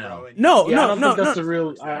phones now. No, that's a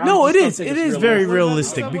real. It is. It is very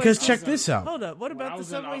realistic because check this out. Hold up. What about the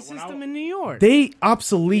subway system in New York? They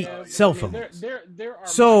obsolete cell phones.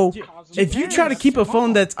 So if you try to keep a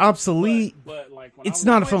phone that's obsolete, it's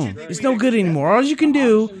not a phone. It's no good anymore. All you can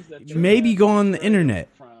do, maybe go on the internet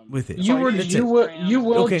with it. You will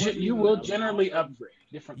generally upgrade.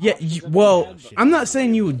 Yeah, I'm not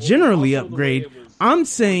saying you would generally upgrade. I'm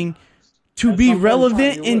saying to be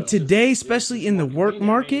relevant in today, especially in the work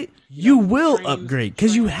market, you will upgrade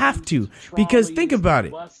because you have to. Because think about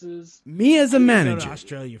it. Me as a manager,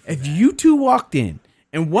 if you two walked in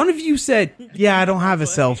and one of you said, "Yeah, I don't have a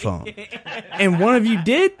cell phone," and one of you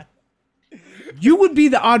did, you would be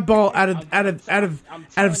the oddball out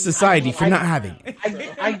of society for not having it.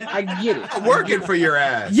 I get it. I'm working for your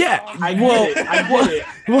ass. Yeah, I get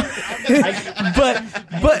it.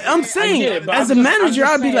 But I'm saying, as a manager,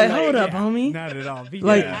 I'd be like, hold up, homie. Not at all.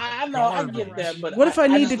 I know, I get that. But what if I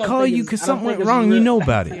need to call you because something went wrong? You know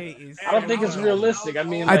about it. I don't think it's realistic. I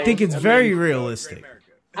mean, I think it's very realistic.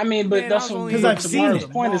 I mean, but that's because I've seen it.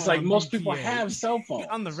 Point is like most people have cell phones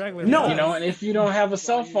on the regular. No, and if you don't have a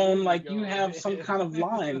cell phone, like you have some kind of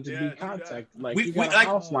line to be contacted. Like you got a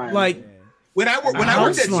house line. Like when I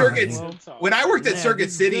worked at Circuit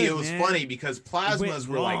City, it was funny because plasmas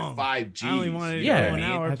were like 5G.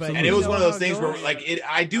 And it was one of those things where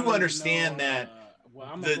I do understand that.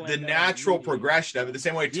 The natural progression of it, the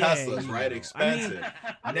same way Tesla's right expensive.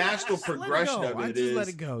 Natural progression of it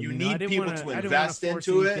is you need people to invest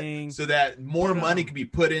into it so that more money can be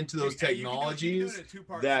put into those technologies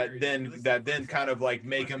that then kind of like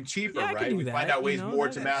make them cheaper, right? We find out ways more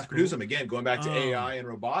to mass produce them. Again, going back to AI and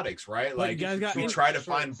robotics, right? Like we try to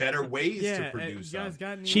find better ways to produce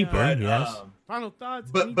them. Cheaper, yes. Final thoughts.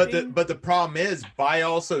 But the problem is by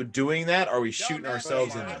also doing that, are we shooting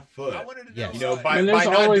ourselves in the foot? Yes.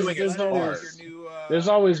 there's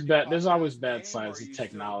always bad sides of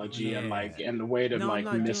technology and the way to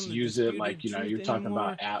misuse it. You're talking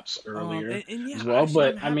about apps earlier as well.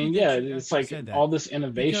 But I mean, it's like all this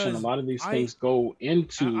innovation. A lot of these things go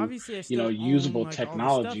into usable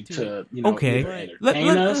technology to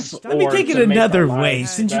entertain us. Let me take it another way.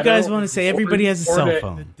 Since you guys want to say everybody has a cell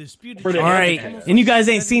phone, all right, and you guys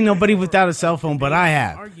ain't seen nobody without a cell phone, but I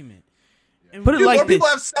have. Put it like people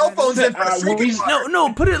have cell phones.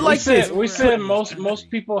 No. Put it like this. We said most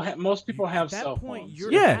people have cell phones.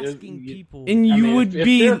 And you would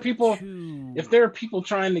be if there are people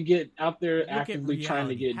trying to get out there actively trying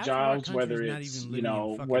to get jobs, whether it's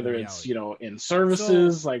in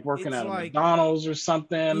services like working at a McDonald's or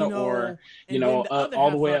something, or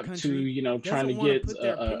all the way up to trying to get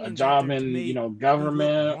a job in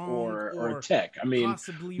government or tech. I mean,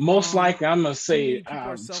 most likely I'm gonna say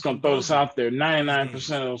I'm just gonna throw this out there. 99%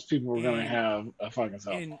 of those people are gonna have a fucking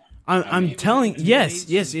cell phone. I'm telling, yes.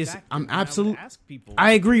 I'm absolutely.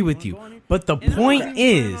 I agree with you, but the point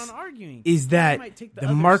is that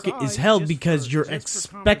the market is held because you're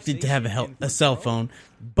expected to have a cell phone,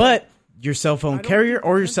 but your cell phone carrier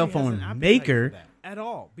or your cell phone maker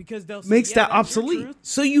makes that obsolete.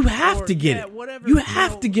 So you have to get it. You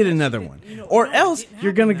have to get another one, or else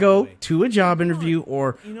you're gonna go to a job interview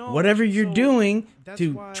or whatever you're doing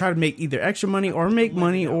to try to make either extra money or make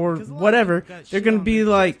money or whatever. They're gonna be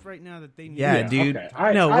like, yeah, dude,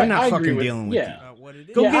 okay. No, we're not fucking dealing with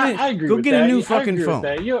you. Go get a new fucking phone.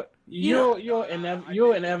 You'll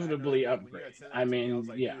inevitably upgrade. I mean,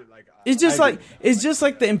 yeah. It's just like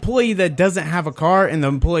the employee that doesn't have a car and the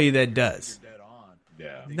employee that does.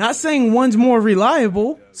 Yeah. Not saying one's more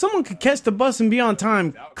reliable. Someone could catch the bus and be on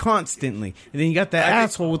time constantly. And then you got that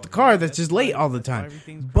asshole with the car that's just late all the time.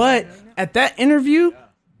 But at that interview,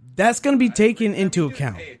 that's going to be taken into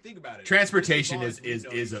account. Transportation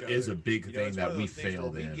is a big thing that we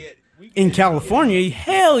failed in. In California,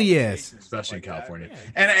 hell yes. Especially in California.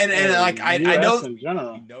 And like I know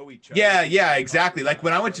Yeah, exactly. Like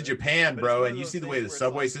when I went to Japan, bro, and you see the way the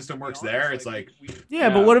subway system works there, it's like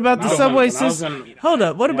but what about the subway system? Hold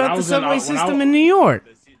up. What about the subway system in New York?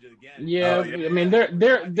 Yeah, I mean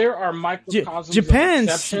there are microcosms.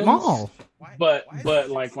 Japan's small. But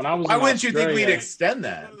like when I was, why wouldn't you think we'd extend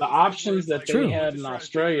that? The options that they had in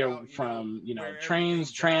Australia, from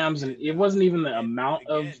trains, trams, and it wasn't even the amount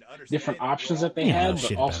of different options that they had,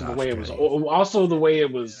 but also the way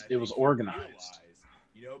it was organized.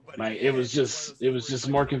 Like it was just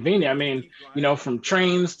more convenient. I mean, from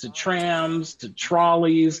trains to trams to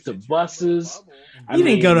trolleys to buses. You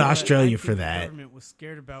didn't go to Australia for that. Was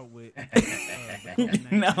scared about with,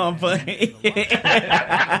 no, but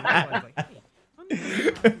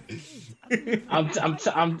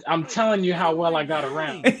I'm telling you how well I got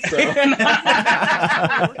around. So.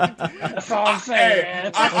 That's all I'm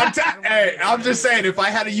saying. I'm just saying, if I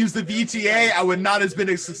had to use the VTA, I would not have been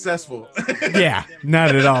as successful. Yeah,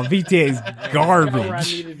 not at all. VTA is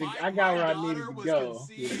garbage. I got where I needed to go.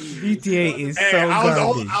 VTA is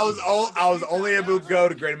garbage. I was only able to go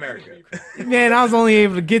to Great America. Man, I was only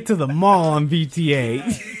able to get to the mall on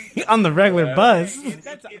VTA. On the regular bus.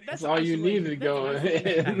 That's all you need to go.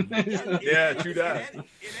 Yeah, true that.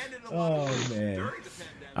 Oh, man.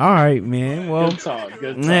 All right, man. Well, good talk.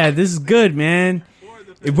 Yeah, this is good, man.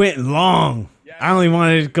 It went long. I only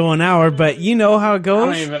wanted to go an hour, but you know how it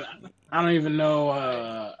goes. I don't even know.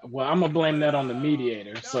 Well, I'm gonna blame that on the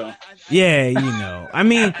mediator. So yeah, I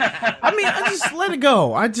mean, I just let it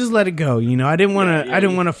go. I I didn't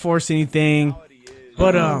want to force anything,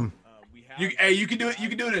 but You can do it. You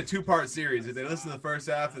can do it in a 2-part series. If they listen to the first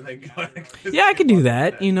half and then go. Yeah, I could do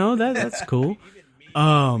that. That's cool.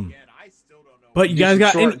 But you guys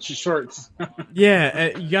got shorts.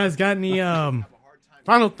 Yeah, you guys got any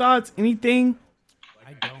final thoughts? Anything?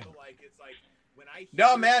 I don't.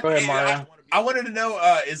 No, man. Go ahead, Mario. I wanted to know.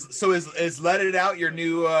 Is Let It Out your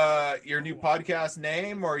new podcast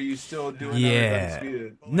name, or are you still doing? Yeah.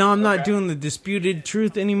 No, I'm not doing the Disputed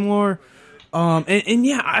Truth anymore. And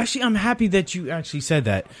yeah, actually, I'm happy that you actually said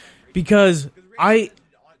that, because I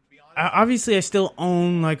obviously I still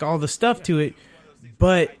own like all the stuff to it,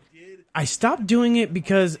 but I stopped doing it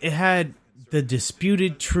because it had the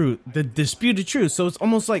disputed truth. So it's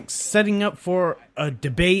almost like setting up for a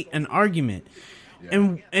debate, an argument.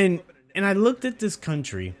 Yeah. And I looked at this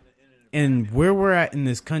country and where we're at in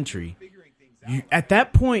this country. At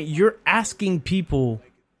that point, you're asking people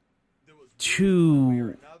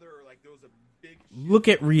to look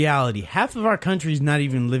at reality. Half of our country is not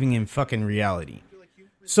even living in fucking reality.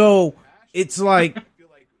 So it's like,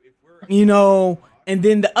 and And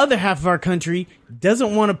then the other half of our country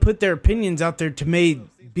doesn't want to put their opinions out there to be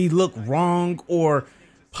look wrong or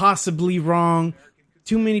possibly wrong.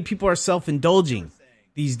 Too many people are self-indulging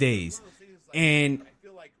these days. And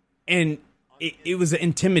it was an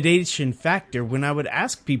intimidation factor when I would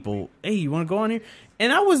ask people, hey, you want to go on here?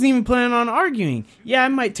 And I wasn't even planning on arguing. Yeah, I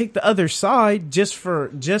might take the other side just for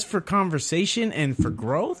conversation and for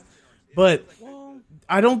growth. But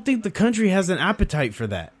I don't think the country has an appetite for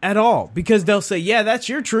that at all, because they'll say, yeah, that's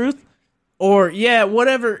your truth. Or, yeah,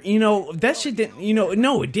 whatever, that shit didn't,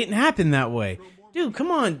 no, it didn't happen that way. Dude,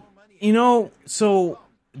 come on, so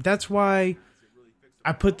that's why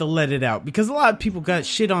I put the let it out, because a lot of people got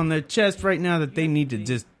shit on their chest right now that they need to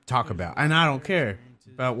just talk about. And I don't care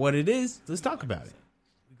about what it is. Let's talk about it.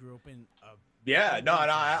 Yeah, no,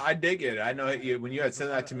 I dig it. I know when you had said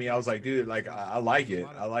that to me, I was like, dude, like I like it.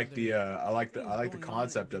 I like the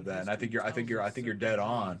concept of that, and I think you're dead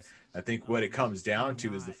on. I think what it comes down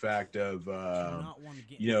to is the fact of,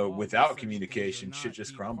 without communication, shit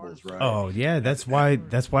just crumbles, right? Oh yeah, that's why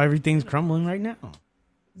everything's crumbling right now.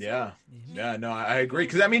 Yeah, no, I agree.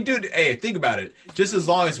 Because I mean, dude, hey, think about it. Just as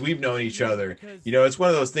long as we've known each other, it's one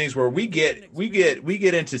of those things where we get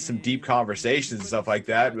into some deep conversations and stuff like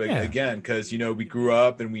that. But again, because we grew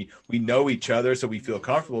up and we know each other, so we feel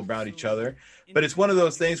comfortable around each other. But it's one of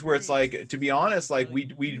those things where it's like, to be honest, like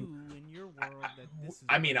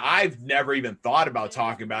I mean, I've never even thought about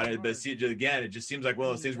talking about it, but again, it just seems like one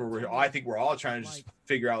of those things where I think we're all trying to just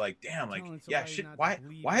figure out, like, damn, like, yeah, shit, why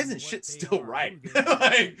isn't shit still right?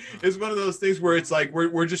 Like, it's one of those things where it's like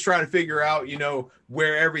we're just trying to figure out,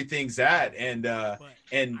 where everything's at, and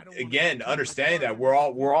again, understanding that we're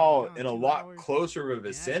all in a lot closer of a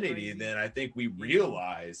vicinity than I think we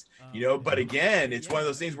realize, But again, it's one of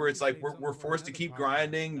those things where it's like we're forced to keep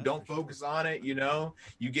grinding. Don't focus on it,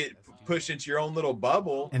 You get pushed into your own little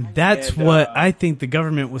bubble, and that's what I think the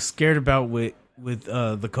government was scared about with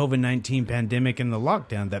the COVID-19 pandemic and the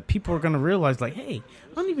lockdown, that people are going to realize, like, hey,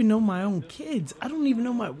 I don't even know my own kids. I don't even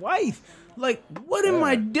know my wife. Like, what am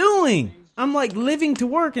I doing? I'm like living to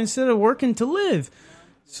work instead of working to live.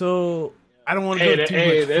 So I don't want to go too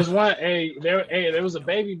much. There was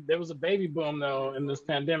a baby boom though in this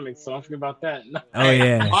pandemic, so don't forget about that. Oh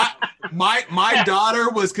yeah. My daughter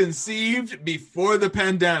was conceived before the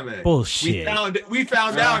pandemic. Bullshit. We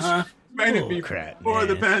found out before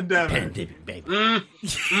the pandemic. Baby.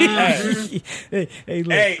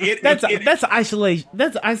 Hey, that's isolation.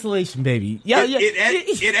 That's isolation, baby. Yeah,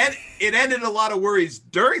 It ended a lot of worries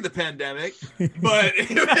during the pandemic, but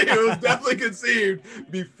it was definitely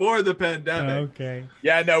conceived before the pandemic. Okay.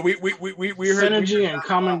 Yeah, no, we heard synergy and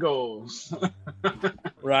common goals.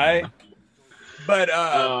 Right. But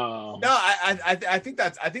no, I think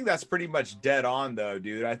that's pretty much dead on though,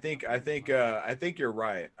 dude. I think you're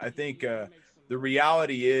right. I think the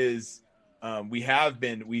reality is we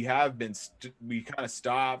kind of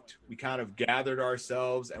stopped, we kind of gathered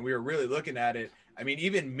ourselves, and we were really looking at it. I mean,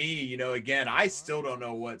 even me, again, I still don't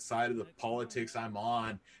know what side of the politics I'm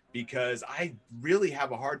on, because I really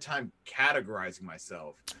have a hard time categorizing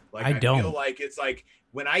myself. Like I feel like it's like,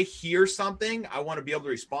 when I hear something, I want to be able to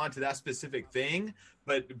respond to that specific thing,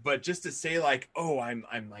 but just to say like, oh, I'm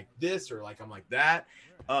like this, or like I'm like that.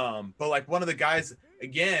 But like one of the guys,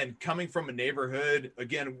 again, coming from a neighborhood,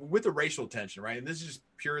 again, with the racial tension, right? And this is just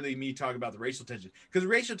purely me talking about the racial tension, because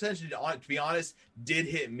racial tension, to be honest, did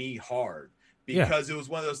hit me hard, because it was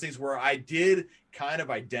one of those things where I did kind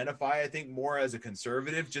of identify, I think, more as a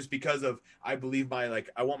conservative, just because of, I believe I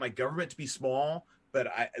want my government to be small. But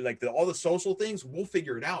I like all the social things, we'll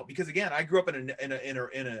figure it out. Because again, I grew up in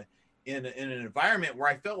an environment where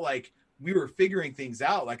I felt like we were figuring things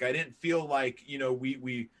out. Like I didn't feel like,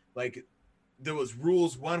 we like there was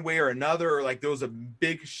rules one way or another, or like there was a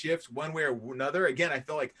big shift one way or another. Again, I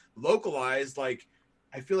felt like localized. Like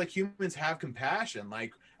I feel like humans have compassion.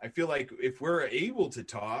 Like I feel like if we're able to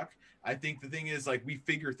talk, I think the thing is like we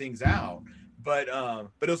figure things out. But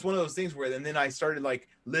it was one of those things where, and then I started like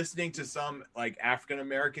listening to some like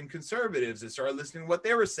African-American conservatives and started listening to what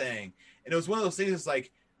they were saying. And it was one of those things that's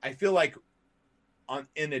like, I feel like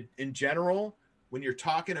in general, when you're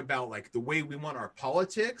talking about like the way we want our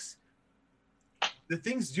politics, the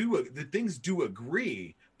things do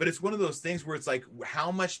agree, but it's one of those things where it's like,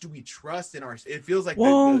 how much do we trust in our, it feels like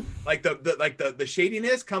the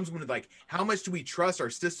shadiness comes when like, how much do we trust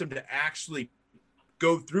our system to actually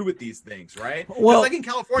go through with these things, right? Well, like in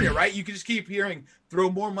California, right? You can just keep hearing, throw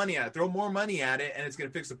more money at it, and it's going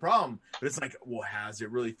to fix the problem. But it's like, well, has it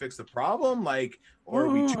really fixed the problem? Like, or are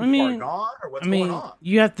we too far gone? Or what's going on?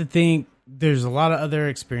 You have to think there's a lot of other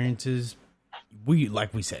experiences.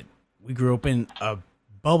 Like we said, we grew up in a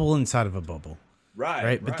bubble inside of a bubble.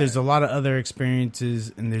 Right. But there's a lot of other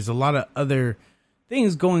experiences and there's a lot of other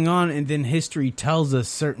things going on. And then history tells us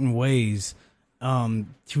certain ways to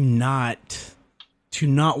not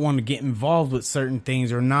want to get involved with certain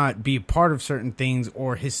things or not be a part of certain things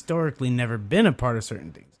or historically never been a part of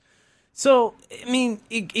certain things. So, I mean,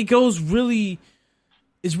 it goes really,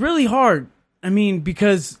 it's really hard. I mean,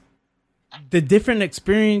 because the different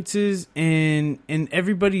experiences and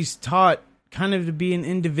everybody's taught kind of to be an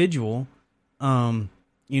individual,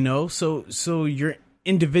 you know, so your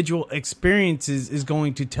individual experiences is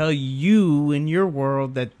going to tell you in your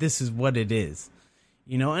world that this is what it is,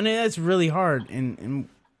 you know, and that's really hard. And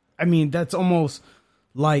I mean, that's almost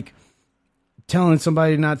like telling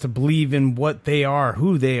somebody not to believe in what they are,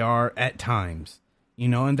 who they are at times, you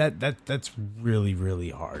know, and that's really, really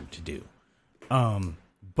hard to do.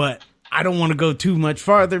 But I don't want to go too much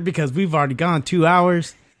farther because we've already gone 2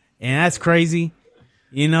 hours and that's crazy,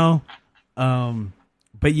 you know?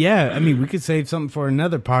 But yeah, I mean, we could save something for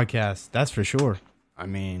another podcast. That's for sure. I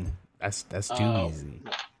mean, that's too easy.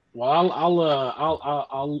 Well,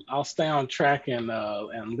 I'll stay on track and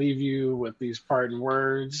leave you with these parting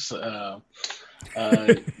words. You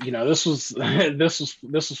know, this was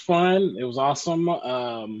fun. It was awesome.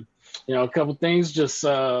 You know, a couple things. Just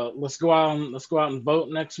let's go out and vote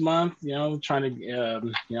next month. You know, trying to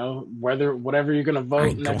you know, whatever you're gonna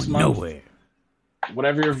vote next month. Nowhere.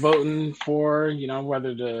 Whatever you're voting for, you know,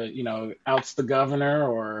 whether to, you know, outs the governor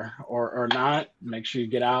or not, make sure you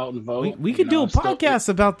get out and vote. We could do a podcast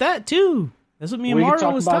about that too. That's what me and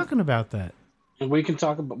Mario was talking about that. And we can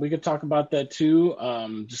talk about that too.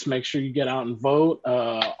 Just make sure you get out and vote.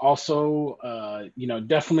 Also, you know,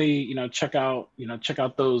 definitely, you know, check out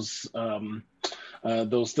those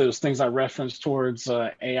things I referenced towards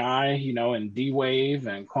AI, you know, and D-Wave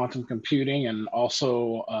and quantum computing, and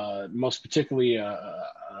also most particularly a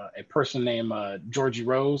person named Georgie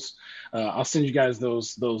Rose. I'll send you guys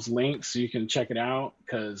those links so you can check it out,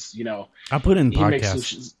 because, you know, I'll put it in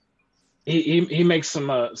podcast. He makes some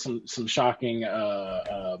shocking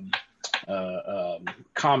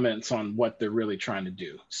comments on what they're really trying to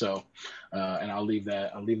do. So, and I'll leave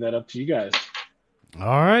that up to you guys.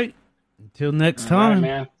 All right. Until next time. All right,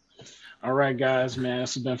 man. All right, guys, man.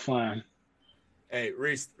 This has been fun. Hey,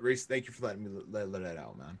 Reese, thank you for letting me let that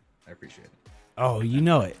out, man. I appreciate it. Oh, you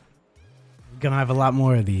know it. We're going to have a lot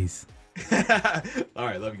more of these. All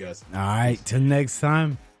right, love you guys. All right, till next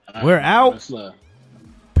time. We're out.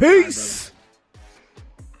 Peace.